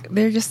like,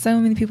 there are just so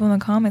many people in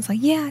the comments like,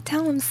 yeah,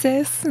 tell him,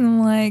 sis. And I'm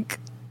like,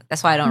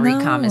 that's why I don't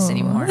read comments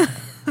anymore.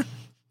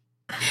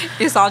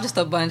 It's all just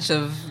a bunch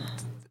of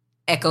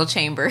echo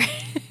chamber.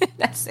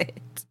 That's it.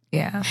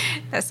 Yeah.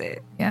 That's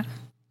it. Yeah.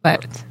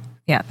 But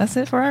yeah, that's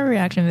it for our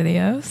reaction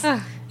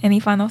videos. Any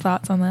final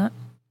thoughts on that?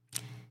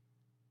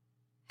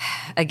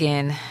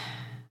 Again,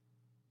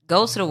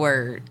 go to the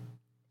word.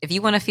 If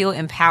you want to feel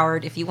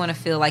empowered, if you want to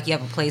feel like you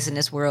have a place in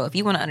this world, if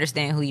you want to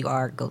understand who you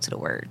are, go to the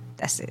word.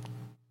 That's it.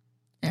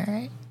 All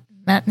right.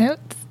 That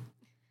notes.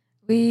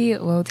 We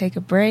will take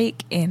a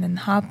break and then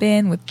hop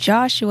in with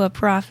Joshua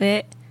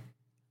Prophet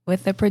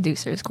with the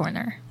Producer's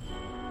Corner.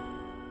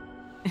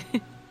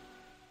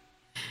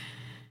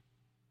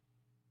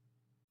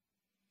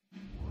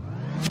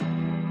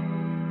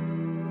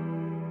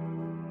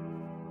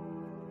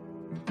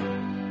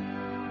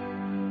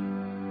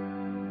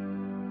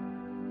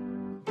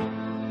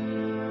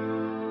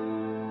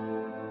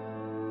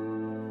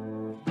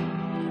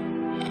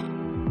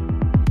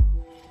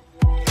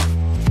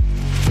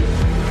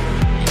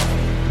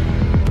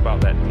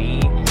 About that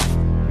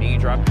knee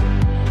drop.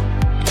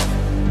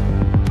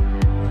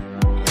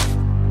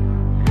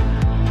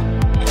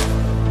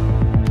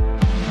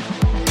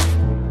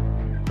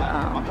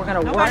 We're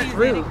going to work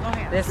through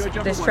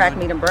this track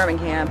meet in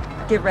Birmingham,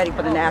 get ready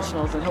for the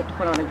Nationals, and hope to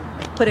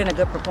put in a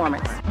good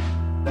performance.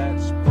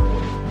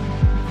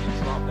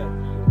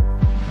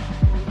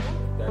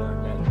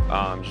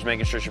 Just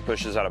making sure she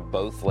pushes out of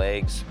both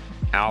legs,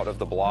 out of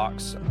the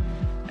blocks,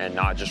 and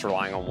not just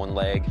relying on one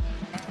leg.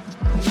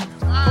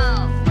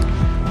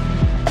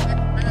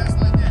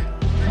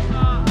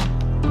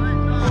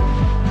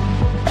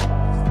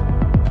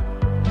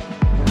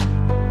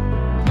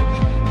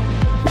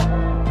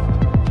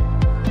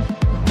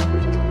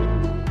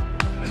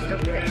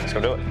 Let's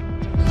go do it.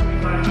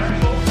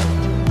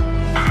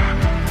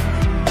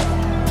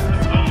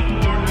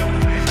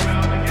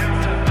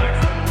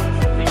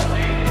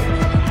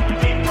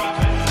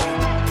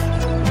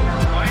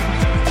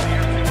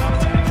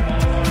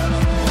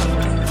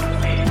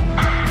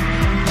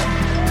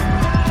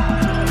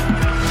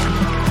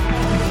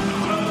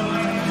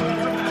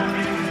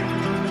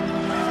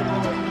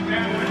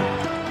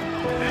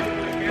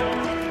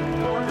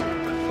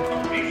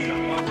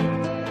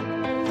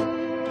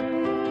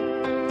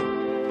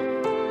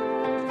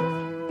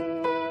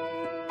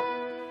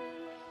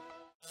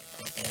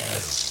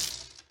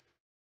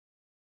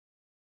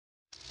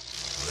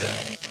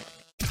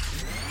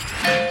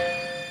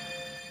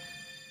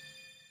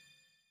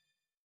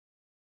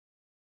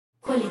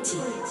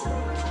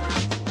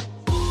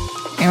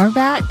 we're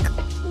back.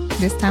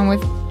 This time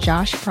with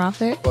Josh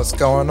Prophet. What's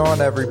going on,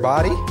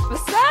 everybody?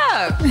 What's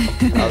up?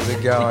 How's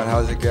it going?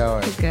 How's it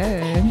going?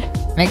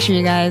 Good. Make sure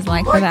you guys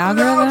like for the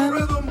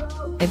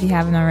algorithm if you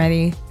haven't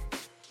already.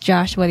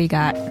 Josh, what do you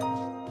got?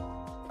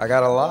 I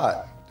got a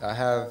lot. I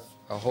have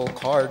a whole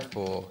card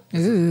full.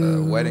 This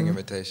is a wedding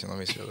invitation. Let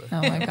me show it.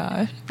 Oh my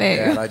gosh. Babe.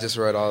 Yeah, and I just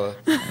wrote all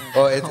the...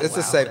 Well, it's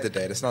a save the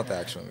date. It's not the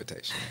actual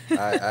invitation.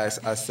 I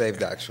saved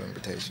the actual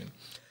invitation.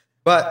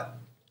 But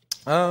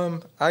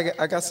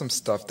I got some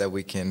stuff that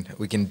we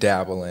can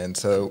dabble in.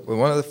 So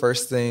one of the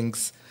first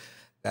things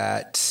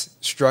that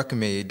struck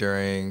me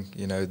during,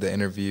 the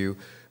interview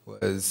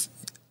was,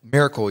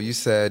 Miracle, you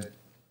said,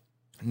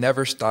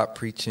 never stop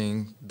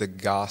preaching the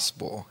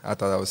gospel. I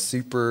thought that was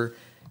super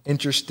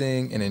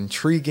interesting and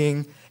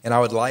intriguing, and I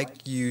would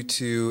like you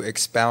to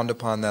expound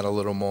upon that a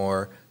little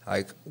more,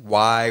 like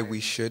why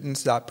we shouldn't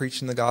stop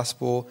preaching the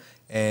gospel,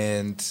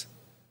 and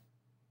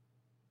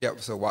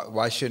so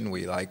why shouldn't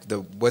we? Like,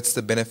 what's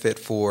the benefit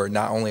for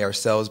not only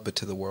ourselves but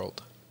to the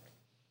world?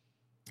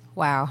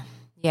 Wow.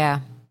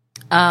 Yeah.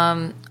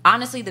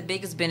 Honestly, the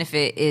biggest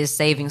benefit is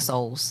saving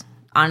souls.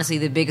 Honestly,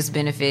 the biggest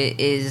benefit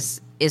is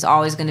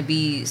always going to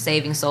be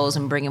saving souls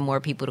and bringing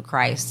more people to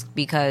Christ,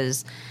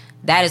 because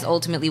that is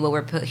ultimately what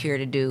we're put here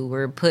to do.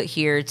 We're put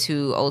here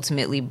to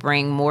ultimately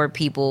bring more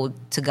people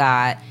to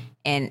God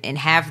and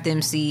have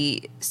them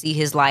see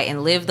His light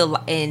and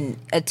and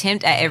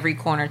attempt at every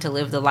corner to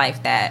live the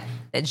life that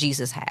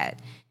Jesus had.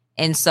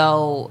 And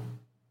so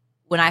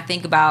when I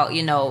think about,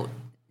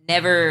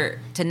 never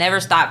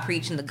stop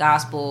preaching the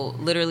gospel,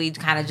 literally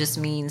kind of just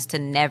means to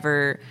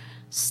never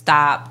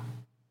stop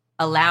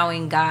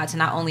allowing God to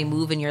not only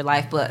move in your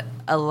life, but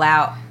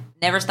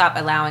never stop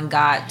allowing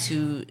God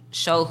to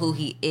show who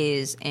He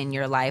is in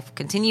your life.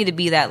 Continue to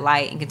be that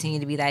light and continue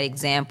to be that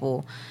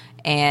example.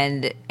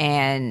 And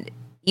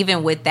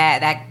even with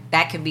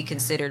that can be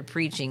considered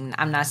preaching.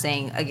 I'm not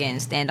saying, again,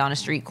 stand on a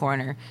street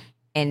corner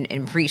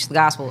and preach the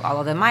gospel,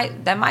 although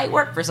that might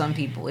work for some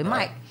people. It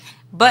might.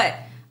 But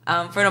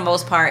for the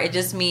most part, it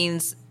just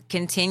means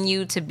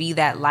continue to be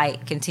that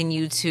light,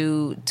 continue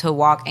to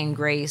walk in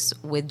grace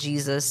with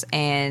Jesus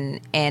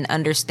and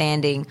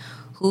understanding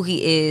who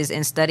He is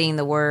and studying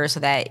the word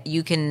so that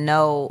you can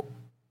know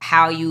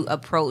how you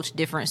approach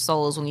different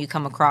souls when you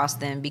come across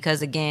them.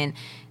 Because again,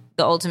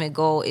 the ultimate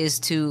goal is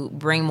to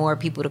bring more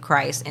people to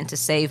Christ and to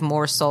save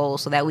more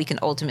souls so that we can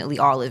ultimately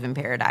all live in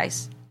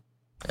paradise.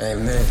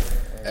 Amen.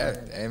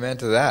 Amen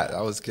to that.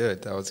 That was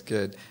good.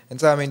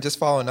 And so, just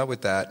following up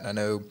with that, I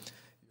know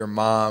your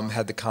mom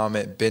had the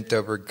comment, bent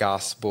over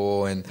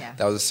gospel, and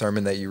that was a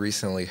sermon that you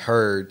recently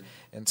heard.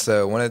 And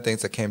so one of the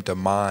things that came to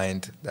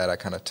mind that I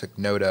kind of took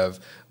note of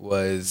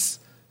was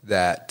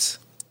that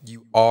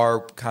you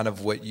are kind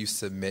of what you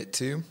submit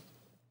to.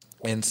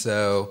 And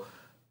so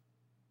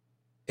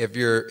if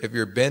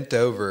you're bent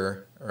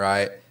over,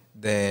 right,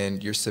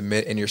 then you're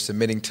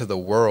submitting to the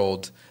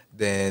world,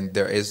 then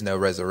there is no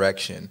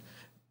resurrection,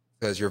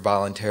 because you're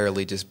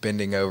voluntarily just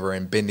bending over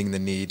and bending the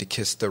knee to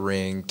kiss the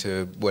ring,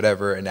 to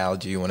whatever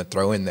analogy you want to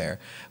throw in there.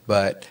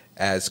 But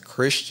as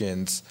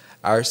Christians,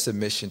 our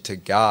submission to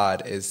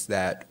God is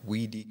that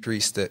we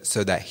decrease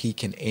so that He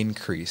can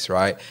increase,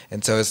 right?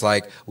 And so it's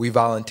like we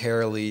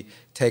voluntarily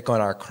take on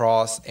our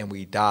cross and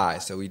we die.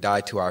 So we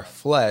die to our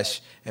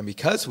flesh, and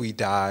because we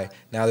die,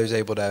 now there's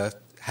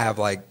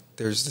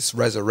this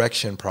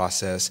resurrection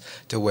process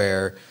to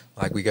where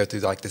like we go through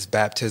like this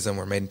baptism,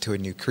 we're made into a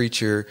new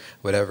creature,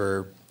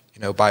 whatever,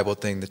 Bible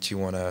thing that you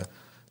want to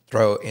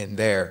throw in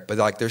there. But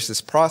like there's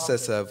this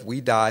process of we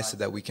die so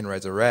that we can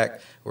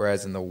resurrect,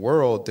 whereas in the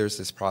world there's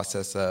this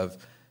process of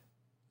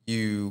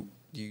you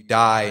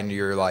die and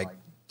you're like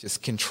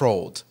just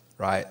controlled,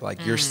 right?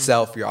 Like your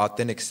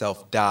authentic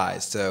self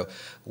dies. So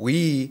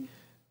we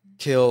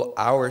kill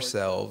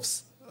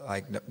ourselves,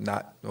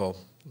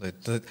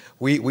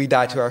 we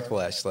die to our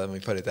flesh, let me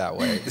put it that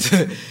way,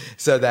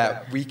 so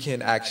that we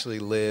can actually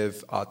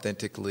live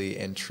authentically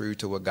and true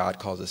to what God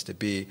calls us to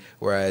be,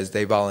 whereas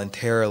they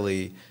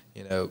voluntarily,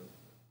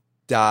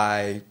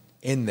 die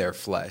in their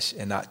flesh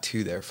and not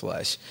to their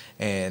flesh.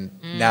 And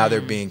now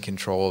they're being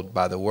controlled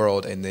by the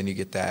world. And then you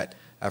get that,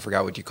 I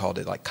forgot what you called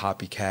it, like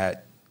copycat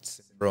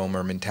syndrome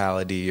or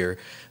mentality or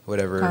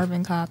whatever.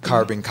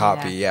 Carbon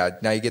copy. Yeah.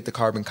 Now you get the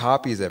carbon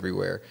copies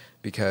everywhere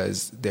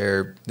because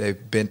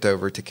they've bent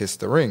over to kiss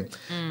the ring.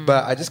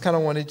 But I just kind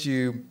of wanted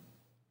you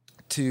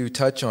to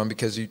touch on,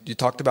 because you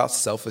talked about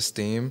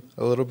self-esteem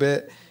a little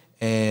bit,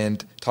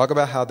 and talk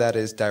about how that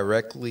is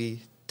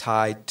directly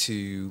tied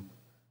to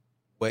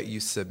what you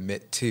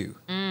submit to.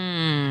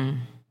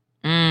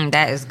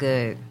 That is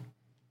good.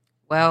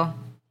 Well,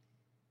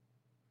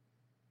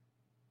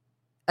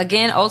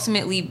 again,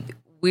 ultimately,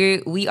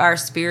 we are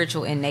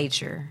spiritual in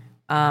nature.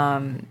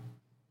 And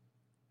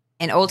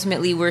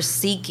ultimately, we're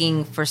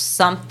seeking for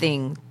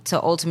something to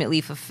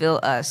ultimately fulfill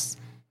us.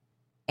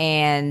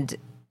 And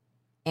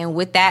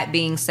with that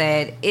being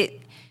said,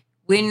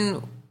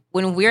 when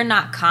we're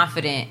not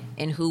confident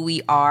in who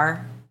we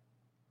are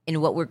in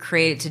what we're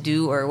created to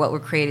do or what we're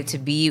created to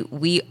be,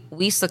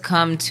 we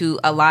succumb to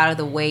a lot of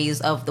the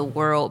ways of the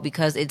world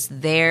because it's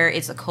there,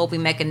 it's a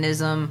coping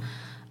mechanism,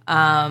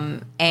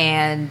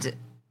 and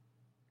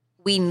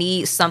we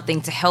need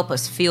something to help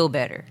us feel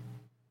better.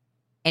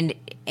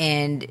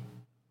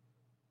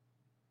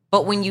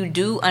 But when you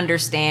do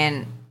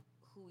understand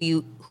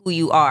who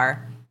you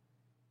are,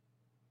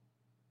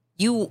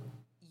 you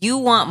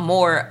want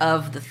more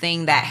of the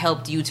thing that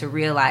helped you to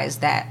realize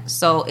that.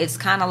 So it's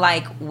kind of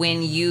like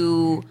when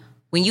you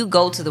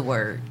go to the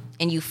Word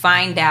and you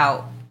find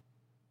out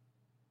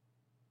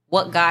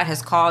what God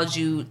has called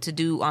you to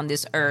do on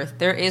this earth,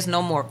 there is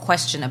no more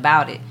question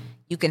about it.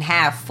 You can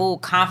have full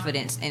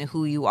confidence in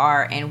who you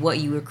are and what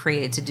you were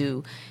created to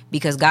do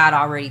because God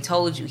already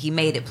told you. He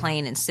made it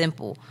plain and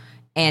simple.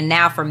 And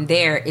now from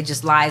there, it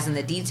just lies in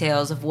the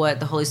details of what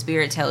the Holy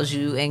Spirit tells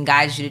you and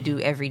guides you to do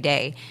every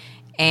day.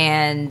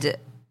 And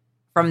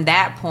from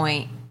that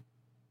point,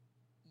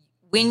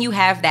 when you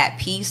have that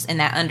peace and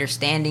that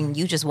understanding,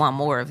 you just want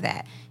more of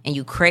that and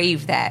you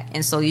crave that.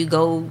 And so you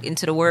go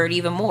into the Word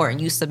even more and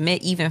you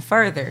submit even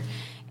further.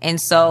 And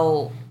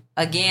so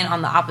again,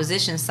 on the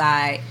opposition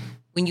side,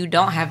 when you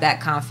don't have that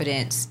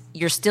confidence,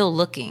 you're still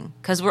looking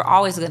because we're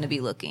always going to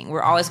be looking.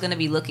 We're always going to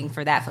be looking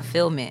for that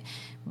fulfillment.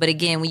 But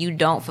again, when you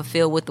don't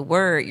fulfill with the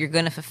Word, you're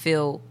going to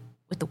fulfill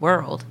with the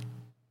world,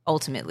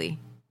 ultimately.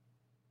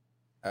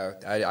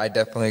 I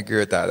definitely agree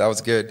with that. That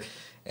was good.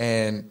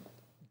 And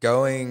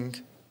going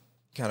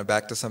kind of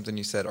back to something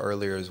you said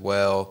earlier as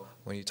well,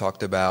 when you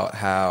talked about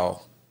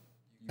how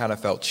you kind of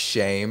felt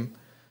shame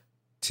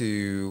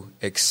to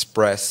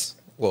express,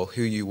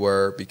 who you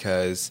were,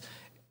 because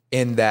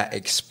in that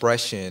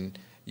expression,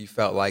 you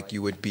felt like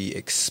you would be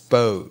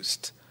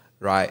exposed,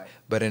 right?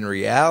 But in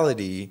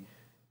reality,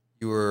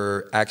 you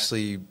were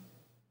actually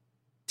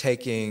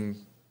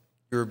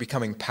you were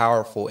becoming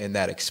powerful in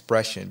that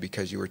expression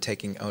because you were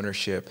taking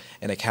ownership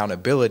and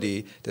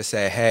accountability to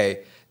say,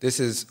 hey, this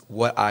is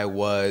what I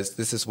was,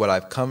 this is what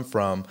I've come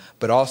from,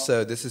 but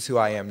also this is who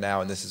I am now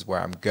and this is where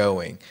I'm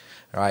going,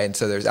 right? And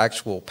so there's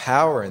actual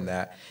power in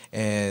that.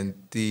 And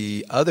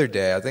the other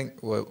day, I think,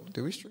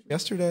 did we stream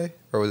yesterday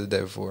or was it the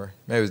day before?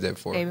 Maybe it was the day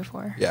before. Day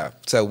before. Yeah.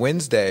 So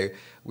Wednesday,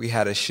 we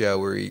had a show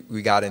where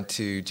we got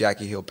into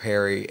Jackie Hill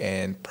Perry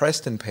and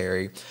Preston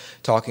Perry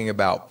talking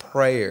about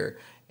prayer.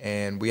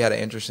 And we had an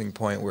interesting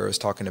point where it was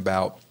talking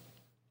about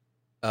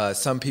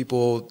some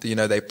people,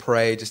 they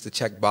pray just to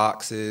check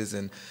boxes,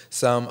 and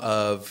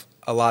a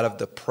lot of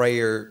the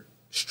prayer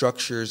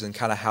structures and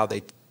kind of how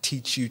they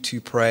teach you to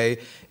pray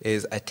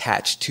is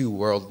attached to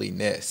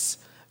worldliness,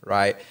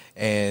 right?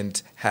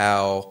 And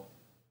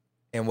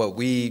what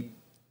we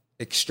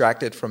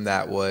extracted from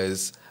that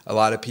was a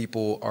lot of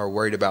people are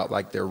worried about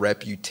like their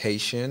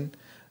reputation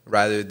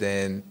rather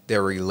than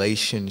their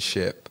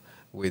relationship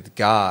with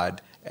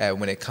God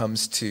when it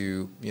comes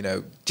to,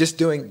 just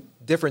doing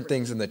different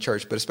things in the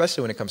church, but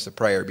especially when it comes to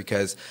prayer,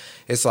 because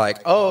it's like,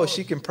 oh,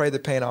 she can pray the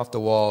paint off the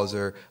walls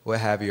or what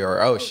have you,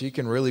 or, oh, she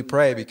can really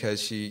pray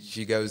because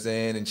she goes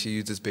in and she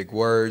uses big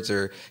words,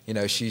 or,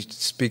 she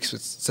speaks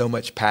with so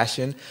much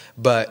passion.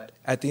 But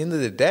at the end of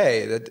the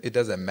day, it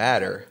doesn't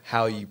matter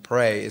how you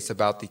pray. It's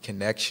about the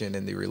connection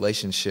and the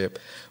relationship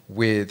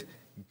with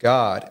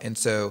God. And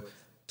so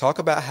talk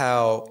about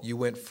how you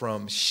went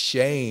from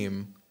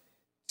shame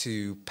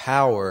to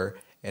power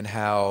and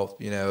how,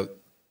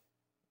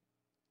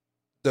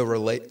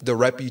 the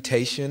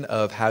reputation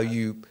of how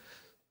you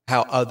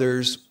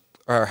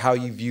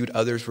viewed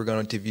others were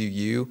going to view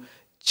you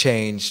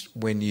changed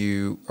when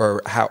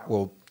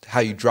how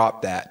you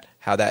dropped that,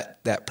 how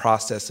that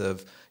process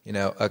of,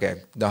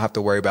 okay, don't have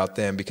to worry about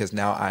them because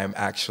now I'm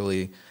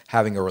actually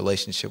having a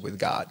relationship with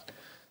God.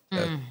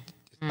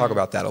 Talk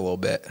about that a little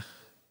bit.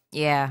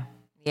 Yeah.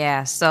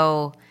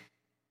 So,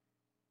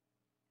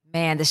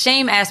 man, the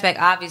shame aspect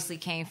obviously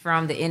came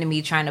from the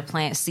enemy trying to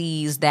plant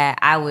seeds that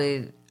I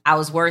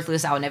was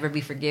worthless. I would never be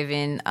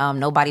forgiven.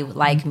 Nobody would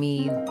like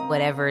me,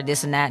 whatever,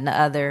 this and that and the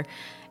other.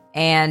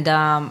 And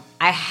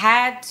I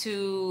had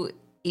to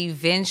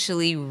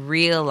eventually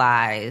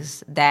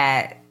realize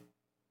that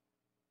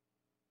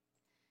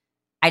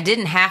I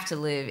didn't have to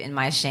live in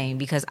my shame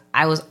because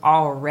I was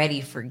already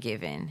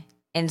forgiven.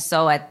 And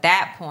so at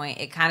that point,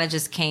 it kind of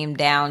just came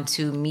down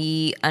to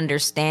me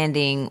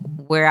understanding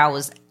where I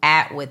was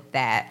at with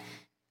that.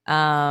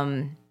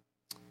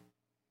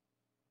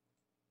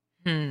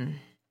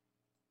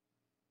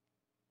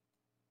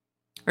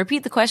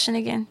 Repeat the question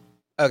again.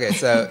 Okay,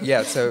 so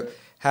yeah, so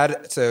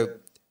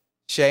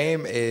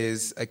shame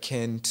is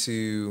akin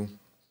to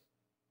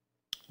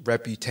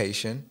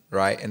reputation,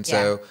 right? And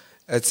so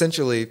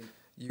essentially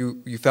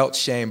you felt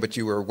shame, but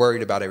you were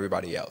worried about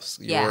everybody else.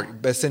 You were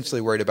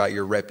essentially worried about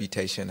your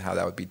reputation, how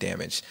that would be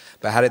damaged.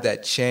 But how did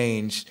that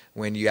change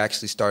when you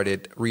actually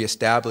started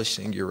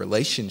reestablishing your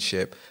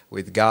relationship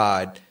with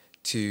God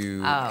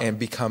and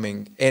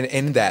becoming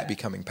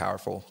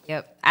powerful?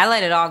 Yep. I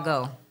let it all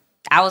go.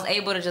 I was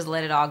able to just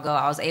let it all go.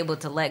 I was able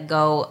to let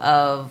go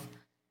of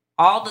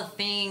all the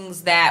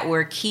things that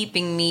were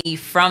keeping me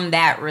from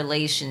that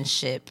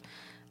relationship.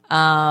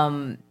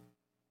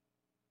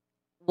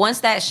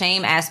 once that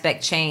shame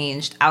aspect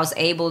changed, I was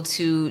able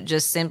to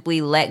just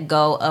simply let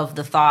go of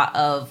the thought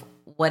of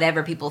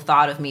whatever people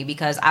thought of me,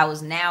 because I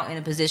was now in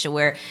a position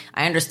where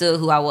I understood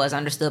who I was, I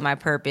understood my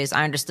purpose,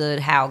 I understood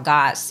how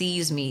God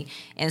sees me.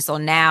 And so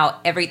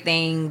now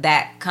everything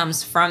that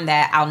comes from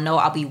that, I'll know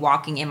I'll be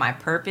walking in my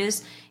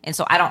purpose. And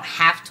so I don't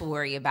have to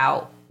worry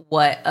about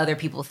what other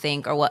people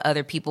think or what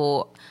other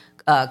people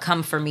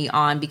come for me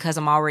on, because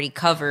I'm already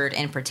covered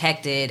and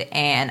protected,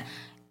 and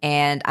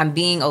I'm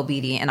being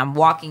obedient and I'm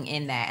walking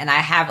in that, and I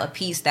have a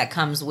peace that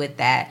comes with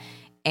that.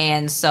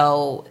 And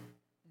so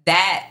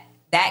that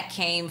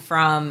came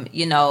from,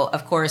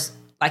 of course,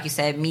 like you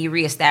said, me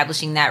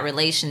reestablishing that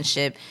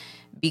relationship,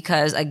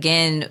 because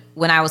again,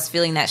 when I was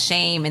feeling that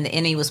shame and the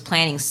enemy was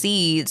planting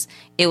seeds,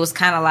 it was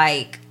kind of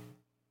like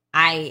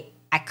I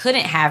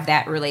couldn't have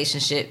that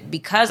relationship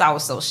because I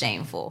was so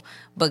shameful.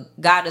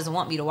 But God doesn't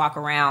want me to walk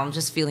around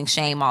just feeling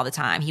shame all the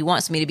time. He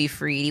wants me to be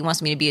freed. He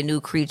wants me to be a new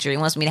creature. He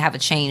wants me to have a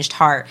changed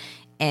heart.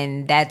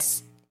 And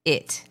that's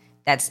it.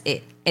 That's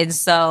it. And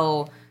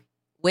so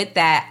with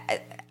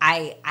that,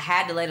 I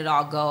had to let it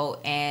all go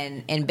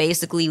and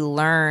basically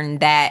learn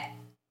that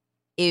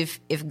if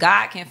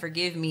God can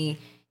forgive me,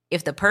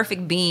 if the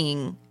perfect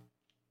being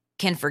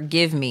can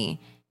forgive me,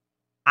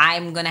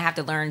 I'm going to have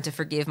to learn to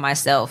forgive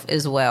myself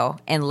as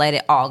well and let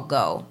it all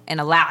go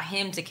and allow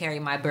him to carry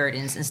my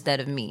burdens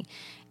instead of me.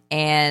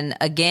 And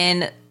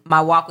again,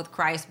 my walk with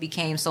Christ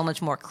became so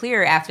much more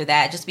clear after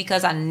that, just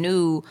because I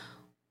knew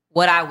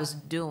what I was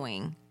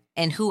doing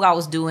and who I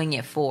was doing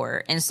it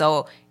for. And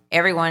so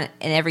everyone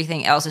and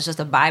everything else is just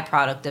a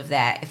byproduct of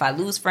that. If I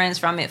lose friends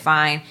from it,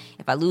 fine.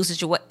 If I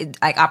lose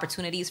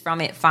opportunities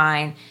from it,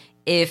 fine.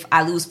 If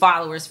I lose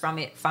followers from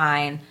it,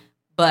 fine.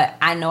 But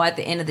I know at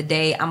the end of the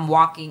day, I'm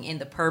walking in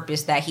the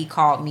purpose that he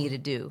called me to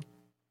do.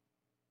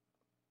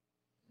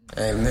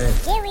 Amen.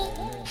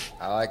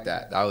 I like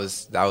that. That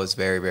was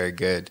very, very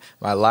good.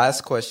 My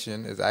last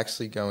question is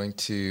actually going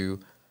to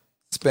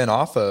spin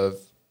off of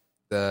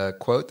the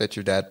quote that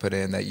your dad put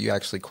in that you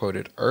actually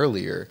quoted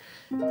earlier.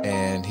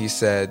 And he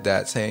said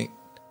that St.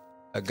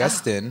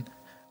 Augustine,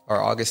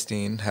 or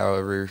Augustine,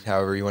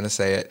 however you want to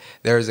say it,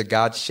 there is a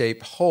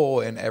God-shaped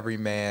hole in every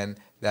man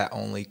that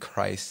only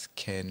Christ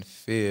can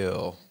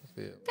fill.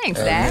 Thanks,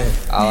 Dad.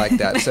 I like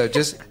that. So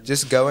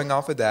just going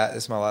off of that,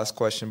 this is my last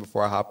question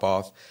before I hop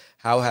off.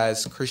 How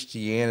has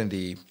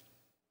Christianity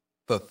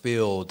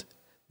fulfilled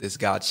this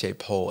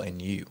God-shaped hole in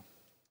you?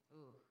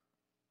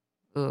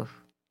 Ooh,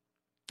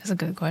 that's a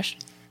good question.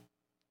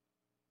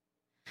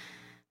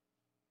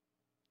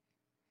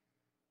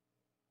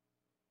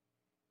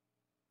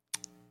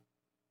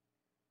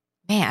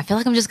 Man, I feel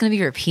like I'm just going to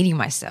be repeating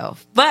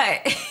myself.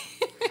 But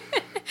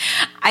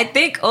I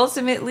think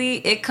ultimately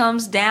it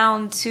comes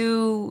down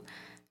to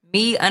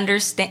me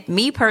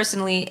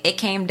personally, it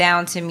came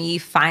down to me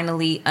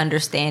finally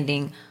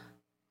understanding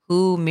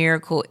who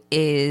Miracle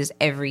is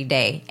every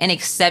day and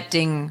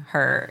accepting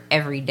her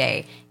every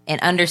day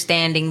and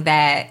understanding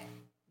that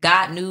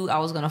God knew I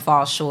was going to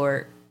fall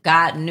short.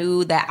 God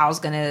knew that I was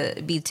going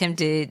to be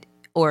tempted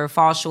or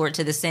fall short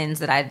to the sins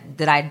that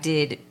I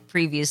did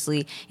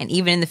previously and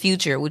even in the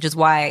future, which is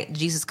why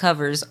Jesus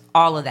covers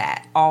all of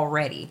that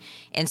already.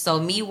 And so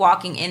me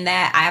walking in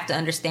that, I have to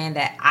understand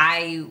that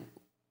I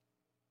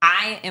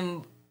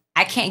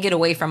can't get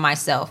away from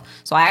myself.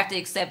 So I have to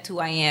accept who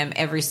I am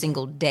every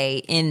single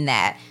day in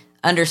that,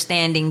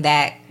 understanding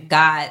that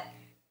God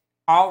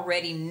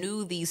already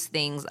knew these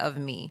things of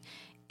me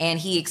and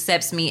he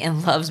accepts me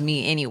and loves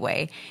me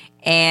anyway.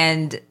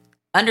 And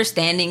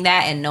understanding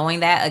that and knowing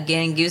that,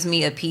 again, gives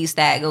me a peace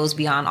that goes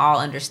beyond all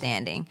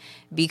understanding,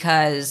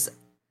 because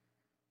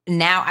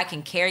now I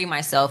can carry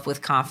myself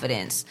with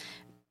confidence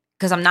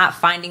because I'm not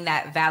finding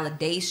that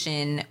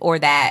validation or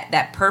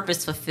that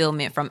purpose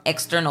fulfillment from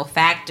external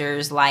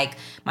factors like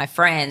my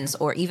friends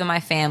or even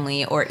my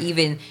family or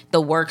even the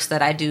works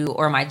that I do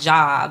or my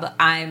job.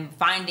 I'm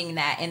finding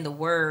that in the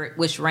word,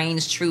 which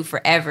reigns true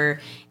forever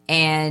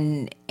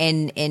and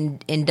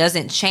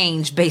doesn't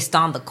change based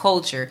on the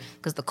culture,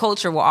 because the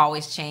culture will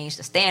always change,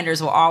 the standards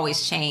will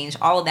always change,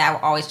 all of that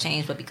will always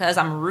change. But because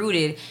I'm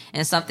rooted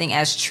in something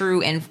as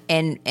true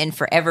and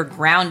forever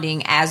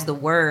grounding as the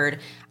word,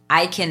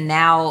 I can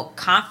now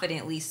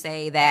confidently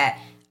say that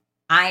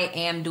I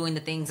am doing the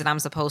things that I'm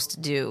supposed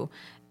to do,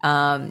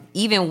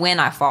 even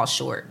when I fall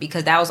short,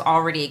 because that was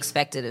already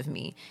expected of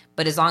me.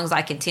 But as long as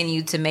I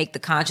continue to make the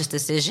conscious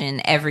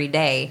decision every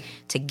day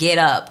to get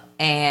up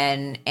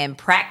and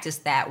practice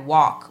that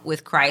walk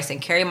with Christ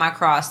and carry my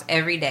cross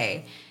every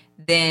day,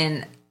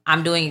 then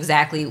I'm doing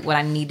exactly what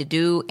I need to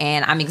do,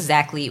 and I'm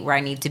exactly where I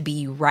need to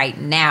be right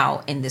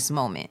now in this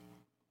moment.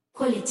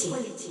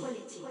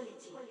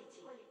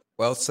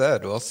 Well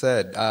said. Well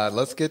said.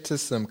 Let's get to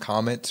some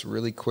comments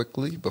really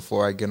quickly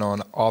before I get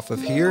on off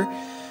of here.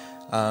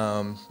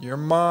 Your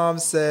mom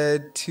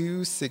said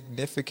 2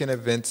 significant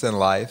events in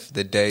life: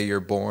 the day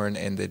you're born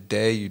and the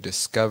day you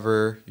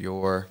discover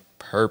your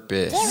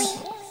purpose.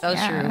 So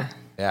true.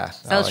 Yeah.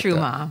 So true,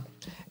 Mom.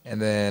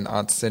 And then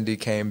Aunt Cindy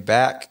came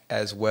back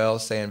as well,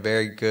 saying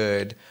very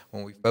good.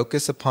 When we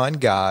focus upon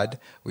God,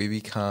 we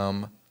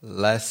become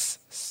less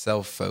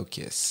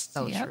self-focused.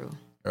 So true.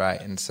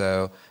 Right. And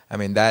so, I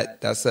mean,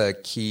 that's a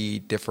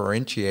key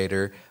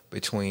differentiator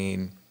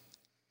between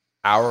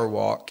our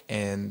walk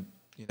and,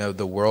 you know,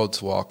 the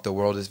world's walk. The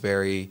world is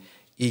very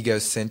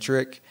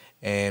egocentric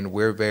and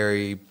we're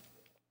very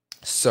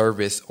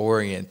service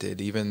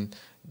oriented. Even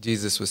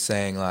Jesus was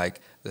saying,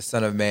 like, the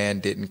Son of Man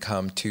didn't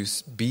come to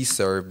be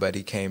served, but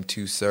he came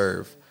to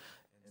serve.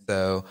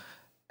 So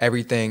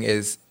everything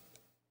is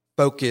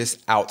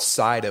focused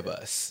outside of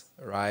us,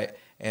 right?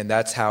 And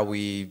that's how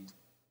we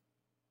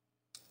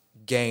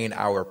gain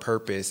our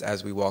purpose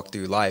as we walk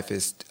through life,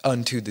 is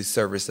unto the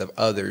service of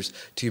others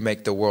to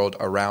make the world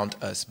around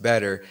us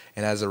better.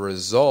 And as a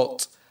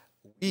result,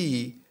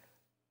 we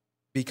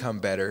become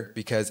better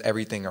because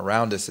everything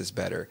around us is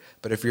better.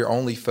 But if you're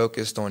only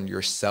focused on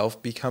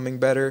yourself becoming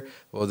better,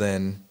 well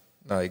then,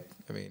 like,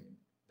 I mean,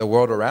 the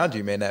world around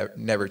you may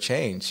never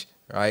change,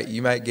 right?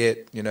 You might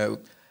get, you know,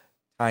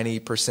 tiny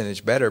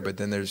percentage better, but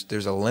then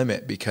there's a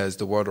limit because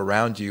the world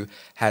around you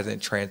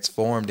hasn't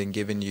transformed and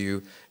given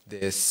you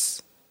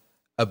this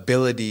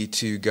ability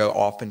to go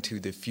off into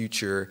the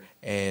future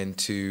and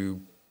to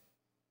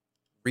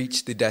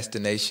reach the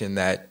destination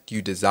that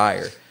you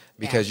desire,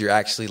 because you're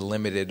actually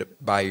limited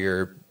by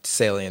your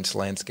salient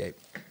landscape.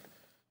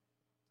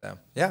 So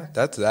yeah,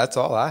 that's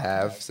all I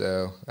have.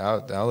 So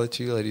I'll let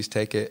you ladies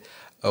take it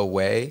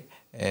away,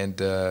 and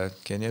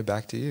Kenya,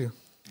 back to you.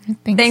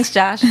 Thanks,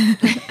 Josh.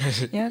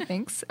 Yeah,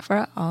 thanks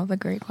for all the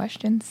great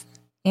questions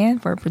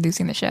and for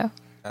producing the show.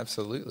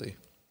 Absolutely.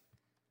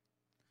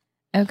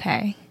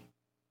 Okay.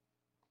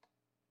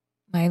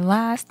 My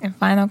last and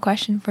final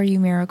question for you,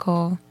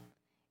 Miracle,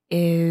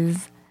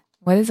 is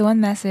what is one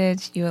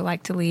message you would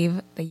like to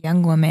leave the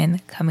young woman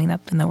coming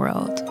up in the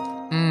world?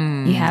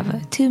 You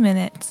have 2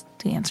 minutes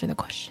to answer the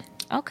question.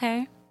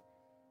 Okay.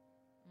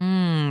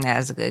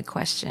 That's a good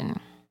question.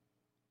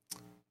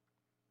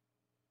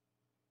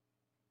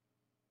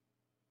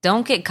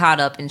 Don't get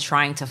caught up in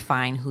trying to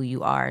find who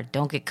you are.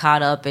 Don't get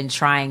caught up in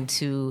trying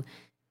to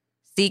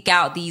seek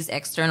out these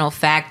external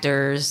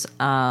factors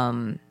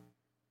and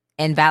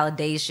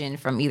validation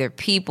from either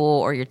people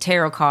or your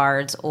tarot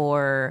cards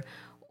or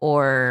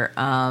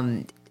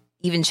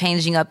even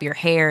changing up your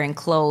hair and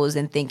clothes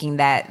and thinking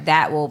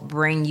that will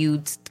bring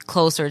you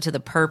closer to the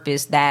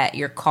purpose that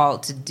you're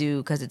called to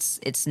do, because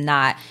it's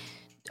not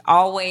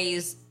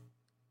always.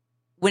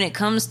 When it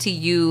comes to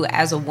you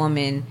as a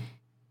woman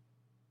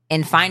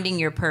and finding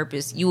your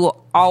purpose, you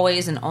will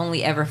always and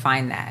only ever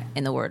find that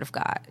in the Word of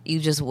God. You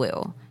just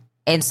will.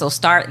 And so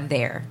start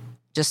there.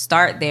 Just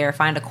start there.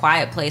 Find a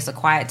quiet place, a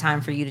quiet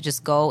time for you to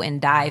just go and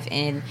dive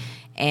in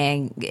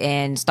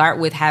and start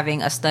with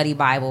having a study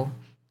Bible.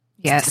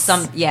 Yes.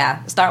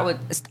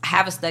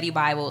 Have a study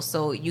Bible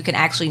so you can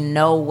actually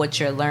know what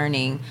you're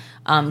learning.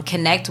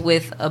 Connect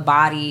with a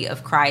body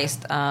of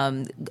Christ.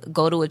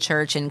 Go to a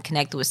church and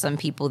connect with some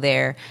people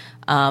there.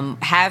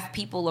 Have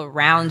people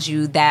around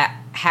you that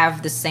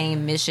have the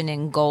same mission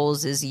and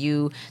goals as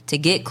you to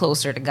get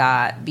closer to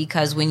God.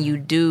 Because when you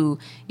do,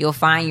 you'll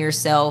find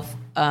yourself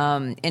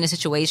in a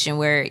situation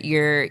where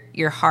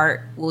your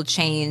heart will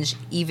change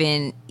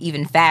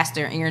even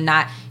faster, and you're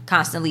not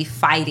constantly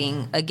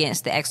fighting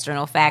against the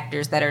external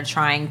factors that are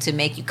trying to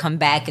make you come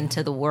back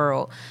into the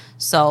world.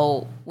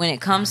 So when it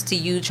comes to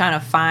you trying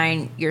to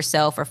find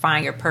yourself or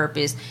find your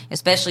purpose,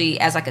 especially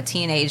as like a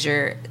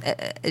teenager,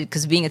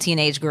 because being a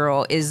teenage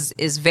girl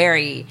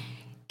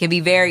can be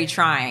very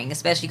trying,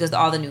 especially because of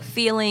all the new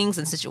feelings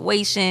and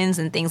situations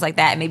and things like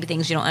that, maybe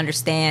things you don't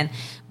understand.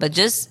 But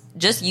just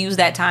use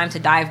that time to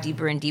dive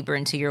deeper and deeper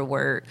into your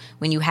word.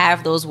 When you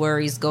have those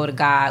worries, go to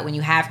God. When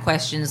you have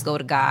questions, go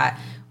to God.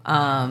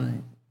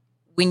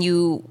 When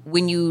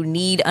you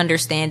need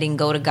understanding,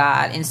 go to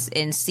God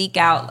and seek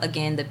out,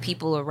 again, the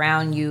people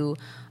around you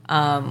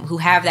who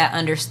have that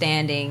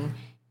understanding,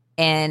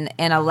 and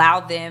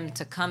allow them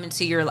to come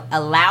into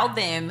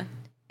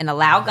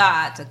allow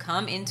God to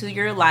come into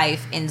your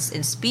life and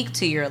speak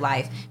to your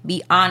life.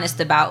 Be honest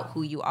about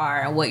who you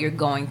are and what you're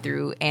going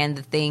through and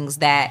the things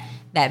that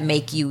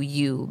make you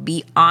you.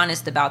 Be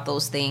honest about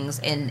those things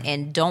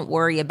and don't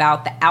worry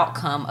about the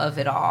outcome of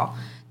it all.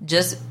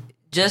 Just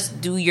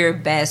do your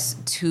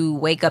best to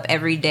wake up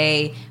every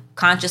day,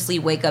 consciously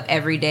wake up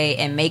every day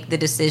and make the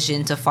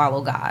decision to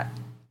follow God.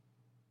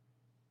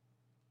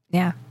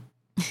 Yeah,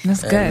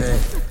 that's good.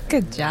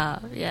 Good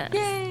job. Yeah.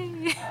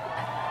 Yay.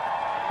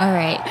 All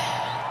right.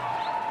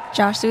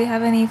 Josh, do we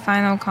have any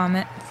final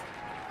comments?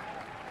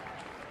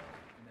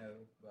 No,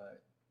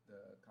 but the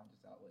Conscious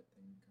Outlet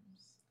thing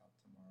comes out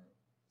tomorrow.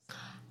 So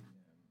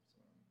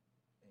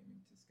I'm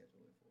aiming to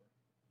schedule it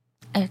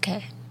for.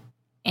 Okay.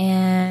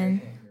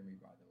 And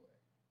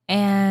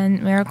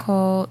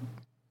Miracle,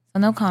 so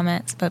no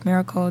comments, but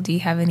Miracle, do you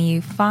have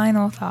any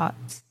final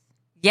thoughts?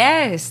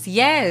 Yes.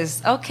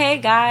 Okay,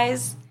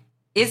 guys,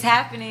 it's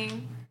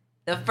happening.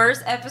 The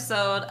first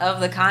episode of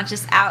the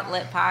Conscious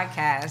Outlet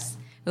podcast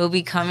will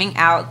be coming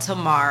out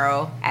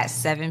tomorrow at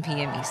 7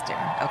 p.m. Eastern.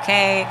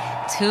 Okay,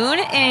 tune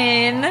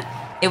in.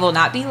 It will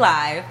not be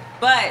live,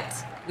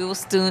 but We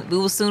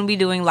will soon be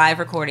doing live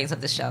recordings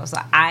of the show. So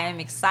I am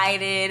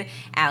excited.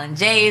 Alan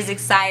J is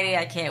excited.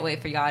 I can't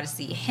wait for y'all to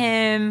see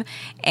him.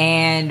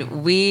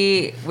 And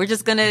we're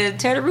just gonna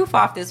tear the roof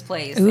off this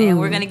place. Ooh. And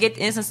we're gonna get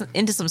into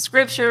some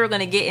scripture. We're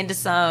gonna get into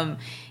some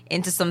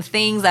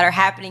things that are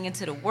happening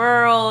into the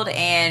world,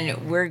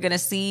 and we're gonna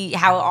see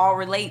how it all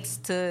relates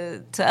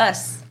to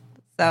us.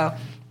 So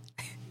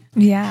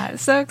yeah,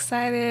 so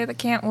excited. I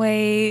can't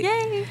wait.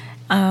 Yay.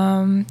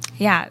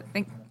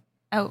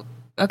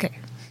 Okay.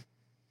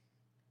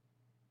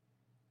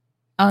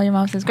 Oh, your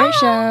mom says, great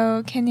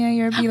show. Kenya,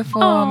 you're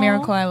beautiful.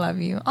 Miracle, I love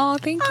you. Oh,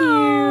 thank you.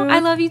 I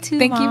love you too,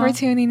 Thank Mom. you for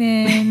tuning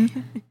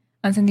in.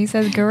 And Cindy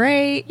says,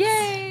 great.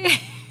 Yay.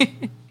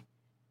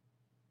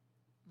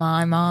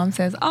 My mom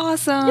says,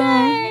 awesome.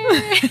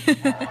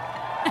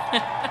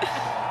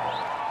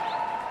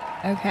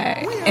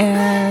 Okay.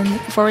 And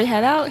before we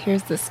head out,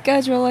 here's the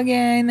schedule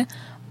again.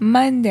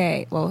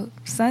 Sunday,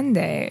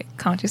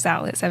 Conscious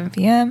Outlet, 7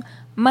 p.m.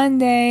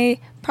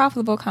 Monday,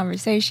 Profitable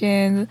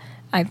Conversations.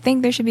 I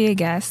think there should be a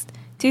guest.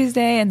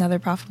 Tuesday, another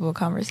Profitable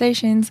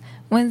Conversations.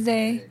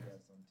 Wednesday.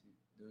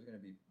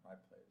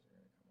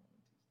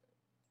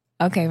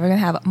 Okay, we're going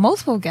to have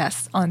multiple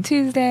guests on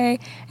Tuesday.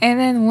 And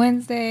then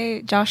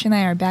Wednesday, Josh and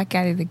I are back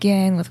at it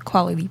again with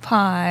Quality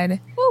Pod.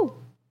 Woo!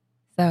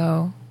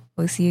 So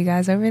we'll see you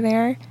guys over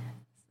there.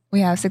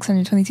 We have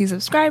 622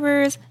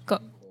 subscribers.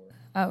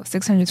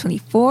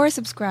 624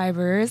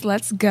 subscribers.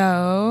 Let's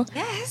go.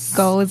 Yes.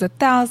 Goal is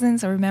 1,000.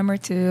 So remember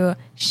to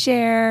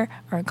share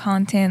our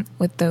content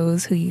with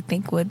those who you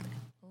think would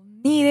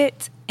need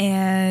it.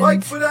 And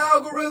like for the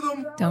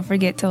algorithm. Don't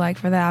forget to like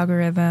for the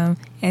algorithm.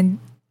 And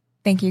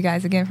thank you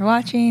guys again for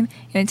watching.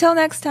 And until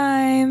next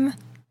time,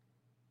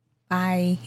 bye.